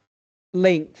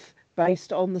length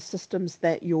based on the systems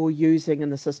that you're using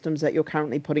and the systems that you're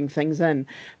currently putting things in.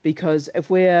 Because if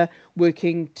we're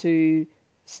working to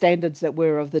standards that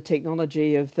were of the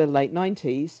technology of the late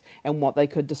 90s and what they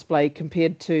could display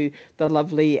compared to the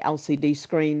lovely LCD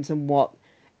screens and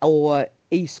or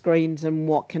e-screens and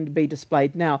what can be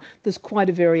displayed now, there's quite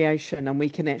a variation, and we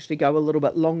can actually go a little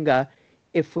bit longer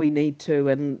if we need to.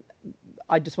 And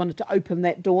I just wanted to open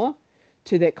that door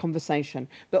to that conversation,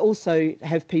 but also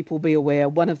have people be aware.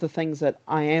 One of the things that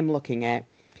I am looking at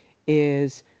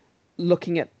is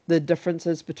looking at the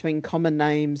differences between common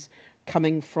names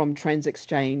coming from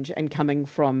TransExchange and coming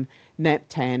from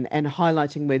NAPTAN, and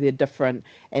highlighting where they're different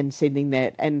and sending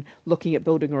that, and looking at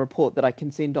building a report that I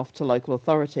can send off to local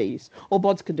authorities, or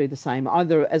BODs can do the same.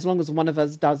 Either, as long as one of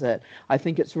us does it, I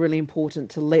think it's really important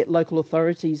to let local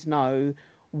authorities know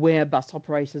where bus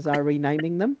operators are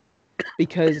renaming them,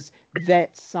 because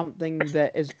that's something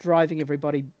that is driving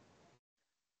everybody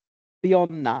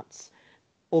beyond nuts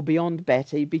or beyond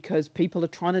batty, because people are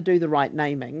trying to do the right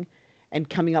naming and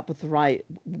coming up with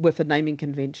a naming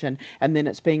convention, and then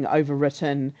it's being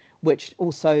overwritten, which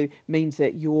also means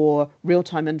that your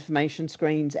real-time information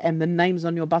screens and the names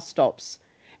on your bus stops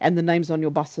and the names on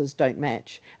your buses don't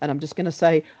match. And I'm just going to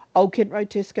say Old Kent Road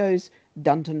Tesco's,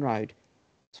 Dunton Road.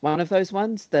 It's one of those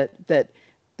ones that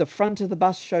the front of the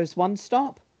bus shows one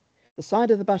stop, the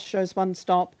side of the bus shows one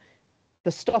stop,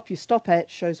 the stop you stop at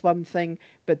shows one thing,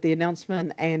 but the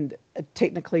announcement and it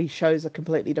technically shows a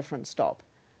completely different stop.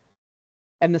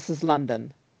 And this is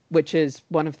London, which is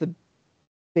one of the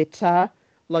better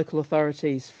local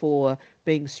authorities for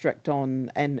being strict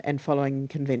on and following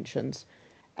conventions.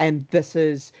 And this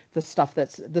is the stuff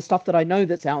that I know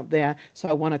that's out there. So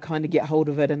I want to kind of get hold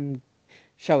of it and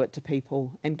show it to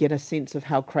people and get a sense of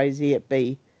how crazy it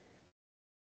be.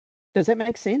 Does that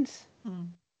make sense?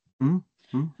 No,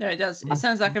 it does. It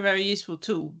sounds like a very useful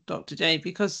tool, Dr. J,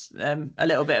 because a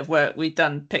little bit of work we've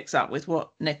done picks up with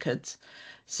what Nick had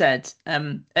said.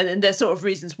 And there's sort of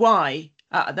reasons why,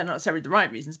 they're not necessarily the right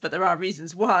reasons, but there are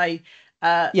reasons why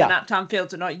the NAPTAN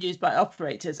fields are not used by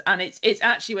operators. And it's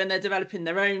actually when they're developing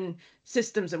their own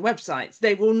systems and websites,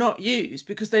 they will not use,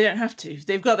 because they don't have to.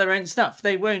 They've got their own stuff.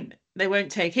 They won't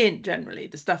take in generally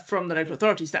the stuff from the local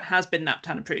authorities that has been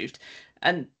NAPTAN approved.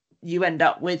 And you end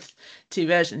up with 2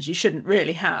 versions. You shouldn't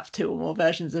really have 2 or more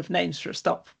versions of names for a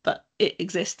stop, but it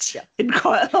exists in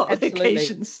quite a lot of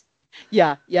occasions.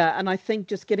 Yeah, and I think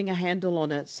just getting a handle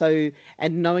on it,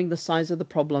 and knowing the size of the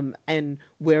problem and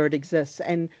where it exists,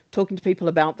 and talking to people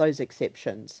about those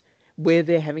exceptions, where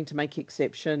they're having to make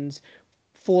exceptions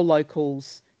for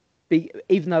locals,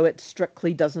 even though it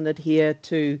strictly doesn't adhere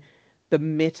to the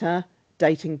meta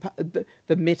dating,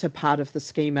 the meta part of the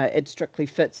schema, it strictly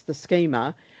fits the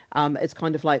schema. It's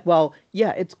kind of like, well,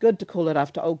 yeah, it's good to call it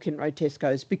after Old Kent Road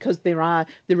Tesco's because there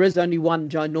is only one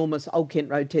ginormous Old Kent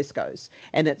Road Tesco's,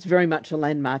 and it's very much a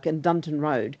landmark. And Dunton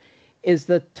Road is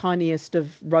the tiniest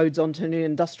of roads onto an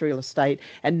industrial estate,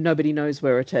 and nobody knows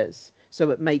where it is. So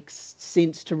it makes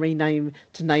sense to name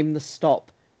the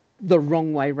stop the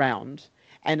wrong way round.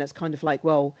 And it's kind of like,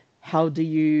 well, how do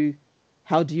you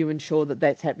ensure that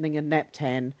that's happening in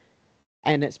Naptan,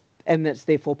 and it's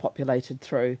therefore populated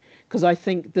through? Because I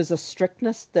think there's a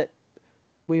strictness that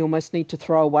we almost need to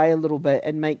throw away a little bit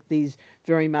and make these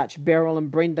very much Beryl and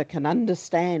Brenda can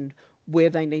understand where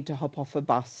they need to hop off a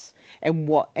bus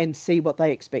and see what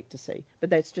they expect to see. But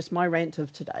that's just my rant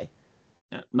of today.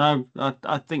 Yeah, no,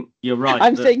 I think you're right.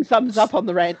 I'm seeing thumbs up on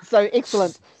the rant, so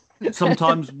excellent.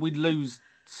 Sometimes we lose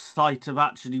sight of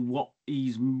actually what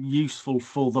is useful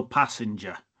for the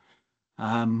passenger.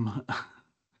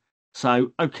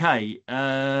 So, okay,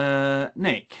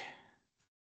 Nick.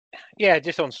 Yeah,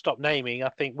 just on stop naming, I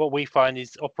think what we find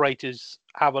is operators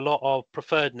have a lot of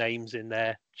preferred names in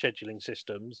their scheduling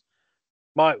systems.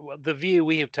 The view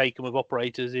we have taken with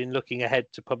operators in looking ahead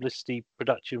to publicity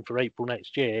production for April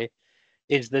next year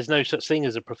is there's no such thing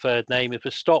as a preferred name. If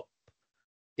a stop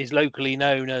is locally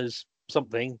known as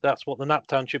something, that's what the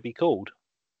naptan should be called.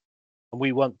 And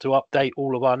we want to update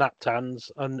all of our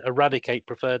naptans and eradicate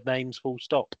preferred names full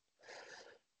stop.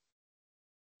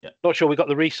 Yeah. Not sure we've got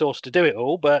the resource to do it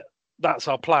all, but that's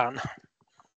our plan.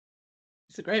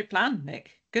 It's a great plan,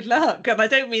 Nick. Good luck. And I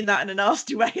don't mean that in a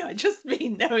nasty way. I just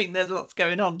mean knowing there's lots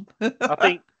going on. I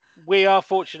think we are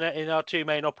fortunate in our two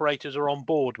main operators are on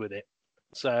board with it.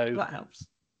 So that helps.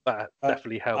 That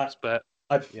definitely helps. But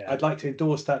I'd like to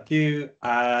endorse that view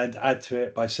and add to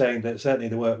it by saying that certainly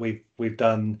the work we've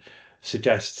done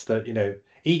suggests that, you know,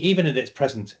 even in its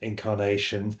present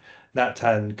incarnation,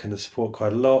 Naptan can support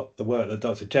quite a lot. The work that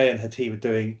Dr. J and her team are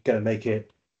doing going to make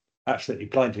it absolutely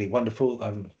blindingly wonderful,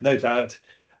 no doubt.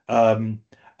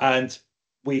 And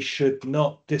we should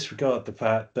not disregard the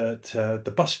fact that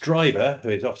the bus driver, who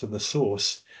is often the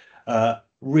source,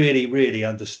 really, really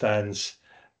understands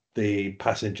the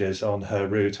passengers on her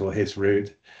route or his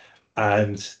route.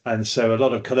 And so a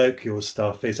lot of colloquial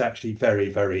stuff is actually very,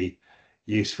 very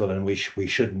useful, and we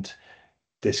shouldn't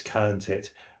discount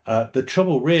it. The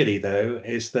trouble really, though,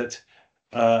 is that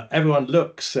everyone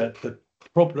looks at the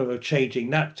problem of changing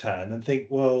Naptan and think,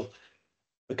 well,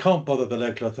 we can't bother the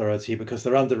local authority because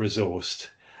they're under-resourced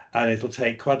and it'll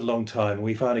take quite a long time.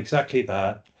 We found exactly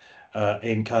that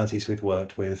in counties we've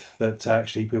worked with, that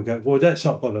actually people go, well, let's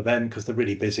not bother them because they're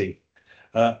really busy.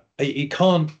 You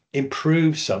can't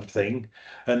improve something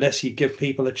unless you give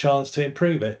people a chance to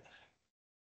improve it.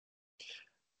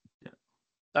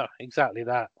 Oh, exactly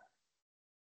that.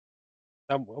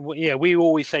 Yeah, we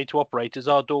always say to operators,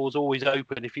 our door's always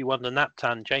open if you want a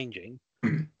naptan changing.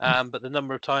 But the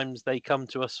number of times they come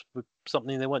to us with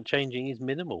something they want changing is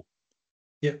minimal.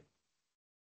 Yeah.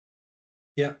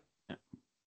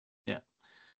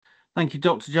 Thank you,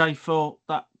 Dr. J, for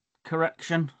that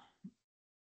correction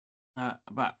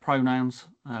about pronouns.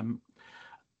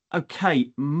 Okay,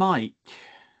 Mike.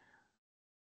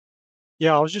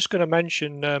 Yeah, I was just going to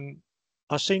mention,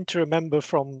 I seem to remember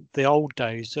from the old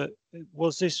days that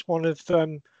was this one of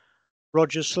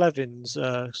Roger Slevin's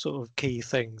sort of key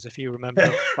things, if you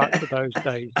remember back to those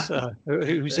days,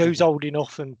 who's old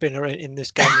enough and been in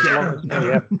this game as long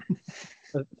as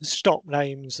me. Stop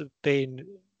names have been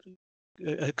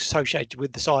associated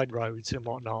with the side roads and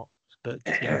whatnot, but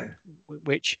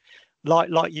which,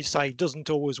 like you say, doesn't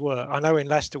always work. I know in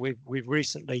Leicester we've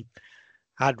recently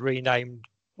had renamed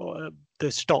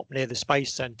the stop near the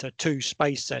Space Centre to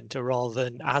Space Centre rather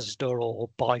than Asda or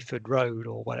Byford Road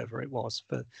or whatever it was,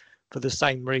 for the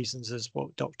same reasons as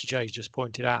what Dr. J just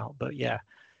pointed out. But yeah,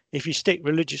 if you stick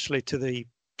religiously to the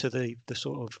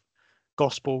sort of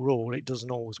gospel rule, it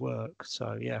doesn't always work.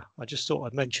 So yeah, I just thought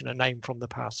I'd mention a name from the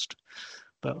past,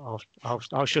 but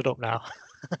I'll shut up now.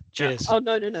 Cheers. Oh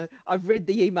no! I've read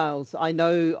the emails. I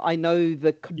know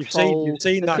the control. You've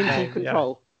seen that name,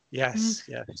 control. Yeah. Yes,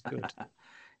 it's good.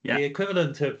 Yeah. The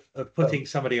equivalent of putting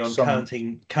somebody on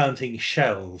counting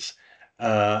shells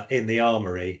in the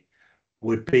armory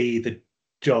would be the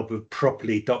job of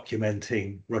properly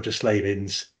documenting Roger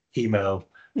Slavin's email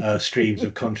streams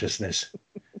of consciousness.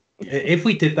 If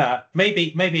we did that,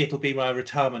 maybe it'll be my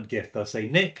retirement gift. I'll say,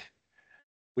 Nick,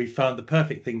 we found the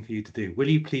perfect thing for you to do. Will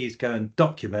you please go and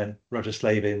document Roger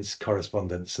Slavin's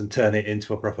correspondence and turn it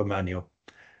into a proper manual?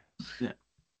 Yeah.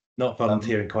 Not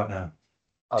volunteering quite now.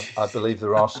 I believe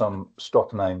there are some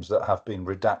stop names that have been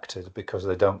redacted because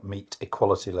they don't meet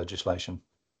equality legislation.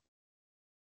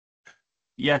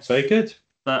 Yes. Very good.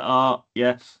 There are,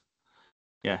 yes.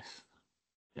 Yeah.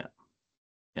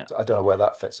 Yeah. So I don't know where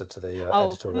that fits into the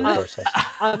editorial process.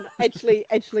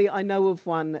 Actually, I know of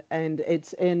one, and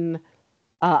it's in.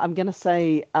 I'm going to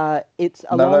say it's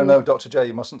No, Dr. J,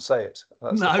 you mustn't say it.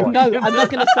 That's the point. No, I'm not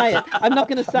going to say it. I'm not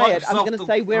going to say it. I'm Microsoft going to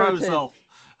say where throw it us is. off.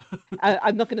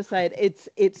 I'm not going to say it.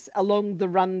 It's along the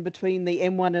run between the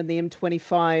M1 and the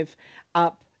M25,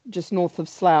 up just north of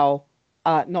Slough.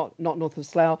 Not north of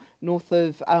Slough. North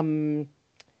of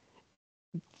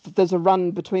There's a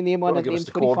run between the M1 and the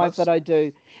M25 that I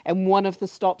do, and one of the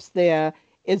stops there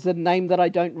is a name that I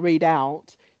don't read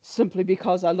out simply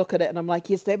because I look at it and I'm like,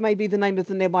 yes, that may be the name of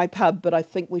the nearby pub, but I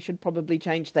think we should probably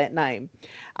change that name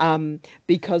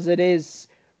because it is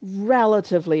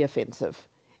relatively offensive.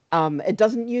 It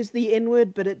doesn't use the N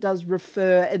word, but it does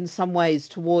refer in some ways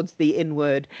towards the N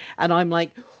word, and I'm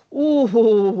like,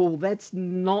 oh, that's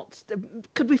not.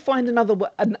 Could we find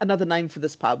another name for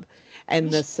this pub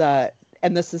and this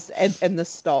this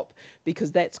stop,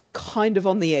 because that's kind of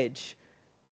on the edge.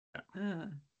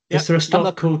 Is there a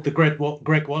stop called the Greg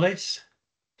Wallace?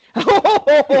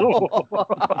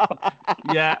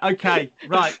 Yeah. Okay.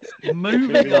 Right.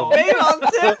 Moving on.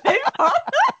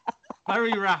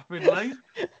 Very rapidly.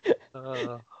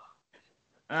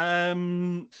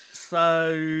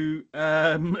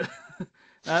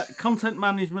 Content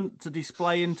management to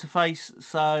display interface.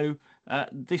 So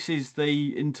this is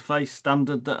the interface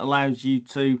standard that allows you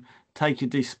to take a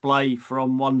display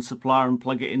from one supplier and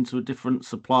plug it into a different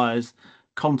supplier's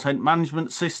content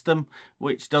management system,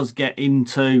 which does get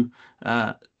into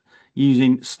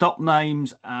using stop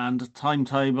names and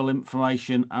timetable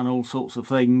information and all sorts of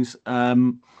things.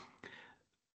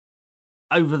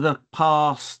 Over the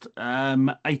past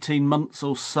 18 months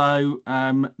or so,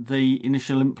 the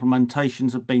initial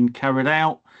implementations have been carried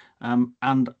out,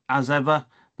 and as ever,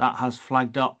 that has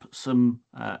flagged up some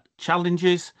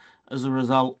challenges. As a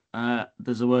result,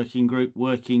 there's a working group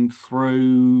working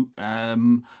through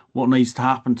what needs to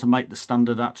happen to make the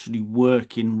standard actually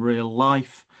work in real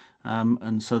life.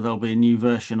 And so there'll be a new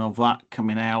version of that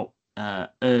coming out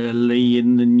early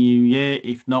in the new year,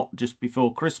 if not just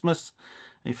before Christmas,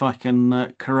 if I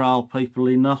can corral people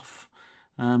enough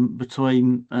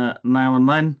between now and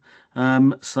then.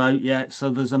 So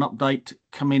there's an update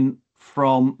coming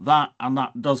from that, and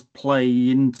that does play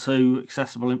into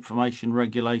accessible information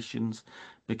regulations,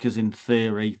 because in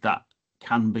theory that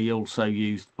can be also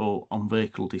used for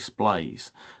on-vehicle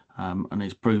displays, and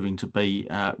is proving to be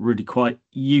really quite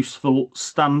useful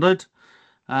standard.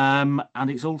 And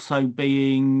it's also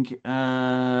being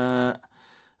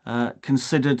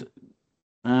considered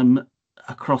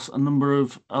across a number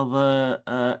of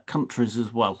other countries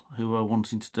as well, who are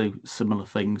wanting to do similar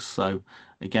things. So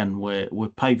again, we're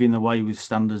paving the way with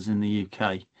standards in the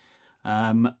UK.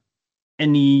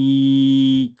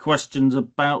 Any questions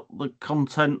about the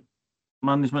content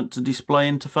management to display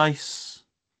interface?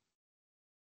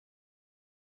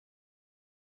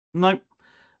 No.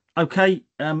 Okay.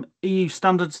 EU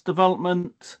standards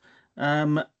development.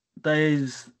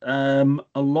 There's a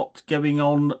lot going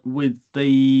on with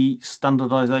the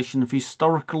standardization of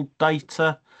historical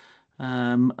data,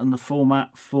 and the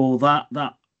format for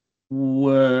that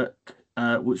work,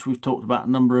 which we've talked about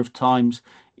a number of times,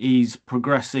 is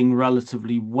progressing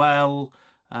relatively well.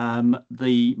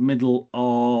 The middle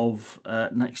of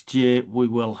next year, we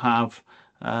will have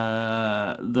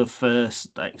the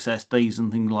first XSDs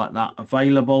and things like that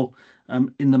available.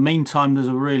 In the meantime, there's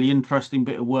a really interesting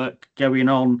bit of work going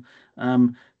on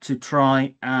to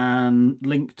try and,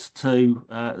 linked to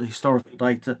the historical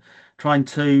data, trying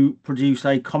to produce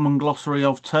a common glossary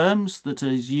of terms that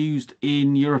is used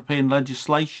in European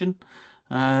legislation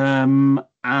and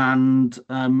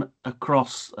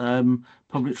across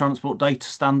public transport data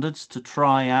standards, to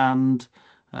try and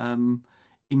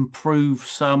improve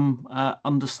some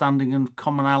understanding and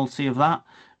commonality of that.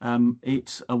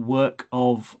 It's a work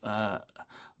of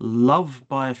love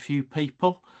by a few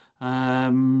people,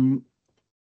 and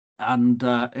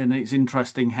it's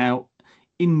interesting how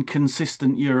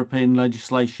inconsistent European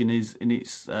legislation is in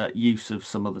its use of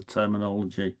some of the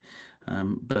terminology.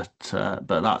 But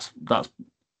that's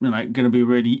going to be a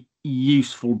really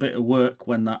useful bit of work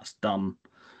when that's done.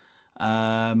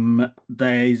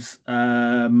 There's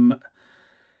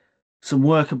some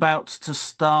work about to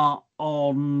start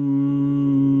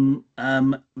on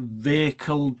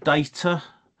vehicle data.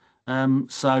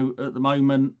 So at the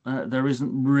moment, there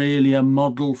isn't really a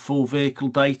model for vehicle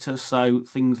data. So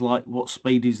things like what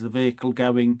speed is the vehicle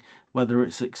going, whether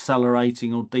it's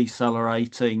accelerating or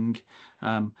decelerating,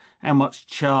 how much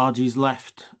charge is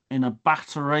left in a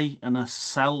battery and a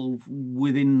cell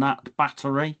within that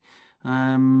battery,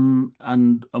 and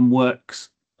works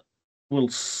will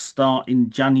start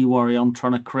in January on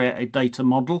trying to create a data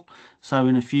model. So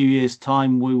in a few years'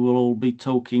 time, we will all be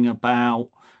talking about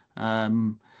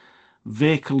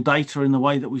vehicle data in the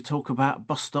way that we talk about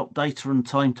bus stop data and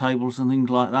timetables and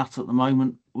things like that at the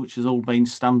moment, which has all been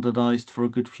standardized for a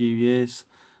good few years.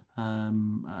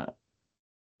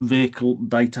 Vehicle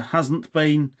data hasn't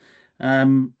been.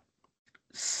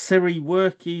 Siri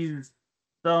work is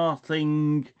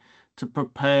starting to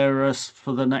prepare us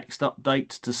for the next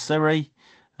update to Siri,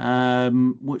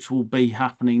 which will be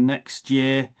happening next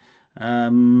year. I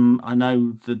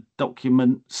know the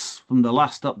documents from the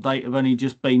last update have only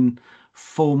just been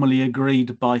formally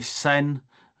agreed by Sen,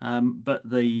 but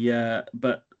the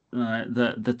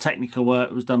technical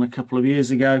work was done a couple of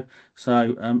years ago.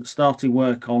 So starting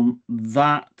work on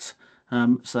that.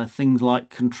 So things like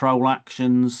control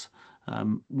actions,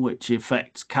 which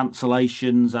affects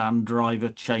cancellations and driver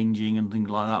changing and things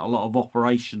like that. A lot of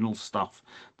operational stuff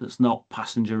that's not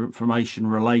passenger information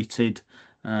related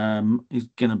is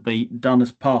going to be done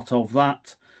as part of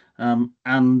that.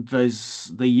 And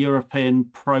there's the European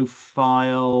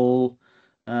profile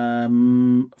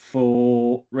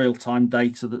for real-time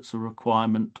data that's a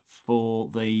requirement for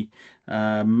the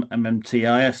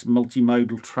MMTIS,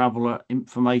 Multimodal Traveller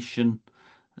Information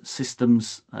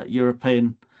Systems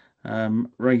European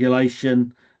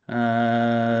regulation.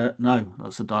 No,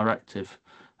 that's a directive,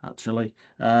 actually.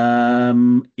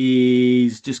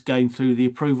 Is just going through the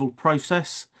approval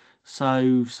process.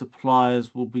 So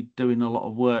suppliers will be doing a lot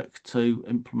of work to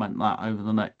implement that over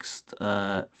the next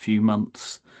few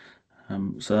months.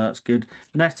 So that's good.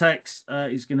 NetX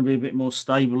is going to be a bit more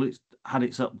stable. It's had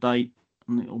its update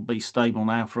and it'll be stable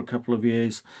now for a couple of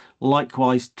years.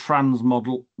 Likewise,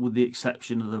 Transmodel, with the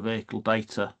exception of the vehicle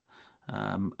data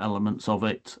elements of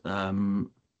it. A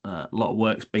lot of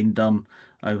work's been done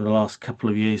over the last couple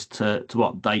of years to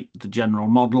update the general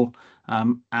model.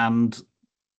 And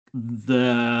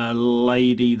the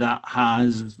lady that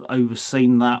has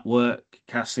overseen that work,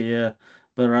 Cassia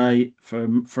Beret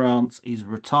from France, is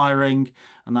retiring,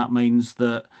 and that means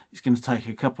that it's going to take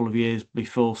a couple of years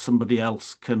before somebody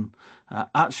else can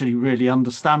actually really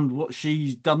understand what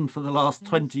she's done for the last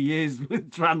 20 years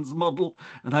with Transmodel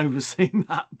and overseeing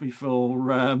that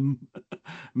before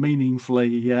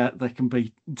meaningfully there can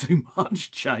be too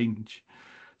much change.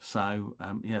 So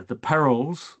yeah, the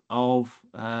perils of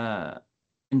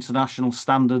international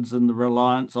standards and the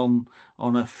reliance on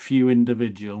a few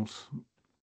individuals.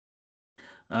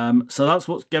 So that's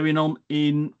what's going on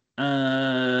in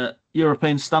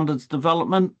European standards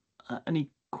development. Any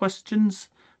questions?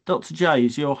 Dr. J,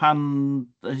 is your hand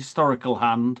a historical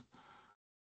hand?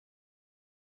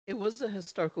 It was a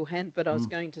historical hand, but I was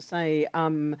going to say,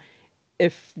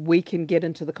 if we can get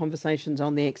into the conversations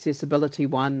on the accessibility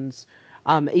ones,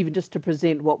 even just to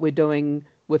present what we're doing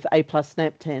with A+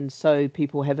 NAPTAN, so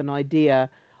people have an idea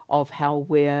of how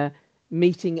we're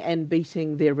meeting and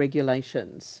beating their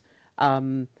regulations,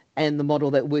 and the model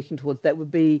that we're working towards, that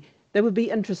would be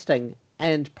interesting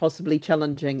and possibly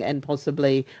challenging and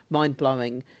possibly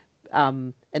mind-blowing,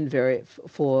 and very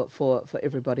for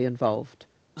everybody involved.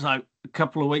 So a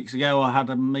couple of weeks ago, I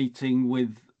had a meeting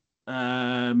with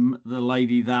the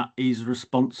lady that is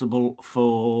responsible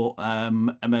for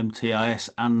MMTIS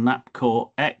and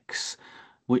NAPCOR X,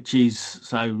 which is,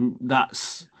 so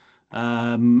that's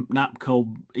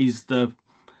NAPCOR is the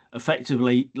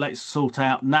effectively, let's sort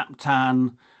out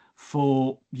NAPTAN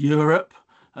for Europe.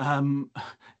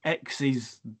 X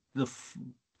is the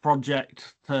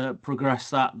project to progress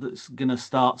that's going to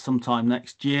start sometime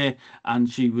next year, and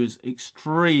she was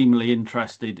extremely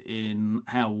interested in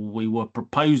how we were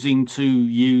proposing to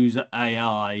use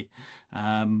AI,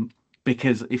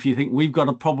 because if you think we've got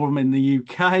a problem in the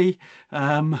UK,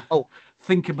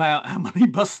 think about how many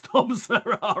bus stops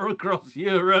there are across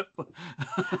Europe.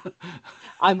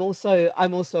 I'm also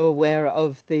aware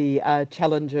of the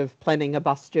challenge of planning a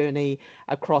bus journey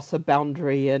across a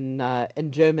boundary in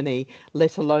Germany,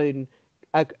 let alone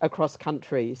across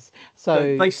countries.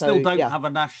 So they still don't have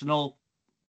a national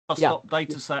bus stop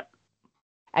data set.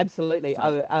 Absolutely.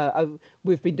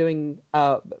 We've been doing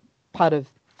part of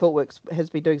ThoughtWorks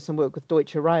has been doing some work with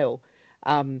Deutsche Rail.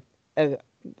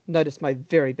 Notice my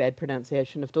very bad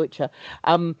pronunciation of Deutsche,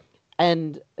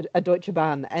 and a Deutsche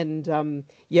Bahn, and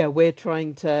yeah, we're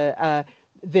trying to.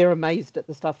 They're amazed at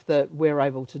the stuff that we're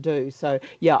able to do. So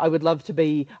yeah, I'd love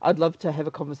to have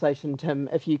a conversation, Tim,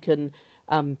 if you can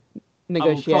negotiate. I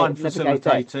will try and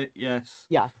facilitate it. Yes.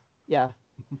 Yeah.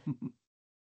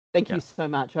 Thank you so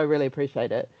much. I really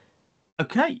appreciate it.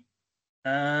 Okay.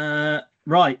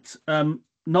 Right.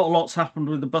 Not a lot's happened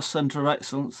with the Bus Centre of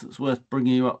Excellence that's worth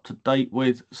bringing you up to date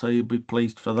with, so you'll be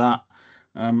pleased for that.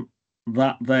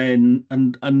 that then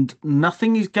and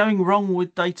nothing is going wrong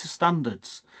with data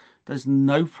standards. There's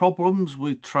no problems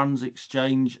with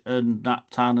TransExchange and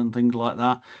NAPTAN and things like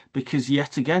that, because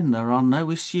yet again there are no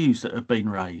issues that have been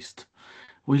raised.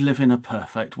 We live in a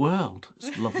perfect world.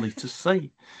 It's lovely to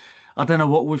see. I don't know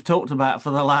what we've talked about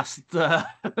for the last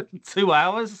 2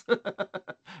 hours,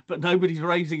 but nobody's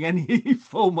raising any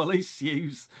formal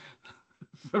issues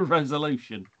for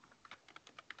resolution.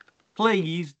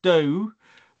 Please do,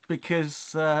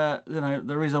 because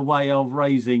there is a way of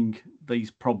raising these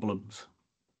problems.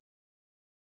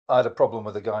 I had a problem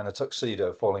with a guy in a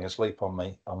tuxedo falling asleep on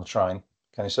me on the train.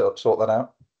 Can you sort that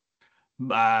out?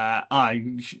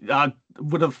 I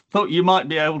would have thought you might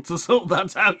be able to sort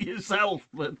that out yourself,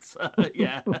 but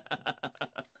yeah.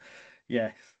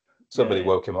 Yes. Somebody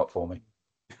woke him up for me.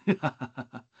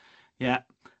 Yeah.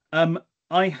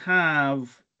 I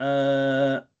have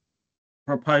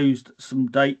proposed some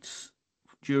dates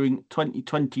during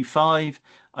 2025.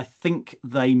 I think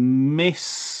they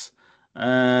miss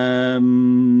all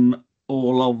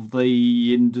of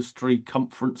the industry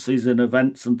conferences and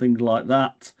events and things like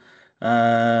that.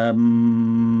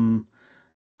 And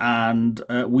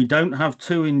we don't have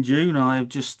 2 in June. I have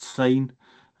just seen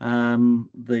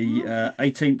the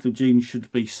 18th of June should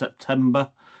be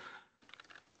September.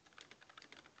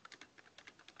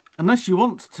 Unless you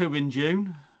want 2 in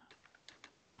June.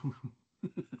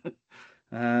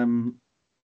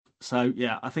 So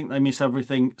yeah, I think they miss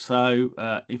everything. So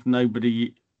if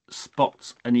nobody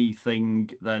spots anything,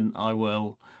 then I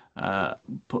will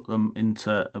put them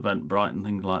into Eventbrite and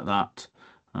things like that,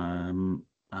 and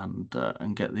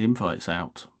get the invites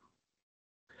out.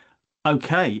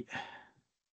 Okay.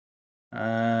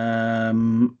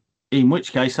 In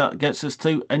which case that gets us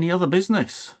to any other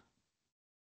business.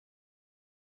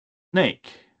 Nick.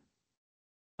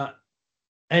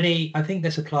 I think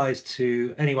this applies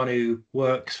to anyone who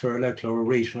works for a local or a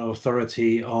regional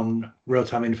authority on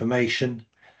real-time information,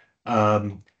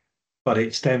 but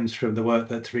it stems from the work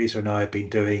that Teresa and I have been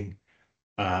doing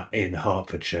in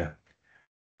Hertfordshire.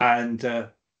 And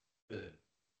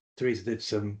Teresa did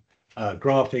some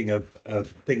graphing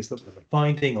of things that we're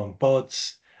finding on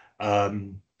bods.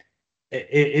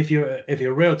 If you're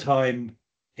a real-time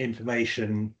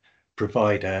information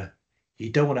provider, you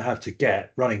don't want to have to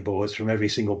get running boards from every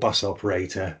single bus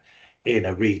operator in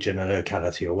a region, a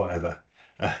locality, or whatever.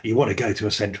 You want to go to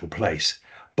a central place.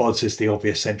 Bods is the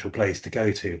obvious central place to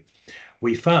go to.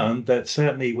 We found that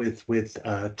certainly with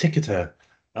Ticketer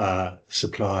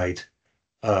supplied,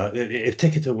 if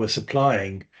Ticketer were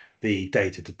supplying the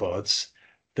data to bods,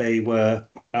 they were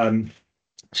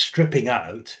stripping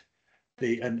out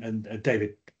and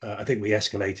David, I think we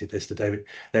escalated this to David.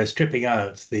 They're stripping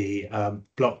out the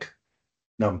block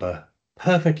number.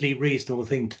 Perfectly reasonable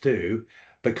thing to do,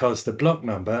 because the block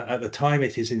number at the time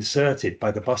it is inserted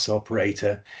by the bus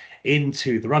operator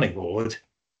into the running board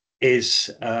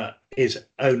is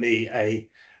only a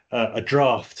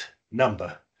draft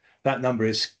number. That number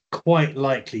is quite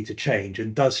likely to change,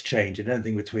 and does change in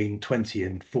anything between 20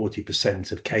 and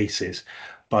 40% of cases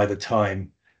by the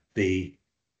time the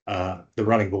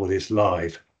running board is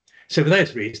live. So for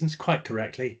those reasons, quite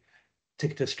correctly,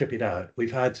 Ticketer strip it out.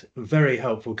 We've had very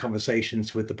helpful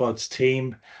conversations with the bods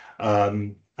team,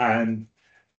 and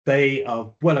they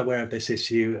are well aware of this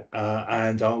issue.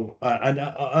 It's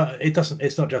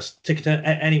not just Ticketer.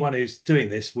 Anyone who's doing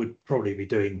this would probably be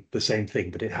doing the same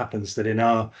thing. But it happens that in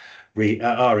our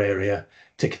area,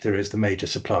 Ticketer is the major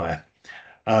supplier.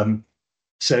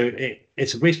 So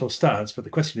it's a reasonable stance. But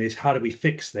the question is, how do we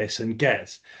fix this and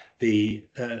get the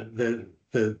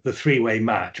three-way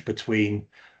match between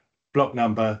block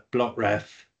number, block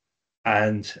ref,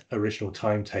 and original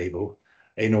timetable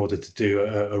in order to do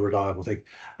a reliable thing?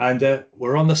 And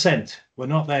we're on the scent. We're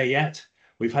not there yet.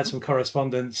 We've had some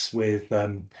correspondence with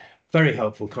very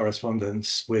helpful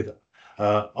correspondence with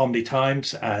Omni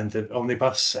Times and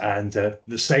Omnibus, and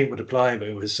the same would apply if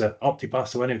it was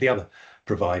Optibus or any of the other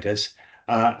providers.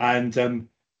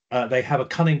 They have a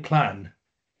cunning plan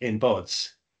in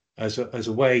bods as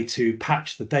a way to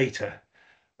patch the data.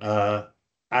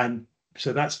 And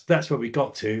so that's where we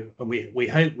got to, and we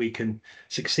hope we can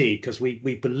succeed, because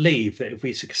we believe that if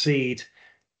we succeed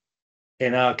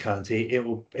in our county, it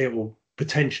will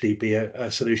potentially be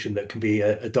a solution that can be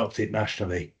adopted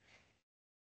nationally.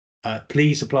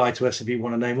 Please apply to us if you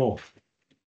want to know more.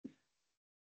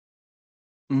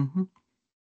 Mm-hmm.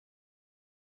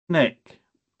 Nick,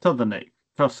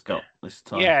 Truscott this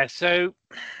time. Yeah, so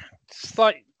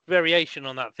slight variation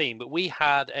on that theme, but we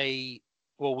have an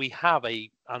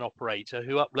operator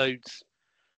who uploads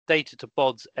data to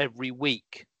bods every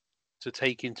week to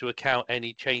take into account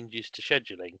any changes to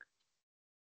scheduling.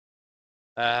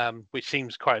 which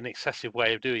seems quite an excessive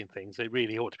way of doing things. They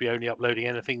really ought to be only uploading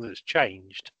anything that's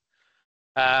changed.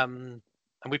 And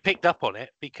we picked up on it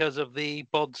because of the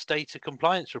BODS data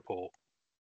compliance report.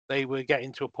 They were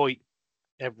getting to a point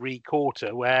every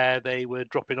quarter where they were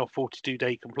dropping off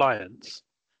 42-day compliance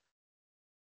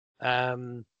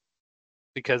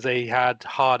because they had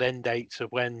hard end dates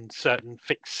of when certain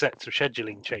fixed sets of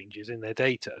scheduling changes in their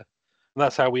data. And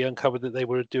that's how we uncovered that they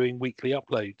were doing weekly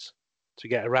uploads to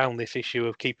get around this issue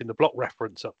of keeping the block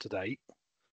reference up to date.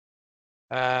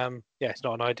 Yeah, it's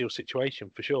not an ideal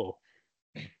situation for sure.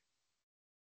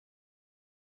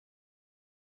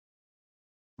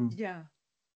 Yeah.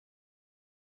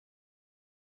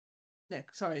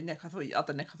 Nick, sorry, Nick. I thought you were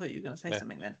going to say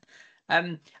something then.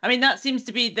 I mean, that seems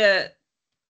to be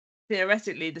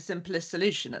theoretically the simplest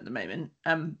solution at the moment.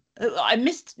 I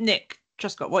missed, Nick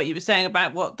Truscott, what you were saying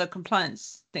about what the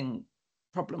compliance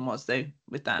problem was though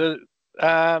with that.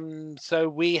 So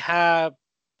we have,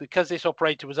 because this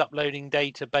operator was uploading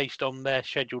data based on their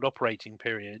scheduled operating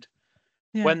period.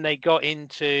 Yeah. When they got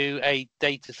into a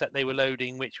data set they were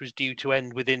loading, which was due to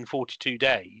end within 42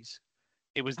 days,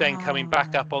 it was then coming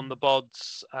back up on the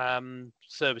BODS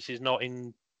services not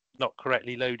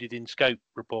correctly loaded in scope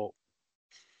report.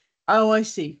 Oh, I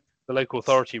see. The local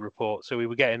authority report. So we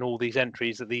were getting all these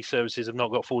entries that these services have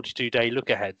not got 42-day look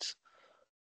aheads.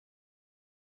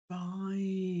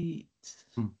 Right.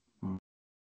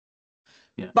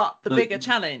 Yeah. But the bigger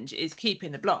challenge is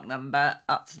keeping the block number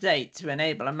up to date to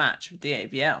enable a match with the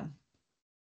AVL.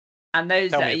 And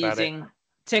those that are using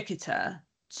Ticketer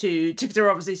Ticketer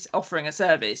obviously offering a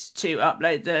service to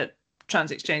upload the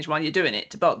trans exchange while you're doing it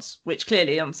to BODS, which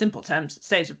clearly on simple terms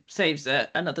saves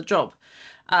another job.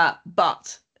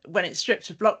 But when it's stripped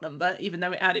of block number, even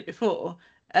though it had it before,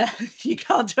 you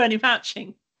can't do any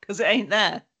matching because it ain't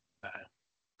there.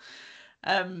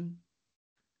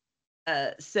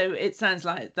 So it sounds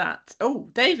like that. Oh,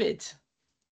 David.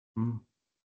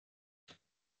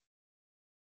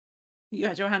 You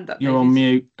had your hand up. You're David. on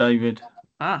mute, David.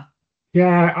 Ah.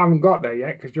 Yeah, I haven't got there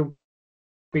yet because you'll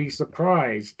be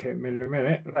surprised, Tim, in a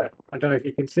minute. I don't know if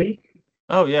you can see.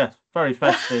 Oh, yeah. Very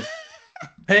festive.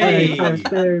 Hey! Very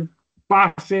festive.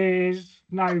 Buses,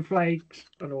 snowflakes,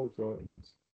 and all sorts.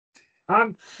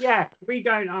 Yeah, we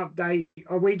don't update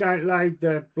or we don't load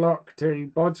the block to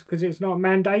BODS because it's not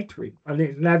mandatory and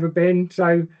it's never been.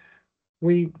 So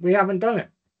we haven't done it.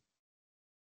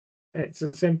 It's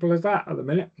as simple as that at the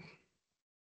minute.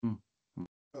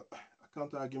 A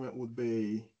counter argument would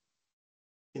be,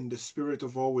 in the spirit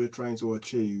of what we're trying to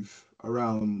achieve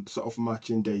around sort of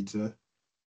matching data,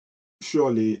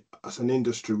 surely as an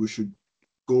industry we should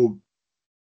be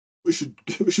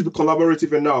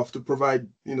collaborative enough to provide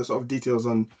sort of details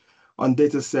on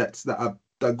data sets that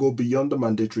go beyond the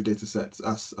mandatory data sets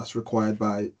as required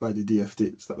by the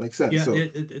DFT. Does that make sense? Yeah,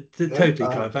 totally,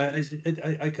 Clive.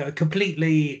 I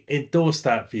completely endorse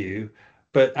that view.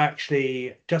 But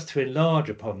actually, just to enlarge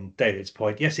upon David's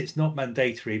point, yes, it's not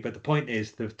mandatory, but the point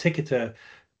is the ticketer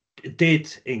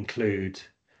did include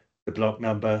the block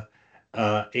number.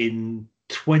 In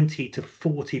 20 to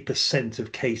 40%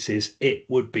 of cases, it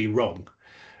would be wrong.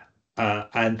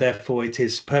 And therefore, it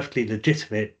is perfectly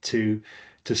legitimate to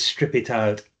strip it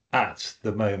out at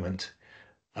the moment.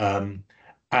 And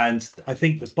I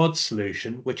think the BODS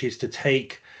solution, which is to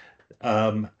take,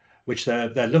 which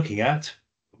they're looking at,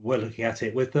 we're looking at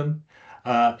it with them,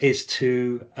 is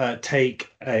to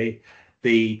take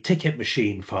the ticket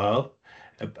machine file.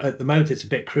 At the moment, it's a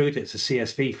bit crude. It's a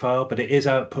CSV file, but it is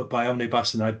output by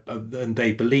Omnibus, and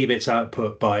they believe it's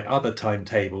output by other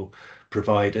timetable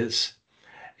providers.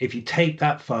 If you take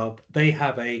that file, they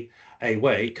have a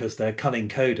way, because they're cunning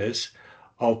coders,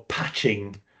 of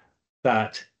patching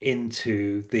that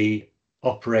into the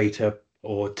operator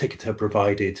or ticketer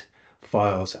provided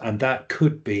files, and that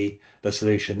could be the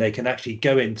solution. They can actually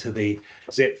go into the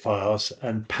zip files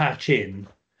and patch in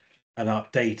an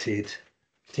updated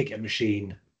ticket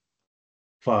machine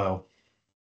file.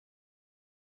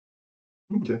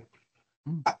 Okay.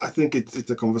 I think it's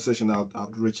a conversation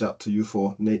I'll reach out to you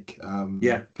for, Nick.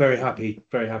 Yeah, very happy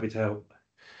to help.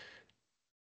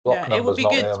 Block number is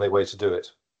not the only way to do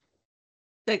it.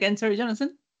 Say again, sorry,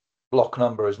 Jonathan. Block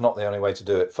number is not the only way to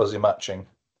do it. Fuzzy matching.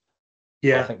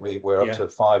 Yeah, I think we're up to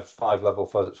five level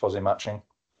fuzzy matching.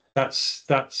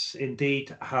 That's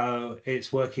indeed how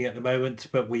it's working at the moment.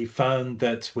 But we found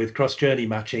that with cross journey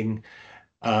matching,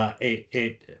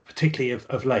 it particularly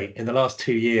of late in the last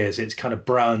 2 years, it's kind of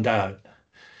browned out.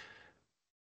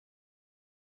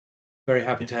 Very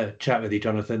happy to chat with you,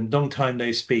 Jonathan. Long time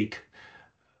no speak.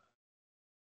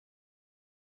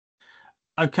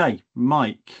 Okay,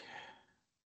 Mike.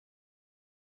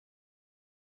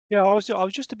 Yeah, I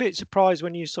was just a bit surprised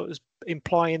when you sort of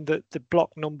implying that the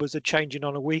block numbers are changing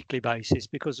on a weekly basis,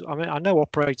 because I mean I know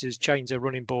operators change their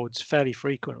running boards fairly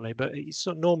frequently, but it's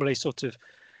normally sort of,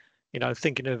 you know,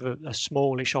 thinking of a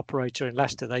smallish operator in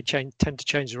Leicester, they tend to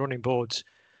change the running boards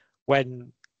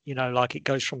when, you know, like it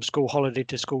goes from school holiday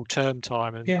to school term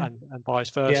time and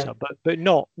vice versa, but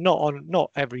not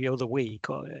every other week.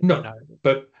 Or, no, you know,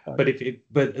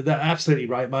 but they're absolutely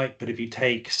right, Mike. But if you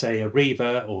take, say, a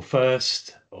Reva or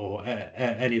First or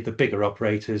any of the bigger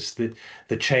operators,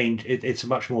 the change it's a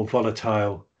much more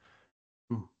volatile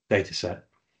data set.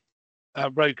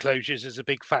 Road closures is a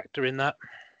big factor in that.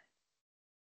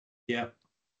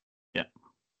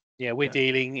 Yeah, we're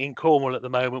dealing in Cornwall at the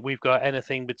moment. We've got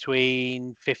anything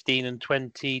between 15 and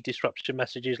 20 disruption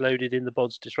messages loaded in the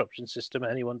BODS disruption system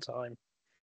at any one time,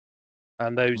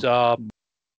 and those are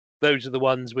the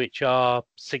ones which are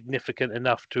significant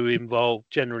enough to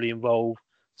generally involve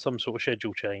some sort of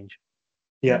schedule change.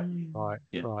 Yeah. Right.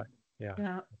 Yeah.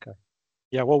 Okay.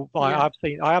 Yeah. Well, I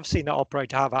have seen that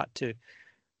operator have had to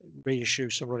reissue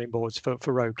some running boards for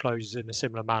road closures in a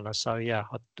similar manner. So yeah,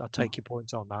 I take your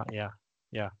point on that.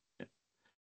 Yeah.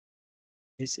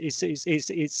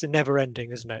 It's never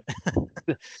ending, isn't it?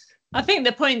 I think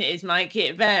the point is, Mike,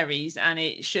 it varies and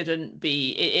it shouldn't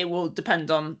be, it will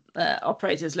depend on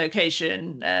operator's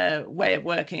location, way of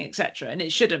working, etc. And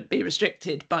it shouldn't be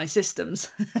restricted by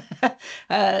systems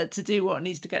to do what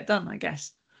needs to get done, I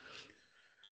guess.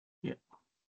 Yeah.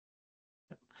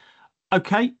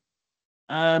 Okay.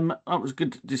 That was a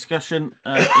good discussion.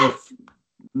 If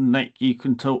Nick, you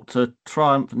can talk to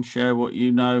Triumph and share what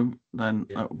you know, then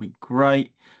that would be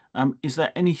great. Is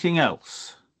there anything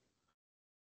else?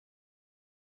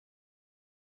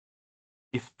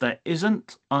 If there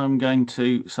isn't, I'm going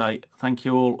to say thank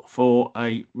you all for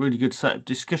a really good set of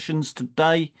discussions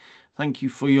today. Thank you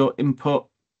for your input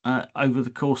over the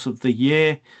course of the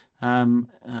year.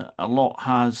 A lot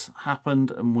has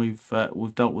happened, and we've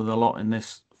dealt with a lot in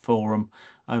this forum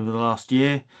over the last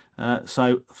year.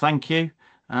 So thank you.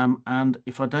 And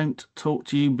if I don't talk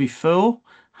to you before,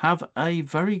 have a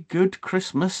very good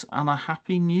Christmas and a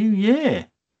happy New Year.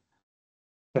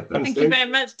 Thank you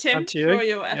very much, Tim, for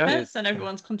your efforts and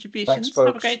everyone's contributions.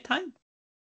 Have a great time.